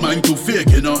 Cause bad mind too fake,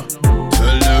 you know.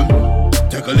 Tell them,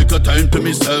 take a little time to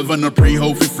myself and a pray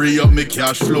how fi free up me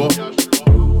cash flow.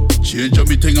 Change up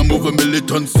me thing and move a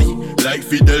militancy like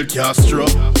Fidel Castro.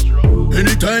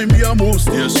 Anytime me a move,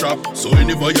 stay strapped. So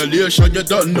any violation you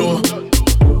don't know.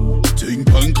 Think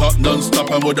punk up non-stop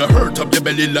and woulda hurt up your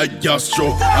belly like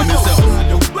gastro. I miss the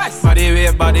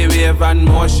body wave and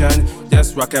motion.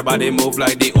 Just rock your body, move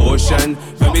like the ocean.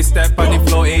 When we step on the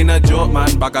floor, ain't a joke,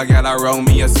 man. Back a girl around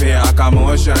me, a sphere a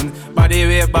commotion. Body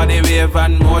wave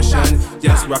and motion.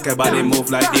 Just rock your body, move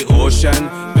like the ocean.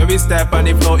 When we step on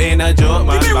the floor, ain't a joke,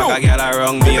 man. Back a girl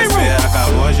around me, a sphere a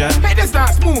commotion. Hey, this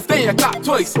dance move, then you clap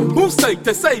twice. Move side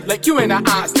to side like you in an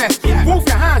ant's nest. Move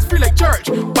your hands free like church,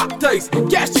 baptized.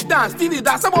 Catch the dance, feel the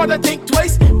dance, I'm gonna think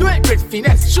twice. Do it with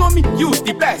finesse, show me use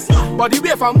the best. Body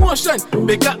wave and motion,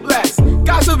 big up west.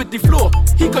 Gaza with the flow,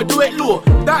 he could do it low.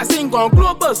 Dancing gone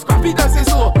global, scrappy dancing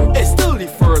so. It's still the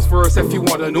first verse if you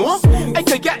wanna know. I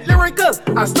could get lyrical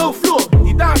and still flow.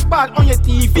 The dance pad on your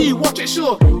TV, watch it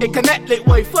show. It connect like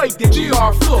Wi-Fi, the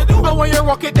GR flow. But when you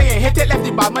rock it, then you hit it left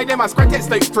the bad. My them and scratch it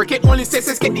like cricket. Only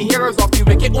sixes get the heroes off the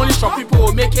wicket. Only short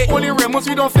people make it. Only remorse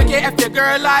we don't fake it. If your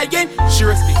girl lying,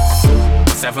 sure speak.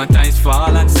 7 times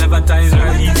fall and 7 times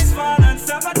rise. Them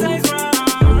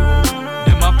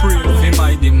a pray for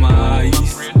my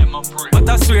demise. But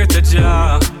I swear to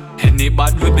Jah, any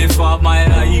bad will be for my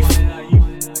life.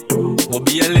 Will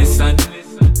be a lesson.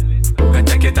 We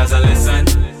take it as a lesson.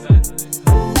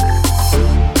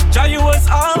 Jah, you was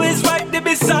always right there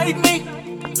beside me.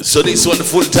 So this one, the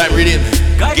full-time reading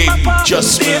gave you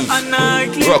Just Smooth,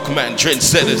 Rockman,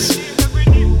 Trendsetters,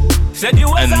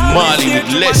 and Marley with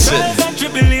Lesson.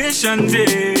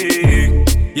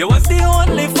 You was the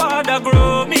only father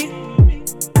grow me.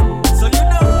 So you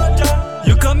know, Jah,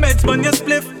 you can met on your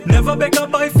spliff, never beg a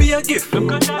boy for your gift.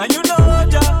 And you know,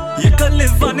 Jah, you can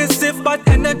live on a safe bad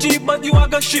energy, but you are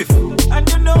gonna shift. And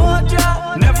you know,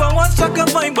 Jah, never want struck a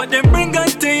vine, but them bring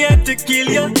us to you to kill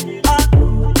you.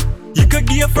 You could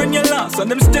give your friend your loss, and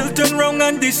them still turn wrong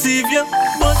and deceive you.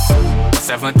 But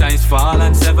 7 times fall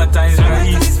and 7 times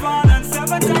rise. I'm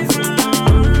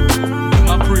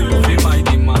a pray for my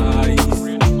demise.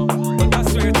 But I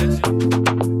swear that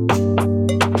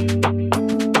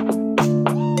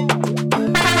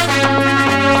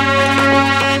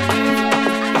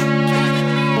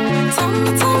Tell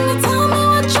me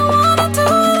what you wanna do.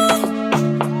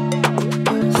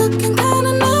 Looking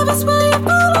kinda nervous, will you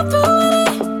follow through?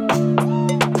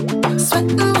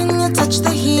 Sweating when you touch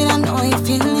the heat, I know you're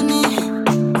feeling it.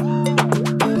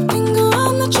 Finger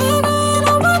on the trigger and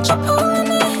I watch you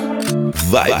pulling it.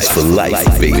 Vibes for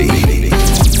life, baby.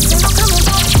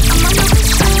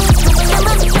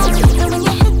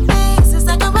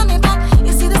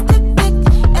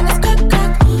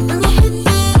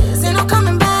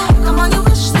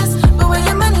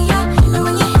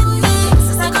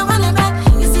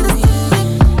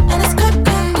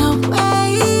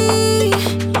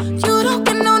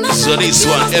 So this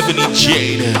one, Ebony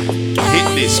Jade,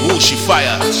 hit this, Whooshy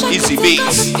Fire, Easy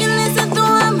Beats.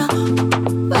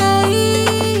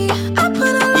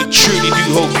 We truly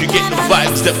do hope you get the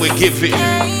vibes that we're giving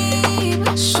and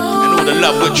all the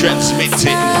love we're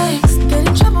transmitting.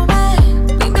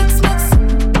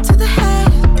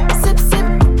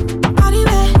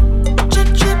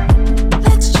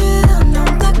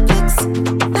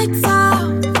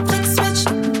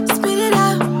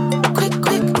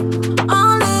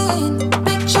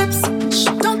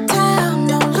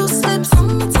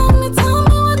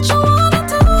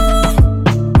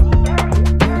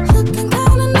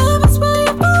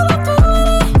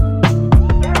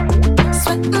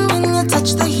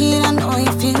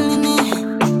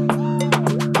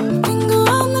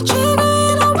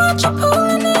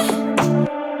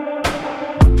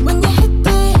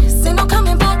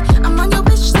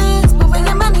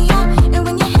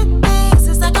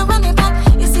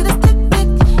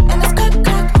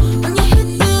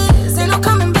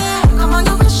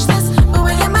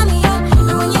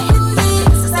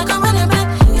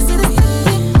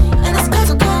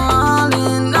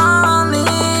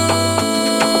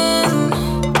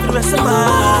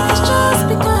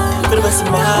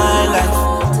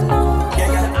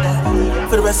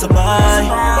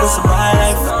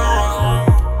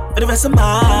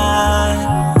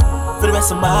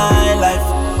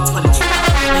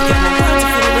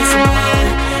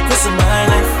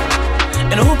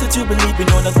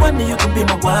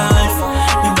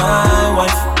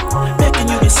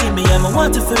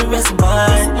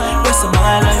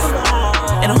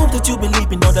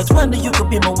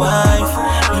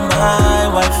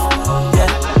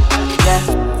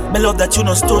 love that you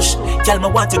no stush. Girl, me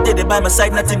want you dead by my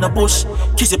side, not in a bush.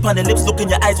 Kiss you upon the lips, look in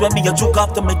your eyes when me a joke.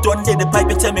 After me done dead the pipe,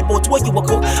 you tell me about what you a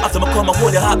cook. After me come, I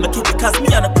hold your heart, me keep it cause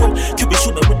me and a come. Cupid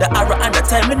shoot me with the arrow and the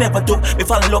time me never do. Me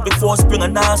fall in love before spring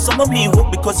and now summer me hook.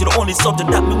 Because you're the only something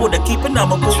that me woulda keep and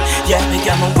I'm a book. Yeah, me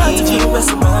got my want you for the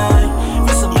rest of my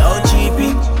Yo, GP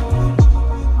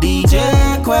DJ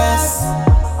Quest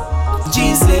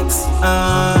G6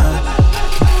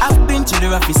 I've been to the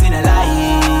roughest in a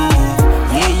life.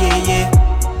 Yeah.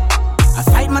 I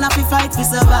fight, man, I fight for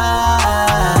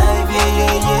survive.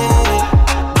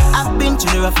 Yeah. I've been to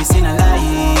the roughest in a life.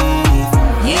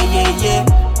 Yeah.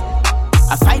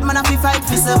 I fight, man, I fight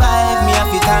for survive. Me,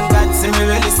 I thank God, see me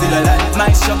really still alive.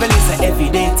 My struggle is a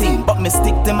everyday thing, but me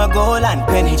stick to my goal and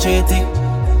penetrate it.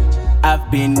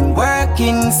 I've been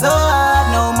working so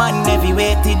hard, no man heavy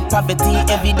waiting. Poverty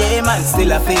every day, man,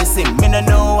 still I face him. Me no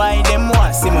know why them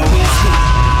want see me wasting.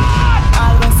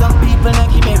 All when some people no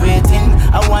give me rating,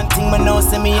 I want thing me know,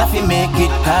 say me have to make it.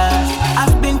 Cause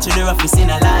I've been to the roughest in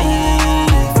a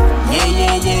life.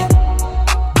 Yeah.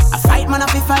 I fight, man, I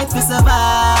fight for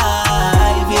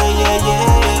survive.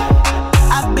 Yeah.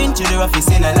 I've been to the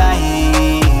roughest in a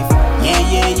life.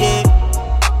 Yeah.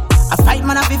 I fight,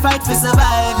 man, I fight for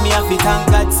survive. Me have to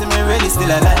thank God, see me really still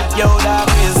alive. Yo, that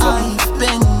is I've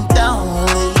been down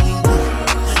lately.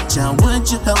 Jah, would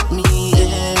you help me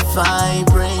if I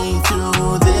break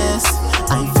through this?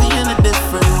 I feel a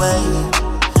different way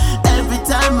every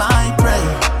time I pray.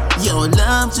 Your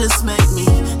love just make me,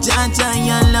 Jah,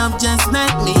 your love just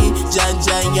make me, Jah,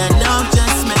 your love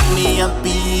just make me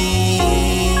happy.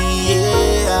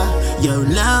 Yeah, your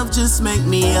love just make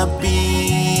me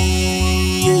happy.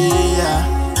 Yeah,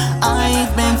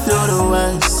 I've been through the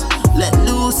worst, let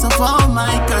loose of all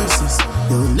my curses.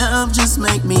 Your love just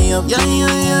make me up. Yeah.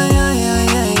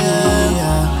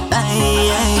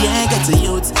 Get to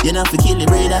youth, you know fi kill the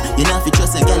brother. You know fi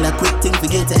trust a girl a quick thing fi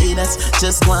get to haters.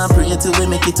 Just go and pray till we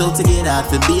make it out together.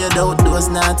 Fi be a doubt, those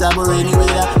not about anyway.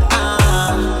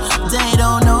 They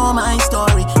don't know my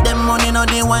story. Them money no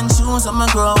they want shoes I'ma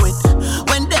grow with.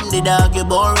 When them did argue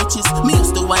about riches, me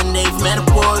used to one day made a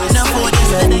poorest. Now for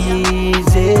this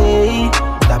easy.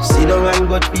 Stop sit down and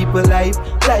got people life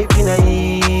in a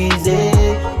easy.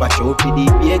 Watch out for the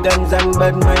pagans and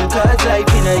bad man, cause life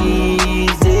in a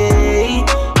easy.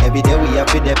 Every day we have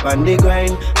to dip on the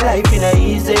grind. Life in a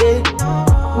easy.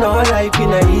 No life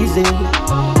in a easy.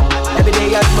 Every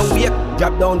day as my wake,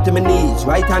 drop down to my knees,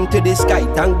 right hand to the sky.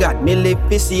 Thank God, me live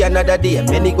to see another day.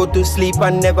 Many go to sleep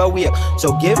and never wake.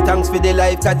 So give thanks for the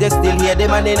life, cause they still hear the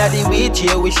man in the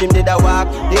wheelchair. Wish him did a walk,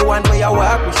 the one way I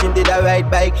walk. Wish him did a ride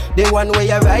bike, the one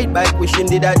way I ride bike. Wish him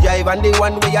did a drive, and the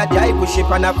one way I drive. Wish him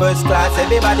on a first class.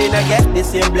 Everybody no get the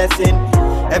same blessing.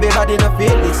 Everybody no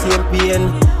feel the same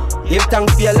pain. Give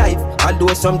thanks for your life,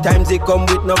 although sometimes it come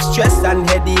with enough stress and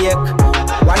headache.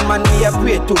 One man me a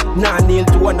pray to, nah kneel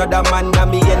to another man. Now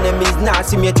me enemies nah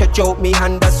see me church out me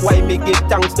hand. That's why me give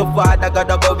thanks to Father God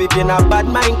above. If you not bad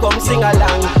mind, come sing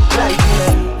along.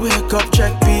 Wake up,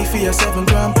 check P for your 7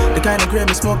 gram. The kind of grey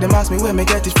me smoke, them ask me where me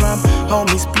get it from.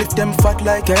 Homies split them fat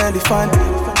like an elephant.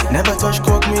 Never touch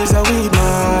coke, me is a weed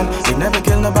man. It never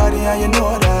kill nobody and you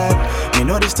know that. Me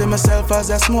know this to myself as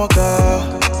a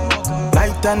smoker.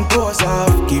 Light and pose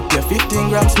off. Keep your 15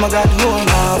 grams, my God, hold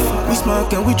off. We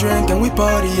smoke and we drink and we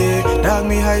party, yeah. Dog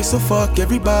me high, so fuck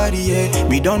everybody, yeah.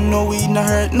 Me don't know we not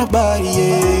hurt nobody,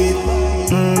 yeah.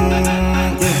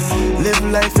 Yeah. Live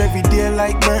life every day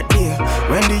like birthday.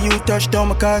 When the youth touch down,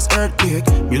 my cause earthquake.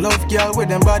 Me love girl with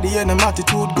them body and them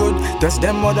attitude good. That's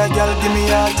them other girl give me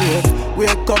a take.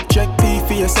 Wake up, check P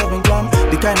for your 7 gram.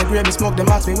 The kind of grey me smoke, them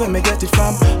ask me where me get it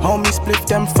from. Homie split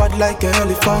them fat like an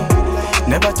elephant.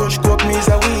 Never touch coke, me is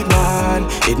a weed man.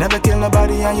 It never kill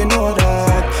nobody and you know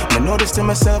that. Me know this to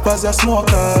myself as a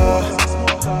smoker.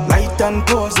 Light and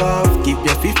pose off. Keep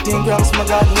your 15 grams, my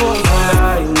God, hold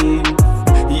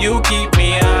on. You keep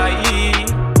me high.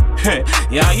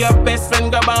 Yeah, your best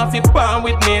friend go off your palm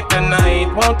with me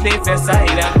tonight. Won't leave your side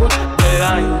and put the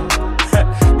line.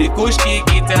 The kush kick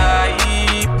it high.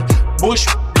 Bush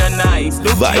the nice.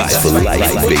 Vibes for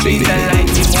life, baby.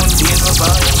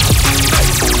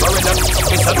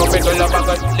 It's a no regular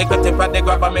bag. Lick a tip at the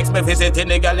grabber makes me visit in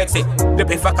the galaxy. The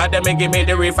Piff Academy give me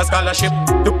the reefer scholarship.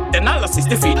 Do the analysis,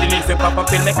 defeat the need for pop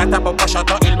up in the cat up a shot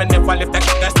or ill. Me never lift the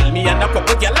shit, still me and a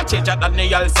couple girl a change at the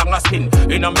nail song a spin.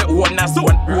 You know me own a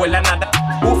zone, roll another.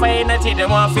 Who for energy,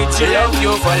 them want fit you. Love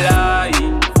you for life.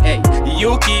 Hey,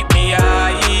 you keep me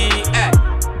high. Hey.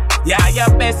 Yeah, your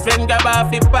best friend grab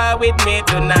off your bar with me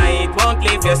tonight. Won't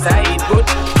leave your side, good.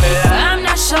 I'm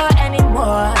not sure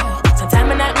anymore.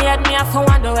 Sometimes night me had me have to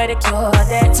wonder where the cure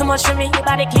there. Too much for me, your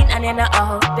body clean and you're not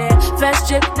out there. First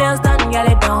strip, nails done, girl,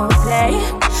 it don't play.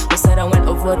 We said I went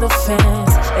over the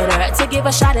fence. It hurt to give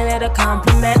a shot and let a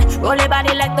compliment. Roll your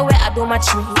body like the way I do my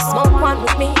trees. Smoke one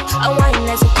with me, a wine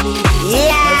as you please.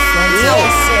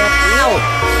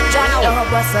 Jack the hub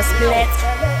was a split.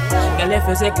 Girl, if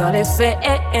physically fit,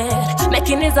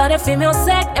 making this other female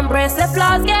sick. Embrace the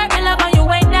flaws, get real love on you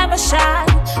ain't never shy.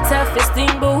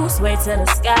 Self-esteem boost, way to the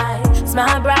sky.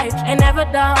 Smile bright and never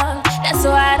dull. That's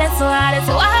why, that's why, that's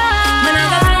why. Man, I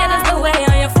got lie, that's the way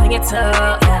on you fling it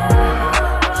up,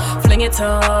 yeah. Fling it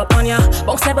up on ya.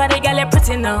 Bounce your body, girl, you're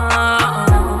pretty now.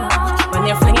 When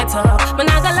you fling it up, man,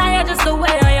 I got lie, just the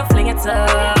way on you fling it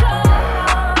up.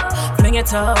 Fling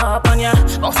it up on ya.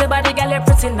 Bounce your body, girl, you're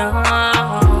pretty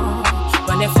now.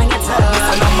 When you fling it up.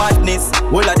 This is a madness.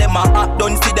 All of them a act,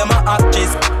 don't see them a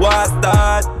actress. What's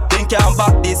that? Think can't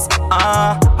back this.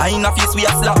 I in a face we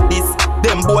a slap this.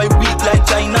 Them boy weak like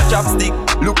China chopstick.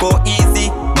 Look how easy.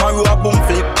 Mario a boom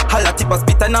flip. Holla tip a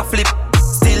spit and a flip.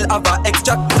 Still have a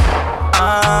extra.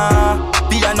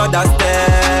 Be another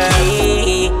step.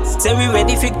 Yeah, say we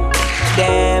ready for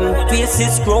them.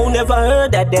 Faces grow, never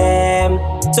heard of them.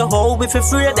 So how we feel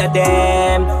afraid of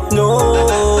them?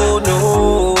 No,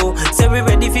 no. Say we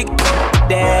ready for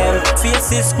them.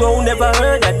 Faces grow, never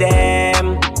heard of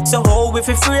them. So how we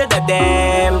feel afraid of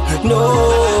them?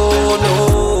 No,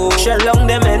 no. Shell long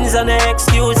them ends on the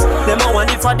excuse. Them a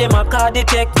want it for them a call they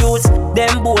take use.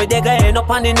 Them boy they gonna end up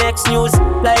on the next news.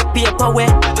 Like paper wet,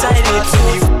 tie it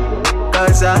to.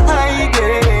 Cause a high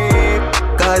grade,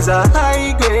 cause a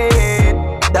high grade.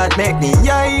 That make me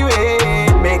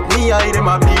irate, make me hide them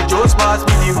a beat just pass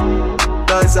with you.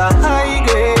 Cause a high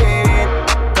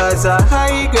grade, cause a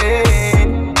high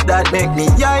grade. That make me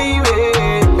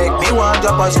irate, make me want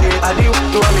drop a slave. I do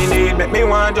dominate, make me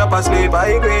want drop a slave.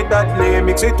 High grade that lay,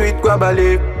 mix it with grab a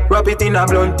leaf. Wrap it in a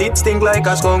blunt, it stink like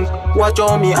a skunk. Watch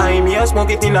how me eye, me a smoke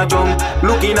it in a junk.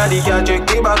 Looking at the car, check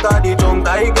the back of the trunk.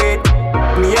 High grade,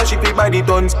 me a ship it by the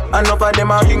tons. Enough of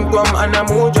them a drink rum and a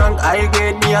more drunk. High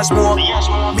grade, me a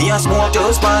smoke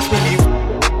just pass me the.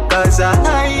 Cause a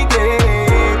high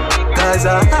grade, cause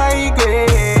a high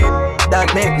grade.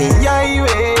 That make me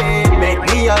irate, make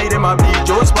me hide them a beat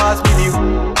just pass me the.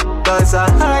 Cause a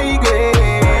high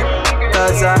grade,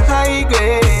 cause a high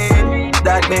grade.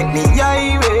 That make me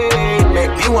irate,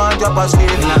 make me want drop a slave.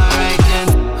 Alright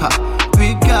then,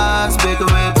 big cars, big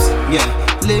whips, yeah.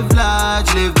 Live large,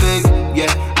 live big,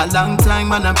 yeah. A long time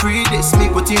man I pre this. Me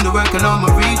put in the work and I'ma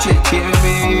reach it. Hear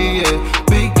me, yeah.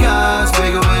 Big cars,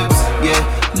 big whips, yeah.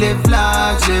 Live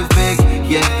large, live big,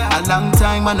 yeah. A long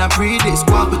time man I pre this.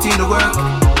 Go and put in the work,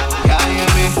 yeah, hear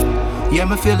me. Yeah,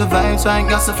 me feel the vibes, so I ain't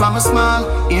got so from a smile.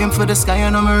 Aim for the sky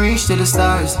and I'ma reach to the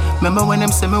stars. Remember when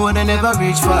them say me would I never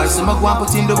reach far. So I go and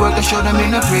put in the work and show them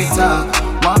in a free talk.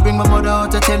 Want bring my mother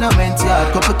out a tenement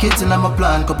yard. Couple kids in my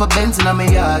plan, couple Benz in my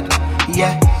yard.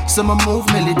 Yeah, so I move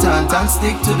militant and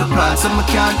stick to the plan. So I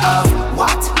can't have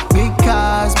what? Big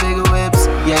cars, big whips,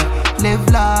 yeah. Live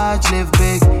large, live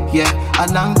big, yeah.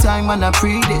 A long time man I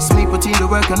pre this. Me put in the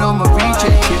work and I'ma reach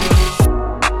it, yeah.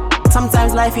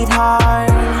 Sometimes life is hard,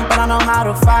 but I know how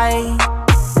to fight.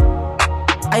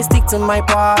 I stick to my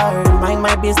part, mind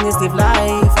my business, live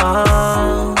life.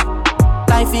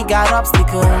 Life it got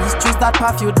obstacles, choose that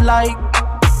path you'd like.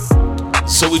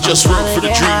 So we just wrote for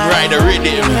the Dream Rider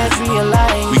rhythm.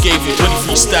 We gave you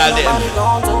 23 style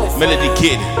then. Melody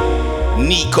Kid,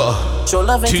 Nika,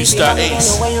 2-Star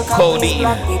Ace, Cody,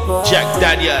 Jack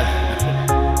Daniel,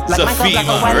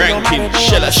 Safima, Rankin,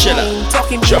 Shella,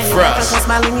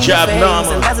 Jafras, Jab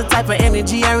Norman, That's the type of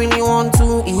energy I really want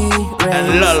to eat.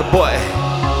 and Lul Boy.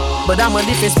 But I'm a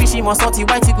different species, more salty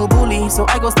white tickle bully. So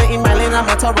I go stay in my lane, I'm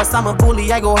a Taurus, I'm a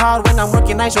bully. I go hard when I'm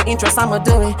working, I show interest, I'ma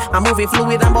do it. I'm moving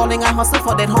fluid, I'm balling, I hustle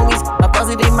for that homies. A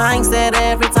positive mindset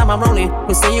every time I'm rolling.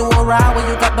 You say you won't ride when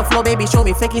you got the flow, baby, show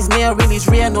me. Fake is near, really is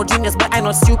real, no genius, but I'm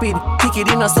not stupid. Kick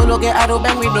it in a solo, get out of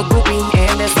bang with no groupie.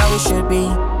 And that's how it should be.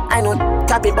 I know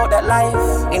capping about that life,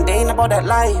 and they ain't about that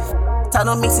life. Tired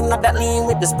of mixing up that lean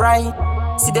with the Sprite.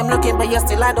 See them looking, but yet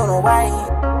still I don't know why.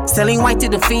 Selling white to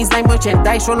the fiends like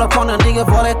merchandise. Roll up on a nigga,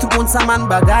 wallet to put some man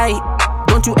bagay.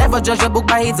 Don't you ever judge a book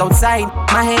by its outside.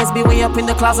 My hands be way up in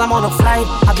the clouds, I'm on a flight.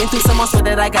 I've been through so much so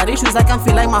that I got issues. I can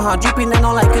feel like my heart dripping and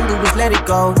all I can do is let it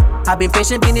go. I've been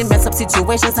patient, been in mess up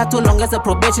situations. Had too long as a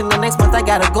probation, the next month I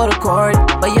gotta go to court.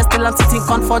 But yeah, still I'm sitting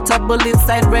comfortable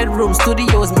inside red room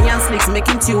studios. Me and Slicks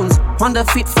making tunes. On the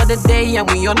feet for the day and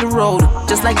we on the road.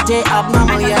 Just like J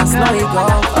Abnormal, yeah, slow it go.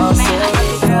 Oh,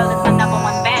 Girl, it's the number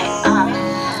one bang.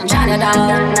 China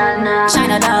doll,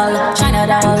 China doll, China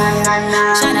doll,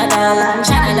 China doll,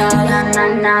 China doll,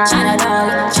 China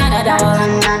doll, China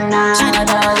doll, China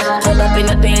doll. Pull up in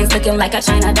the Benz looking like a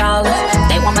China doll.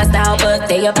 They want my style, but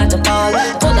they about to fall.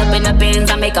 Pull up in the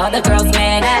Benz, I make all the girls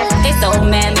mad. They so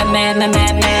mad.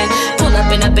 Pull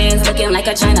up in the Benz looking like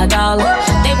a China doll.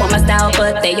 They want my style,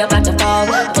 but they about to fall.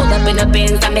 Pull up in the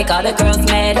Benz, I make all the girls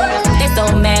mad. They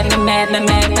so mad.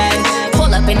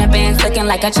 Pull up in the Benz looking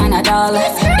like a China doll.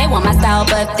 They want my style,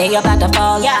 but they about to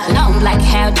fall. Long black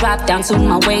hair drop down to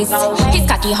my waist. He's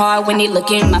cocky hard when he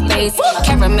look in my face.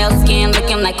 Caramel skin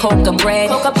looking like coca bread.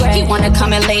 He wanna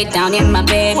come and lay down in my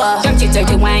bed.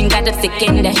 Dirty wine got him sick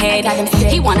in the head.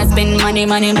 He wanna spend money.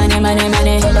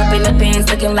 Pull up in the Benz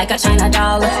looking like a China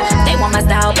doll. They want my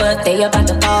style, but they about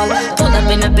to fall. Pull up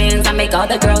in the Benz, I make all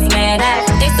the girls mad.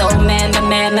 They so mad.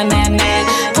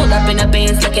 Pull up in the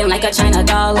Benz looking like a China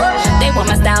doll. They want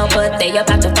my style, but they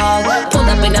about to fall. Pull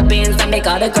up in the Benz, I make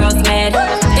all the girls mad.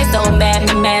 They so mad.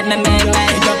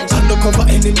 Undercover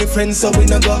enemy friends, so we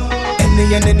no go.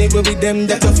 Anywhere with them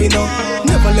that tough, you know.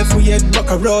 Never left we yet, back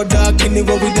a road dog.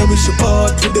 Anywhere with them we should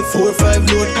part with the 4-5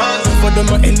 load. For them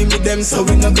my enemy them, so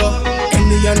we no go.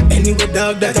 Anywhere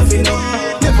dog that tough, you know.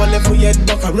 Never left we yet,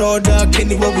 back a road dog.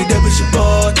 Anywhere with them we should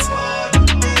part.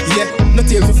 Yeah, not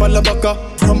here we follow back up.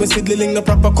 Promise with Liling no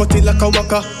proper, cut it like a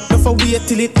waka. Never wait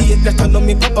till it late, that I know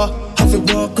me papa. Have a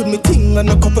walk with me ting and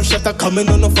a couple shots are coming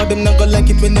on. Enough of them not gonna like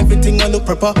it when everything I look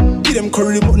proper. Give them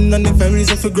curry button and if I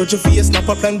reason for grudge for your snap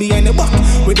a plan behind the back.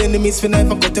 With enemies for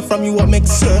knife and cut it from you what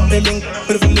makes certain link.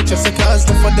 But if we let just a cause,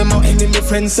 enough of them are enemy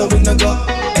friends, so we not go.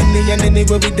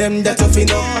 Anywhere with them that tough, you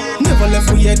know. Never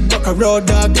left we yet, back a road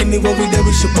dog. Anywhere with them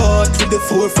we should part with the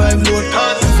 4-5 load.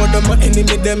 For them are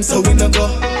enemy them, so we not go.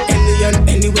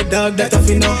 Anywhere dog that tough,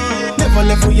 you know. Never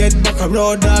left we yet, back a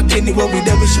road dog. Anywhere with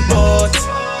them we should part.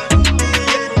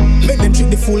 Make them trick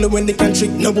the fool when they can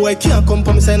trick. No boy can't come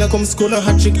from sign and come score a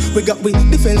hat trick. We got with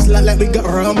defense like we got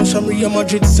Ramos and Real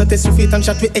Madrid. So test with faith and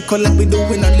shot with echo like we do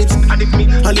when I live.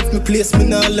 I lift me place, me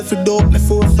now left it dope. Me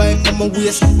 4-5 on my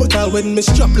waist. But I when me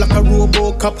strap like a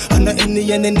Robocop. And not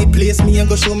any place me and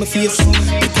go show my face.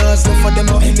 Because some of them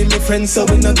are enemy friends, so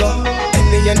we no go.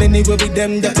 Anywhere with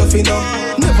them that tough, you know.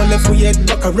 Never left we yet,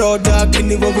 back a road dog.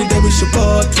 Anywhere with them we should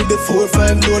part with the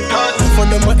 4-5 load. For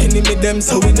them are enemy them,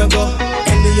 so we no go.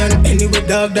 Anywhere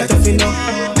dog that tough, you know.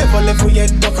 Never left we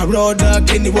yet, back a road dog.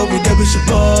 Anywhere with them we should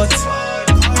part.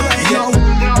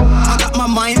 I got my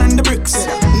mind on the bricks.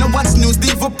 No watch news,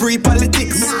 they for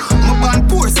pre-politics. My band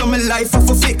poor, so my life off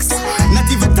a fix. Not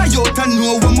even Toyota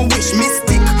know what my wish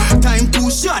mystic. Time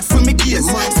too short for me gears.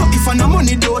 So if I no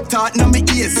money, don't talk no me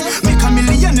ears. Make $1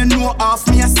 million and know off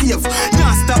me a save.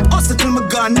 Now stop hustle till my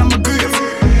gun and my grave.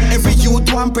 Every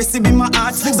youth want press it be my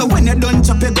heart. So when you done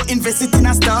chop, you go invest it in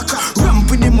a stock. Ramp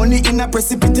with the money in a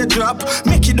precipitate drop.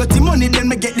 Make it dirty money, then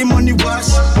me get the money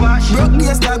wash. Broke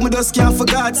days dog, me just can't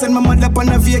forget. Send my mother up on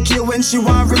a vacay when she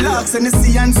want relax. And the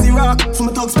CNC rock, for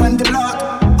my thugs span the block.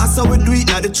 I saw we do it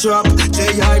at the trap.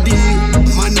 JRD,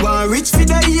 man want rich for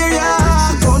the area.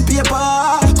 Count paper.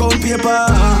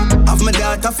 Have my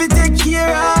daughter fi take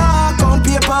care of. Count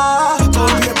paper.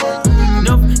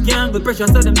 Enough can't go pressure,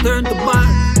 so them turn to bar.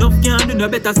 Enough can't do no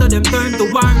better, so them turn to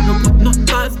war. No put no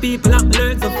false people up,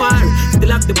 learn so far.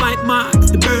 Still have the bite marks,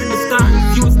 to burn the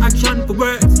stars. Use action for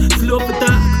words, slow for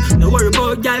talk. No worry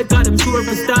about y'all, cause them sure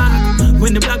for stock.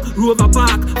 When the black rover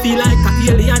park, feel like an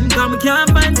alien, cause me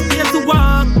can't find space to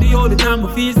walk. The only time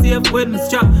I feel safe when me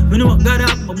strap. Me know I got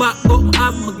up my back, but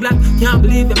have my black. Can't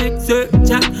believe you make certain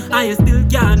chat. I still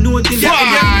can't know till you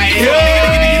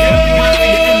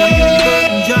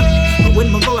when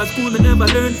I go to school, I never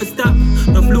learn to stop.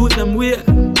 No lose them way,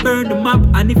 burn them up.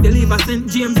 And if you leave us St.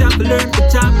 James, you have to learn to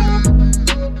chop.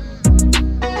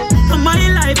 My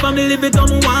life, I'm live it on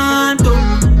want to.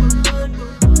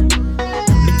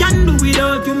 Me can't do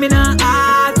without you, me not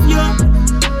ask you.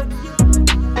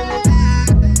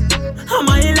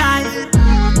 My life.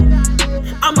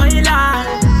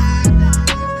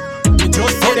 You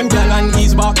just tell them girl and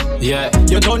ease back. Yeah,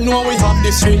 you don't know we have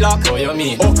the street lock. What you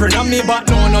mean? Okra on me but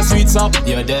no sweets up.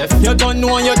 You're deaf. You don't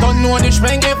know the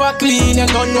shrink ever clean. You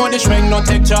don't know the shrink no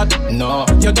take chat. No,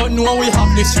 you don't know we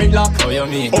have the street lock. What you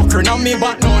mean? Okra on me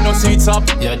but no sweets up.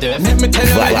 You're deaf. Let me tell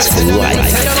you like this.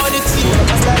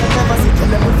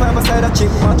 Never side a chick,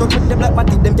 want to with the black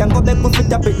matic. Them can't go back with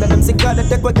the pick. Let them sick of the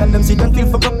tech, what can them see, don't feel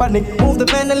for panic. Move the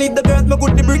man and leave the girls, my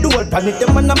good the breed, the whole panic.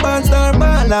 Them man a band star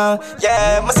bala.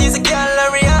 Yeah, my season girl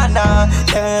Ariana.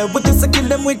 Yeah, we just kill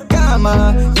them with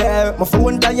karma. Yeah, my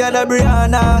phone tired of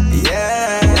Brianna.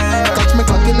 Yeah, catch me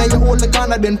cocking at your hold the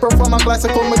corner, then perform a class.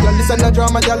 I come with y'all, listen to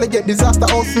drama, y'all get disaster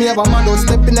house. Me have a man, don't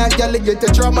step in that, y'all get the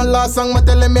drama. Last song, me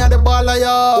telling me at the ball,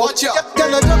 y'all. Watch out.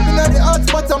 Y'all jumping at the hot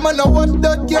spot, I'm on a watch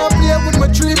that, can't play with my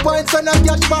 3 points and I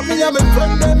catch back. Me and my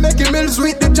friend, them making mills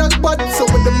with the jackpot. So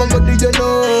with them, I go do you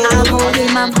know. I'm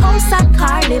holding my house and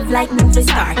car, live like movie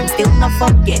star. Him still not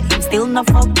fuck yet, him still not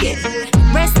fuck yet.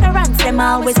 Restaurants, them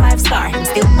always 5-star. Him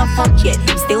still not fuck yet,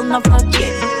 him still not fuck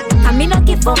yet. I me not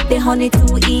give up the honey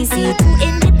too easy. Too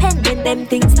independent, them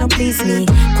things no please me.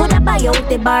 Coulda buy out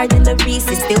the bar in the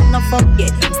Reese's. Still not fuck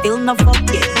yet, him still not fuck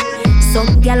yet.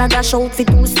 Some gal a dash out fi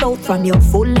too stout. From your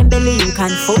full in belly, you can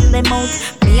fold them out.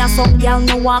 Me and some gal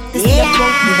no walk the step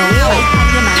out. Me don't fight on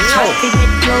your man, try to get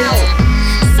close.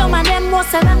 Some of them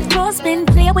most of them close, been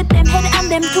play with them head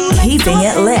and them too. Keeping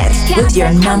it lit with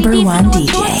your number one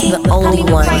DJ, the only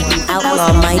one,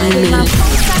 Outlaw Mighty Me.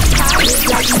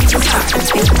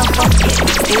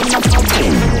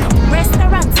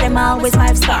 Restaurants, them always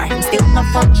 5-star. Him still not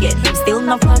fuck yet, him still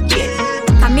not fuck yet.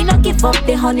 I me not give up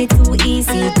the honey too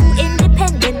easy. Too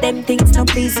independent, them things no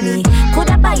please me.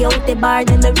 Coulda buy out the bar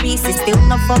in the Reese's. Still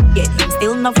not fuck yet, him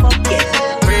still not fuck yet.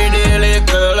 Pretty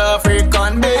little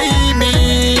African baby,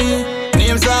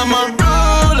 names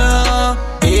Amarola.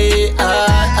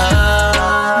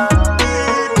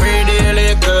 Pretty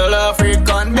little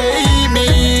African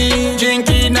baby,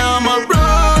 drinking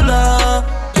Amarola.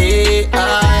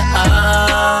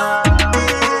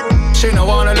 She no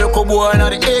wanna look a boy,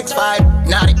 not the X5,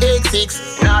 not the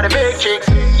X6, not the big chicks.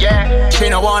 Yeah, she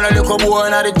no wanna look a boy,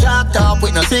 not the jack top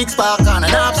with no 6-pack and a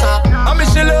knapsack. I mean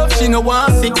she love, she no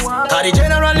want 6. Cause the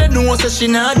general they know so she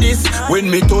not this. When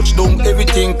me touch down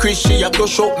everything Chris, she a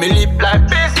brush up me lip like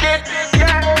biscuit.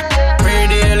 Yeah,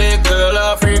 pretty little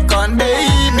African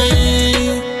baby,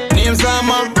 names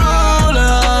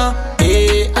Amarola.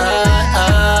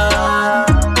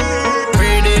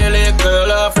 Pretty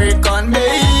little African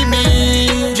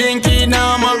baby, drinking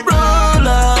Amarola.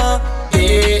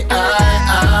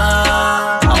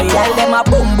 Them a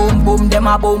boom boom boom, them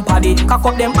a boom pan it. Cock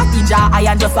up them patty jar, I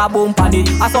and just a boom pan it.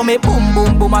 I saw me boom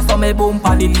boom boom, I saw me boom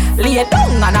pan it. Lay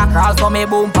down and a crawl, so me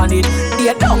boom pan it.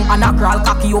 Lay down and a crawl,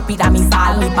 cocky up it and me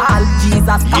sal me ball.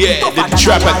 Jesus, yeah, the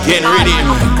trap again ready.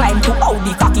 Climb to how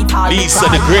the cocky tall. Lisa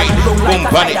the Great, boom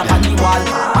pan it.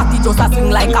 Just a swing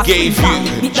like a gave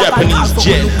you Japanese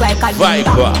Jet,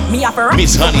 Viper,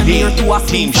 Miss Honeyday,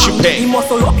 Team Champagne,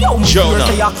 Jonah,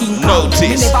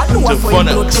 Notice, the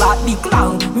Funnels.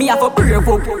 Me have a brave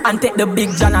up and take the big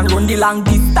John and run the long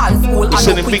distance.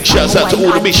 Sending big shouts out to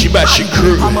all the Bishi Bashi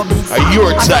crew. Are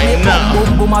your time now?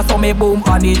 Boom boom, I saw me boom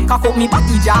pan it. Cock up me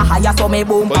patty jar, I saw me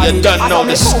boom pan it. But you don't know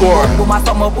the score.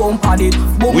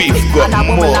 We've got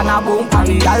more.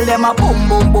 Tell them a boom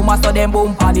boom boom, I saw them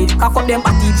boom pan it. Cock up them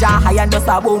patty jar. High and just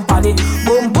a boom pan it.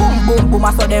 Boom boom boom boom,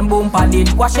 I saw them boom pan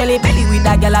it. Wash Shelly belly with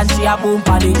a girl and she a boom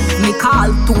pan it. Me call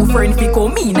 2 friends fi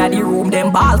come in a the room.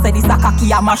 Them balls say this a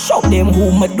cocky, I'ma shout them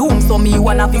home. Me doom so me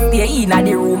wanna fi stay in a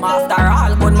the room. After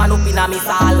all, gunman up in a me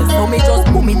stall. So me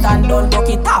just boom it and done broke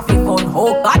it off if fun.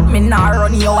 Oh God, me nah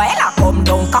run you a hella come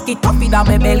down. Cock it up in a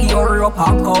me belly, hurry up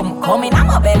and come in a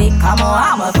my belly, come on,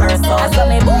 I'm a first son. I saw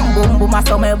me boom boom boom, I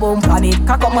saw me boom pan it.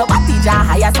 Cock up my body jar,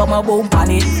 I saw me boom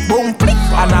pan it. Boom click.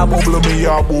 And I bubble me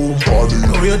a boom party.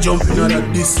 Now we're jumping on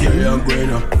that this year, you're going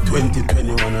up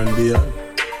 2021 and beyond.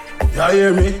 You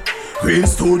hear me? Green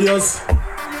Studios.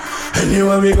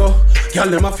 Anywhere we go, girl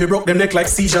them a fi broke them neck like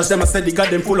seizures. Them a said they got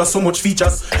them full of so much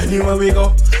features. Anywhere we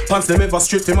go, pants them ever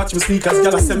straight to match my sneakers.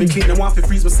 Girl a send me clean, them want fi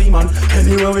freeze my seaman.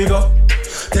 Anywhere we go,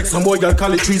 take some boy girl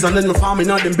call it trees and then me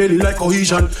farming on them belly like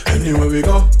cohesion. Anywhere we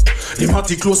go, the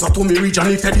matty closer to me region.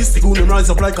 If they this them rise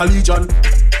up like a legion.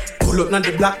 Pull up on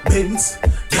the black Benz.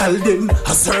 Tell them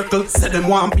a circle, said them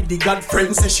want be the god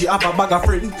friend. Say she have a bag of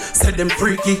friend, said them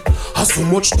freaky. Has so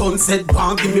much done, said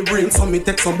want give me brain. So me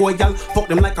text some boy gal, fuck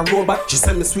them like a robot. She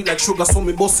said me sweet like sugar, so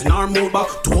me bust in her mobile.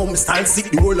 To how me style sick,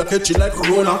 the world a catch it like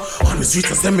Corona. On the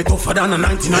streets I send me tougher than a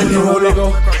 99-year-old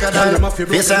ago.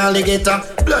 This alligator,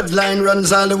 bloodline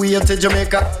runs all the way to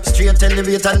Jamaica. Straight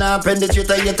elevator, now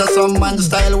penetrator, yet a some man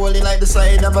style holy like the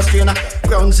side of a strainer.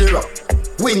 Ground zero.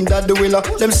 Wind at the wheeler,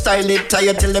 them style it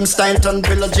tired till them style turn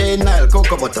pillar J Nile,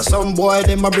 cocoa butter. Some boy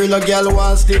them a brilla girl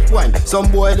want stiff wine. Some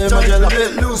boy them a jello.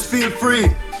 Let loose, feel free.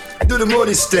 Do the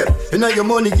money step. And now your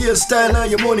money gear style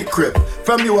and your money crep.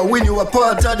 From you I win you a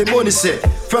part of the money set.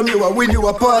 From you I win you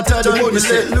a part of the money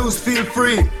set. Let loose, feel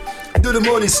free. Do the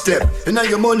money step, and now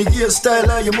your money hairstyle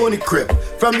and your money crep.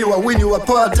 From you I win you a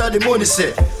part of the money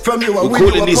set. From you I win you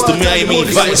a part of the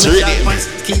money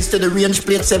set. Keys to the range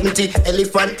plate 70,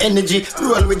 elephant energy.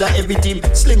 Roll with a heavy team,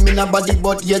 slim in a body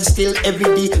but yet still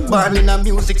every day. Born in a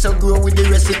music so grow with the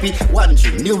recipe. One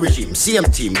dream, new regime, same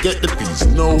team, get the peace.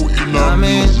 No in a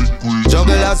music.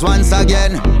 Jugglers once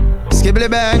again, skibbly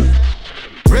bang.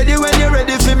 Ready when you're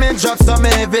ready for me, drop some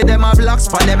heavy. Them a blocks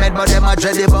for them head, but them a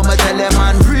dready. But me tell them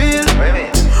I'm real.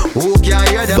 Who can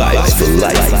hear them? Vibes for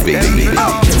life, baby.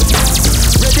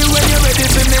 Ready when you're ready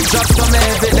for me, drop some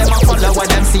heavy. Them a follow what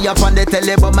them see up on the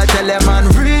telly, but me tell them I'm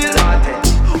real.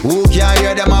 Who can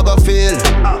hear them? I go feel.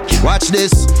 Watch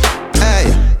this,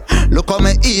 hey. Look how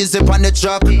me easy on the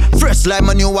track. Fresh like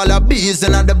my new wall of bees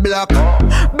in the block.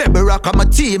 Baby rock on my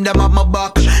team, them have my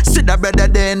back. See the brother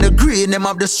there in the green, them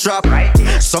have the strap.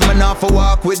 Some man have to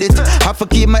walk with it. Have to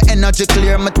keep my energy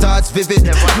clear, my thoughts vivid.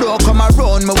 Don't come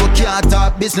around me, we can't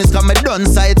talk business. Cause me done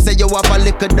side, say you have a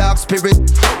little dark spirit.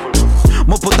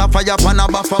 Me put a fire pan a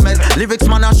Baphomet. Lyrics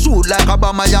man a shoot like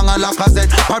Obama Young and Lacazette.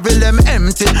 Parry them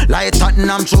empty like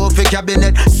Tottenham trophy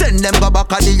cabinet. Send them go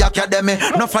back at the academy.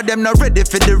 Enough of them not ready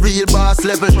for the real boss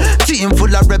level. Team full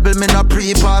of rebel, me no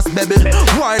pre-pass bebel.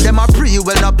 Why them a pre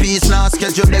when no peace now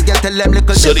schedule. They get tell them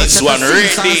little. So this one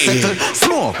ready.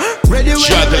 Smoke. Ready when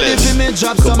you ready for me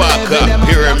drop some heavy. Them a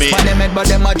pyramid. For them head but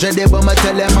them a dready but me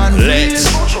tell them man let's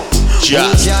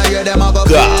just hear them a go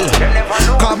feel.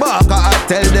 Kabaka I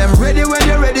tell them ready when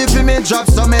you ready for me drop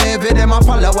some heavy. Them a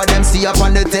follow what them see up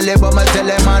on the telly but me tell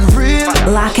them man real.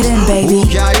 Lock it in baby. Who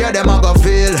can hear them a go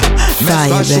feel.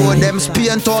 Fire show them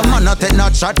Spain town man not take no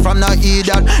shot from no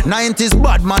idiot. 90s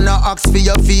bad man no ask for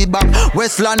your feedback.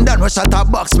 West London we shot a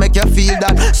box make you feel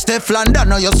that. Steph London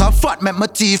no you so fat make my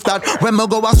teeth that. When me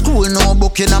go to school no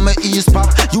booking on my East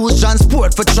pack. Use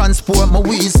transport for transport my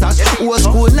weed stash. Old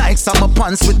school Nikes on my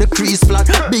pants with the crease flat.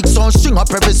 Big sound string up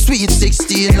every sweet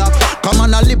 16 lock. Come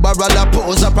on a liberal a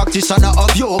poser practitioner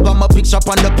of yoga. My picture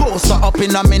on the poster up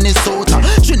in a Minnesota.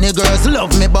 Trini girls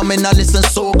love me but me not listen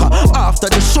soca. After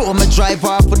the show me drive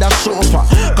off with a chauffeur.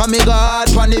 Come me go hard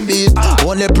on the beat.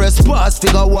 Only press pause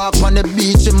figure walk on the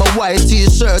beach. In my white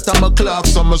t-shirt and my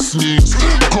clocks on my sneaks.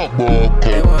 Come on,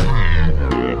 come on.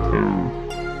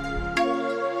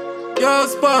 Yo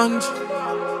Sponge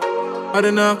I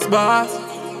the Knox boss.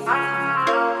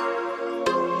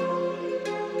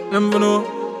 Never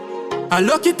know. A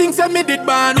lucky thing said me did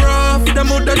born rough. Them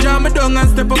woulda jam me down and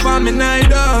step up on me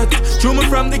night out. Threw me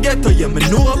from the ghetto, yeah, me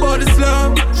know about the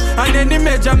slum. And then they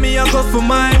measure me and go for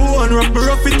my own.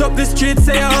 Rough it up the street,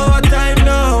 say our time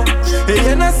now. Hey,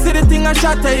 you not see the thing I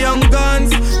shot a young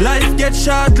guns. Life get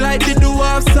shot like the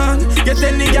dwarf son. Get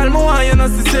any gal more, you know,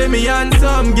 to say me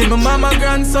handsome. Give my mama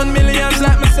grandson millions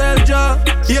like myself, Joe.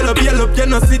 Yell up, you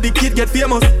know, see the kid get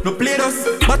famous. No play us,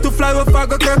 but to fly with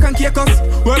Fargo, Kirk and Caicos.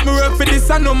 Work me work for this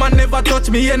and no man never touch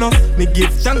me, you know. Me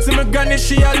give thanks to my granny,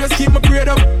 she always keep my bread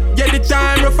up. Get the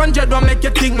time rough and dread, don't make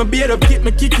you think my beard up. Keep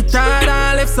me kick it hard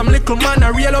and left some little man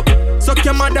a reel up. Suck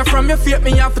your mother from your feet,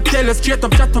 me have to tell you straight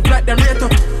up. Chat up like them rate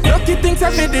up. Lucky things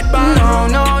I made it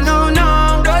bad.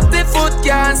 No. Dirty foot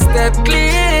can't step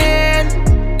clean.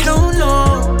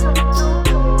 No.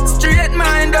 Straight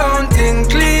mind don't think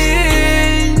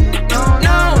clean.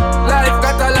 No. Life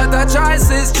got a lot of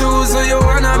choices, choose who you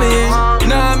wanna be.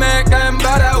 Now make them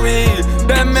bother we.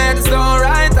 Them mates don't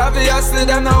right, obviously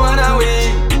them no wanna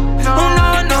we.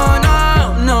 Oh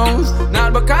no.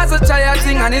 Not because I try a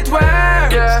thing and it work.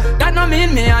 That no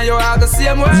mean me and you are the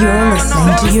same way. You're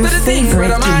listening to your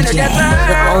favorite DJ,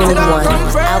 the only one,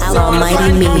 Outlaw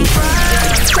Mighty Me.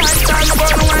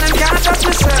 Touch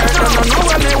my shirt, I don't know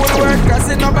when they will work, cause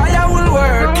it no buyer will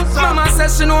work. Mama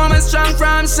says she know me strong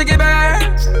from Shiggy Bear,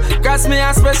 cause me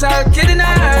a special kid in her.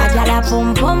 I got a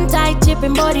boom boom tight,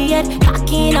 chipping body head.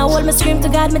 Cocky in a hole, me scream to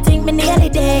God, me think me nearly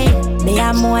dead. Me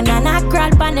a moan and I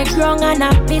crawl on the ground and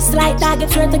I piss like dog.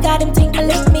 If swear to God, him think me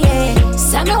lick me head.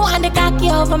 So me want the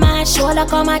cocky over my shoulder,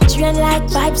 come a train like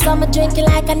vibes, so me drinking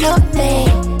like a nutmeg.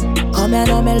 Come here,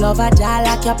 know me love a jar,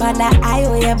 lock you up on the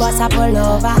highway, bus a pull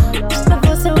over. My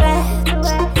pussy wet,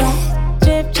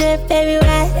 drip, baby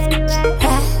wet.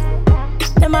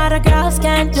 Them other girls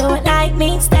can't do it like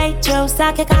me. Stay true,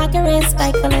 suck a cock and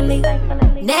respectfully.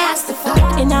 Nasty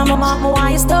fuck, you know my mama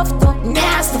want you stuffed up.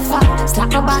 Nasty fuck,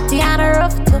 slap my body on the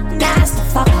roof too. Nasty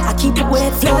fuck, I keep it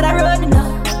wet, float I running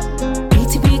up.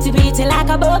 Beat it like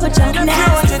a bubble jump.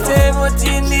 Nasty fuck.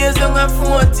 14 days, I'm at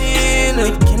 14.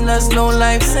 dollars, no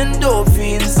life's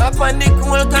endorphins. Up on the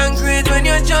cool concrete when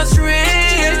you just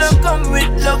real. Love come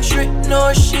with luxury,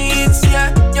 no sheets,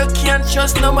 yeah. You can't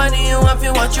trust nobody, you have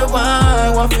to watch your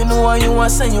back. Want to know what you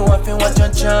want, say you have to watch your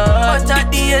chart. But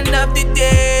at the end of the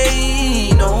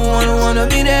day, no one wanna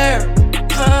be there.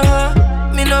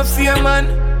 Me no fear man,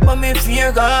 but me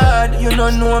fear God. You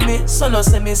don't know me, so no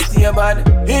say me stay bad.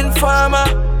 Informer,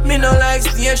 me no like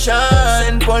station.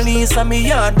 Send police on me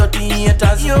yard, dirty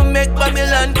haters. You make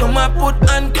Babylon come and put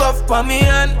handcuff pa me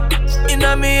hand.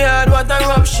 Inna me yard, what a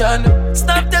eruption.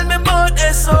 Stop tell me about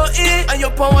SOE. And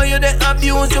your power you the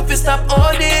abuse, you fi stop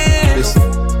all this.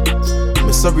 Listen,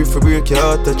 me sorry for break your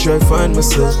heart, I try find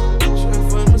myself.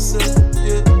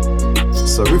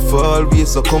 Sorry for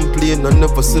always I complain, I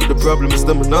never said the problem is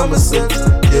them and I myself.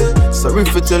 Yeah, sorry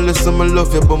for telling you some I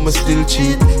love you but me still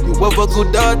cheat. You have a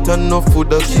good heart and enough food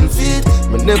that kill feed.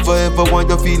 Me never ever want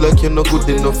you feel like you're not good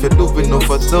enough. You're doing enough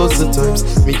 1,000 times.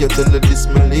 Me you tell you this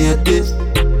my lady,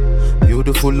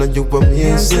 beautiful and you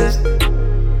amazing.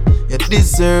 You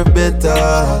deserve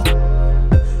better,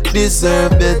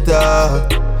 deserve better.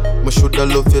 Me shoulda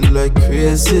love you like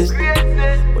crazy,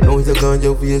 but now you're gone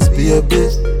your ways, baby.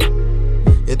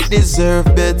 You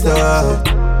deserve better,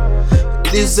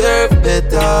 you deserve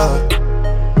better.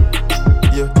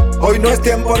 Yeah. Hoy no es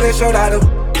tiempo de llorar,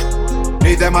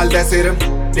 ni de maldecir,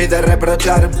 ni de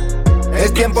reprochar.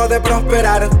 Es tiempo de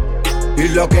prosperar y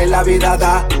lo que la vida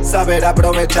da, saber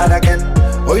aprovechar again.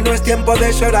 Hoy no es tiempo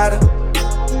de llorar,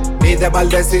 ni de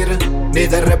maldecir, ni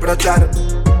de reprochar.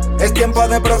 Es tiempo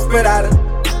de prosperar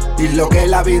y lo que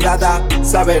la vida da,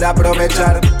 saber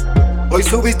aprovechar. Hoy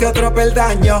subiste otro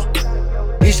peldaño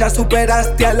y ya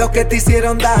superaste a los que te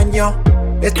hicieron daño.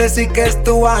 Este sí que es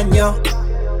tu año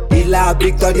y la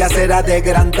victoria será de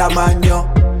gran tamaño.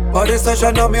 Por eso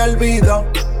yo no me olvido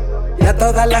y a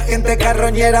toda la gente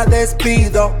carroñera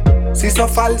despido. Si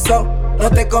sos falso, no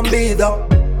te convido,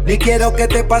 ni quiero que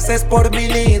te pases por mi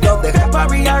nido. Deja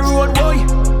Parry a road boy,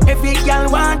 every girl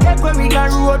want that when we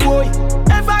got road boy.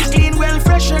 Ever clean, well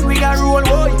fresh and we got roll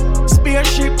boy.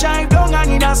 Spaceship drive down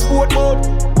and in a sport mode.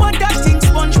 What that thing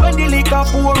sponge when the liquor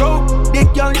pour out. The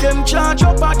girl them charge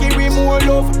up and give me more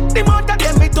love. The amount of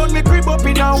them me turn me crib up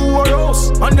in a war house.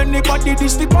 And then the body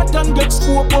this the pattern get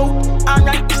scope out.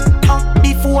 Alright,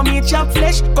 before me chop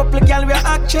flesh, couple girl we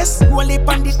actress. Roll it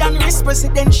on the Dan wrist,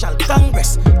 presidential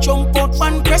congress. Jump out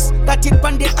one press, got it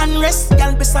on the unrest.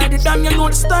 Girl beside the Dan, you know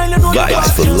the style, you know the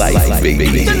vibes for life,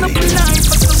 baby. Turn up the line,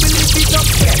 but so we live it up.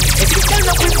 Yeah. Every girl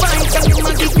up we find, and you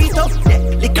man give it up. Yeah.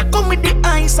 Liquor come with the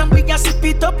ice, and we got sip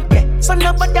it up. Yeah. So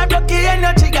nobody rocky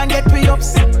energy and get me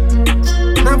upset.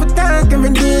 Now we talk every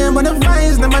day, but the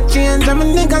vibes never change. I'm a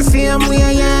nigga same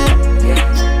way, yeah.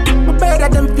 I'm better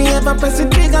than pay if I press the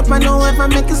trigger, I know if I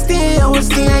make it stay, I will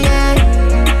stay, yeah.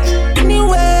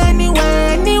 Anywhere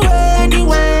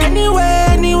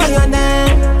you're there.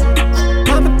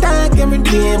 Now we talk every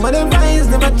day, but the vibes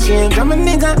never change. I'm a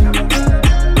nigga,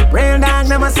 real dog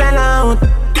never sell out.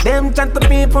 Them chat to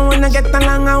people when I get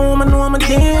along, a woman know me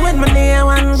deal with my day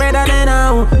one better than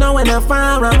now. Now when I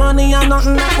fire a money, I'm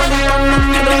nothing like what they don't have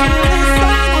to do.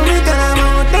 We come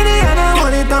out, then they don't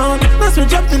want it down. Let's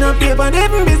switch up in a paper,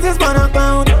 different business for a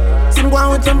pound. Some go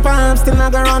on with some palms, still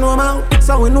not gonna run home out.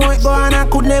 So we know it go on, I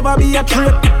could never be a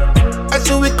trip. I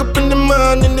should wake up in the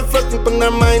morning, the first thing on her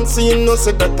mind, so you know,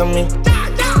 say that to me.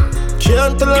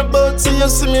 Can't tell her about, so you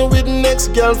see me with the next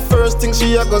girl. First thing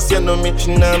she a go say no me.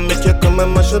 She now make you come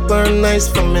and mash up her nice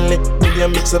family. With you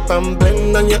mix up and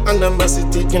blend on your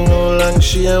animosity. You know long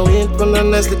she a wait for a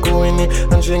nicely coiny.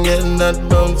 And she getting that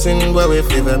bouncing boy we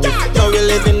favor me. Now we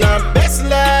living our best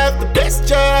life, the best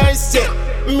choice, yeah.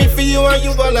 Me for you and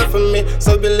you all for me.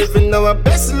 So we living our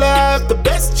best life, the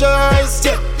best choice,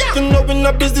 yeah. You know we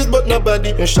not business but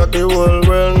nobody. You shock the whole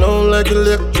world now like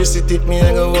electricity. Me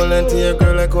I go volunteer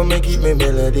girl like come and keep me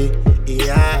melody.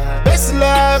 Yeah. Best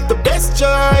life, the best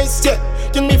choice, yeah.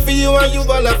 You me for you and you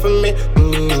all for me.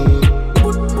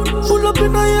 Pull up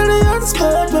in a alien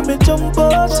spot when me jump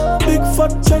out. Big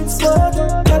fat transport.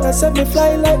 Can I say me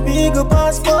fly like me eagle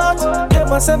passport?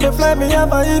 Them I say me fly me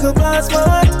have a eagle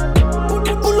passport.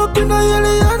 Pull up in a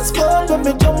alien spot when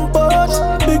me jump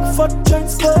out. Big fat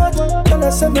transport. Can I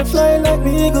say me fly like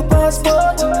me eagle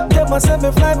passport? Them I say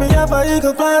me fly me have a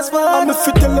eagle passport. I'm a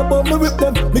fit tell about me whip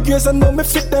them. Me girls I know me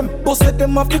fit them. Busted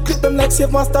them off the clip them like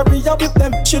save master Ria whip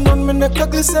them. She on me neck a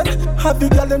glisten. Have you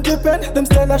gal them drippin'? Them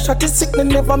style a shot is sick. They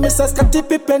never miss a Scottie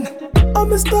Pippen.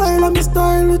 I'm a style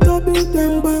it a bit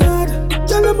them bad.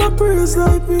 Tell them I praise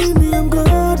like me name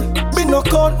God. Me no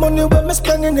count money when me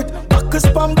spending it. Back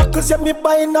buckles, palm buckles, yeah, me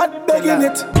buy not begging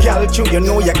it. Girl, you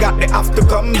know you got the have to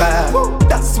come back.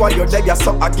 That's why you're there,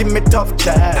 so I give me tough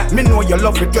chat. Me know you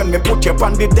love it when me put you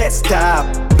on the desktop.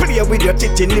 Play with your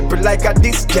titty nipple like a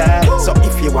disc jack. So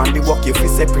if you want the walk, you feel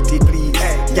say pretty please.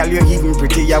 Girl, you're even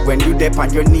prettier when you dip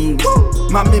on your knees.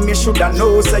 Mommy, me shoulda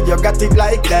know, say you got it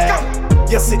like that.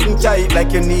 You're sitting tight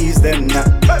like your knees then.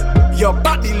 Your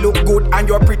body look good and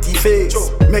your pretty face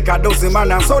make a dozen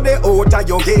man and so they out of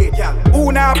your gate.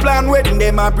 Who now plan wedding,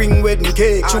 them a bring wedding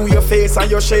cake. Chew your face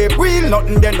and your shape, real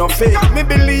nothing they no fake. Me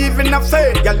believe in a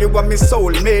faith, girl, you are my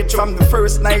soulmate. From the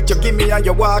first night you give me and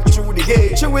you walk through the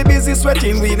gate. She we busy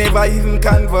sweating, we never even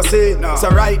conversate. So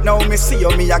right now me see you,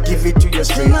 me I give it to you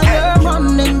straight. My girl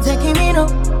running, taking me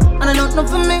up, and I don't know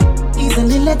for me,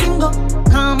 easily let him go.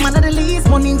 Come under the lease,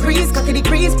 money increase, cocky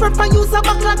decrease. Prefer use a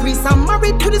buckler grease. I'm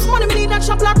married to this money, me need that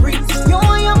shop like breeze. You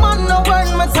and your man, no word,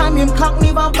 my time, him clock me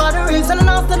about batteries. And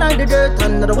after night, the dirt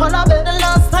under the wall, I bet the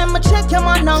last time I check your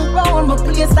man and roll. My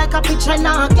place like a picture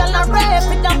now, girl, I rap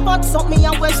with that butt, suck me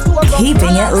and west to a rock.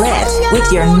 Keeping it lit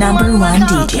with your number one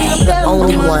DJ. The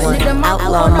only one,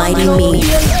 Outlaw Mighty Me.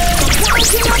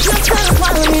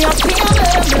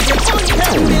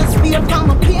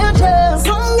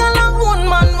 Some girl a one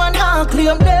man when I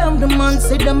claim them. The man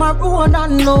say them a road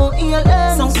and no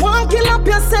ALM. So one kill up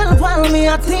yourself while me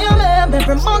a tell them.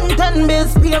 Every month and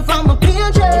bills pay from a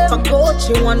page. If a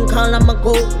Gucci one call I'm a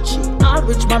Gucci. A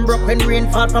rich man broke when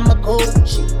rainfall from a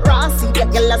Gucci. Rossi the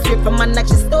girl a straight from a night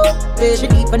she stupid. She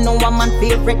even know a man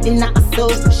favorite dinner a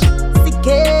sushi. Sick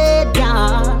head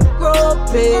yeah.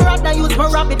 Rather use my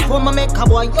rabbit for my make a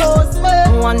boy use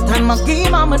me. One time I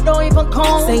game and I don't even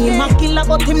come. Say him a killer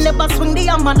but him never swing the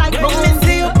hammer like bones. Me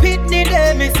see your pitney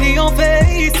there, me see your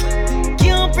face.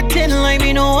 Can't pretend like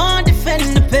me no one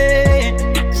defend the pain.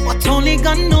 But only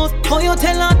God knows how you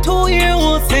tell her 2 years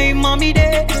old say mommy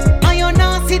there. And you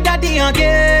not see daddy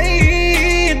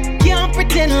again. Can't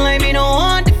pretend like me no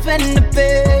one defend the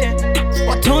pain.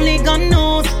 But only God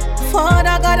knows.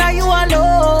 Father God, are you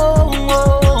alone?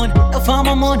 If I'm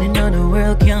a money, none of the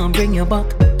world can't bring you back.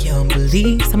 Can't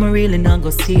believe some really not go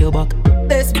see you back.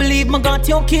 Best believe me got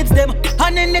your kids them.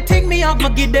 And anything me have, me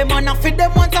give them. And I feed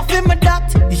them once I feel me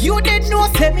that. You did no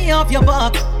set me off your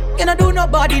back. You don't do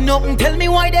nobody nothing. Tell me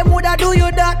why them woulda do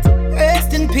you that.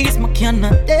 Rest in peace, me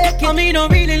cannot take it. I mean,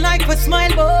 don't really like for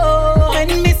smile, boy.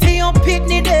 When me see your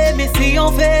pitney there, me see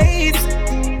your face.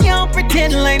 Can't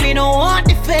pretend like me no want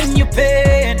defend your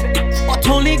pain. But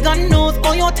only God knows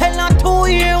how you tell her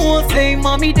 2 years old say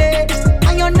mommy dead.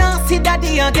 And you not see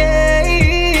daddy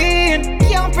again.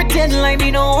 Can't pretend like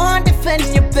me no want defend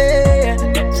your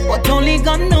pain. But only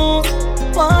God knows.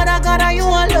 Father God, are you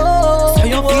alone? So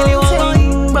you feel you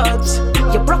alone. But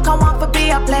you broke and want to be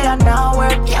a player now.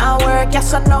 Work, can't work,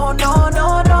 yes or no, no,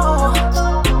 no,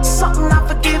 no. Something I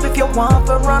forgive if you want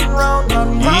to run round,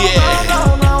 run round.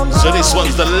 Yeah. So this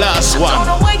one's the last one.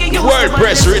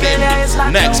 WordPress Rhythm.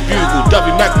 Next Bugle,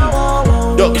 W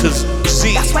Magnum, Doctors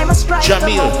Z,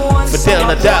 Jamil, Fidel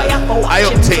Nadal,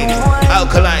 Ioctane,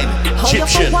 Alkaline,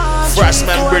 Egyptian,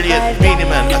 Frostman Brilliant, Beanie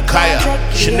Man, Akaya,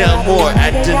 Chanel Moore,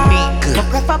 and Danica.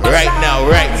 Right now.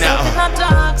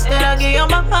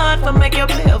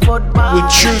 We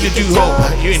truly do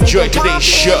hope you enjoyed today's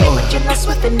show.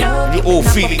 You're all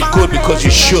feeling good because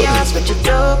you should.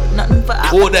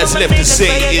 All that's left to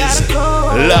say is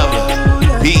love,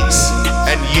 peace,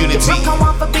 and unity.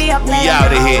 We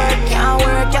out of here. Can't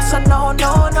work, yes or no,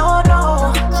 no, no,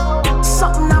 no.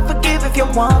 Something I forgive if you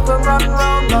want to run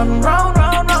round, run round,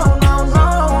 round, round, round,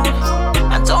 round.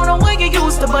 I don't know where you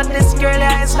used to, but this girl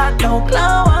here is not no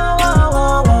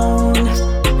clown.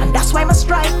 And that's why I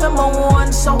strive for my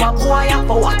one, so a boy I have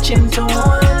to watch him too.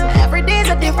 Every day's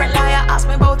a different liar, ask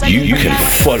me about You can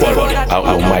follow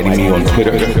Almighty Me on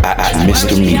Twitter at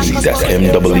Mr. Meezy, that's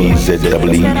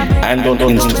MeeZee, and on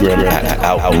Instagram at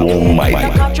Outlaw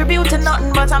Mighty.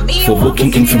 For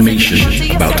booking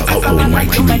information about Outlaw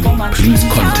Mighty Me, please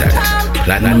contact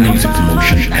Platinum Music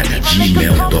Promotion at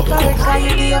gmail.com.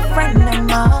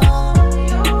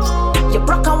 You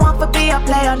broke and want to be a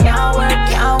player, can't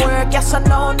work, yes or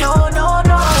no, no, no,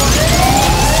 no.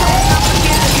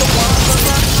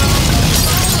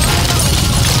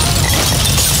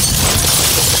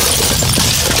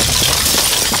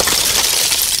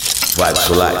 Vibes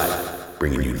for life,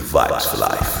 bringing you the vibes for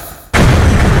life.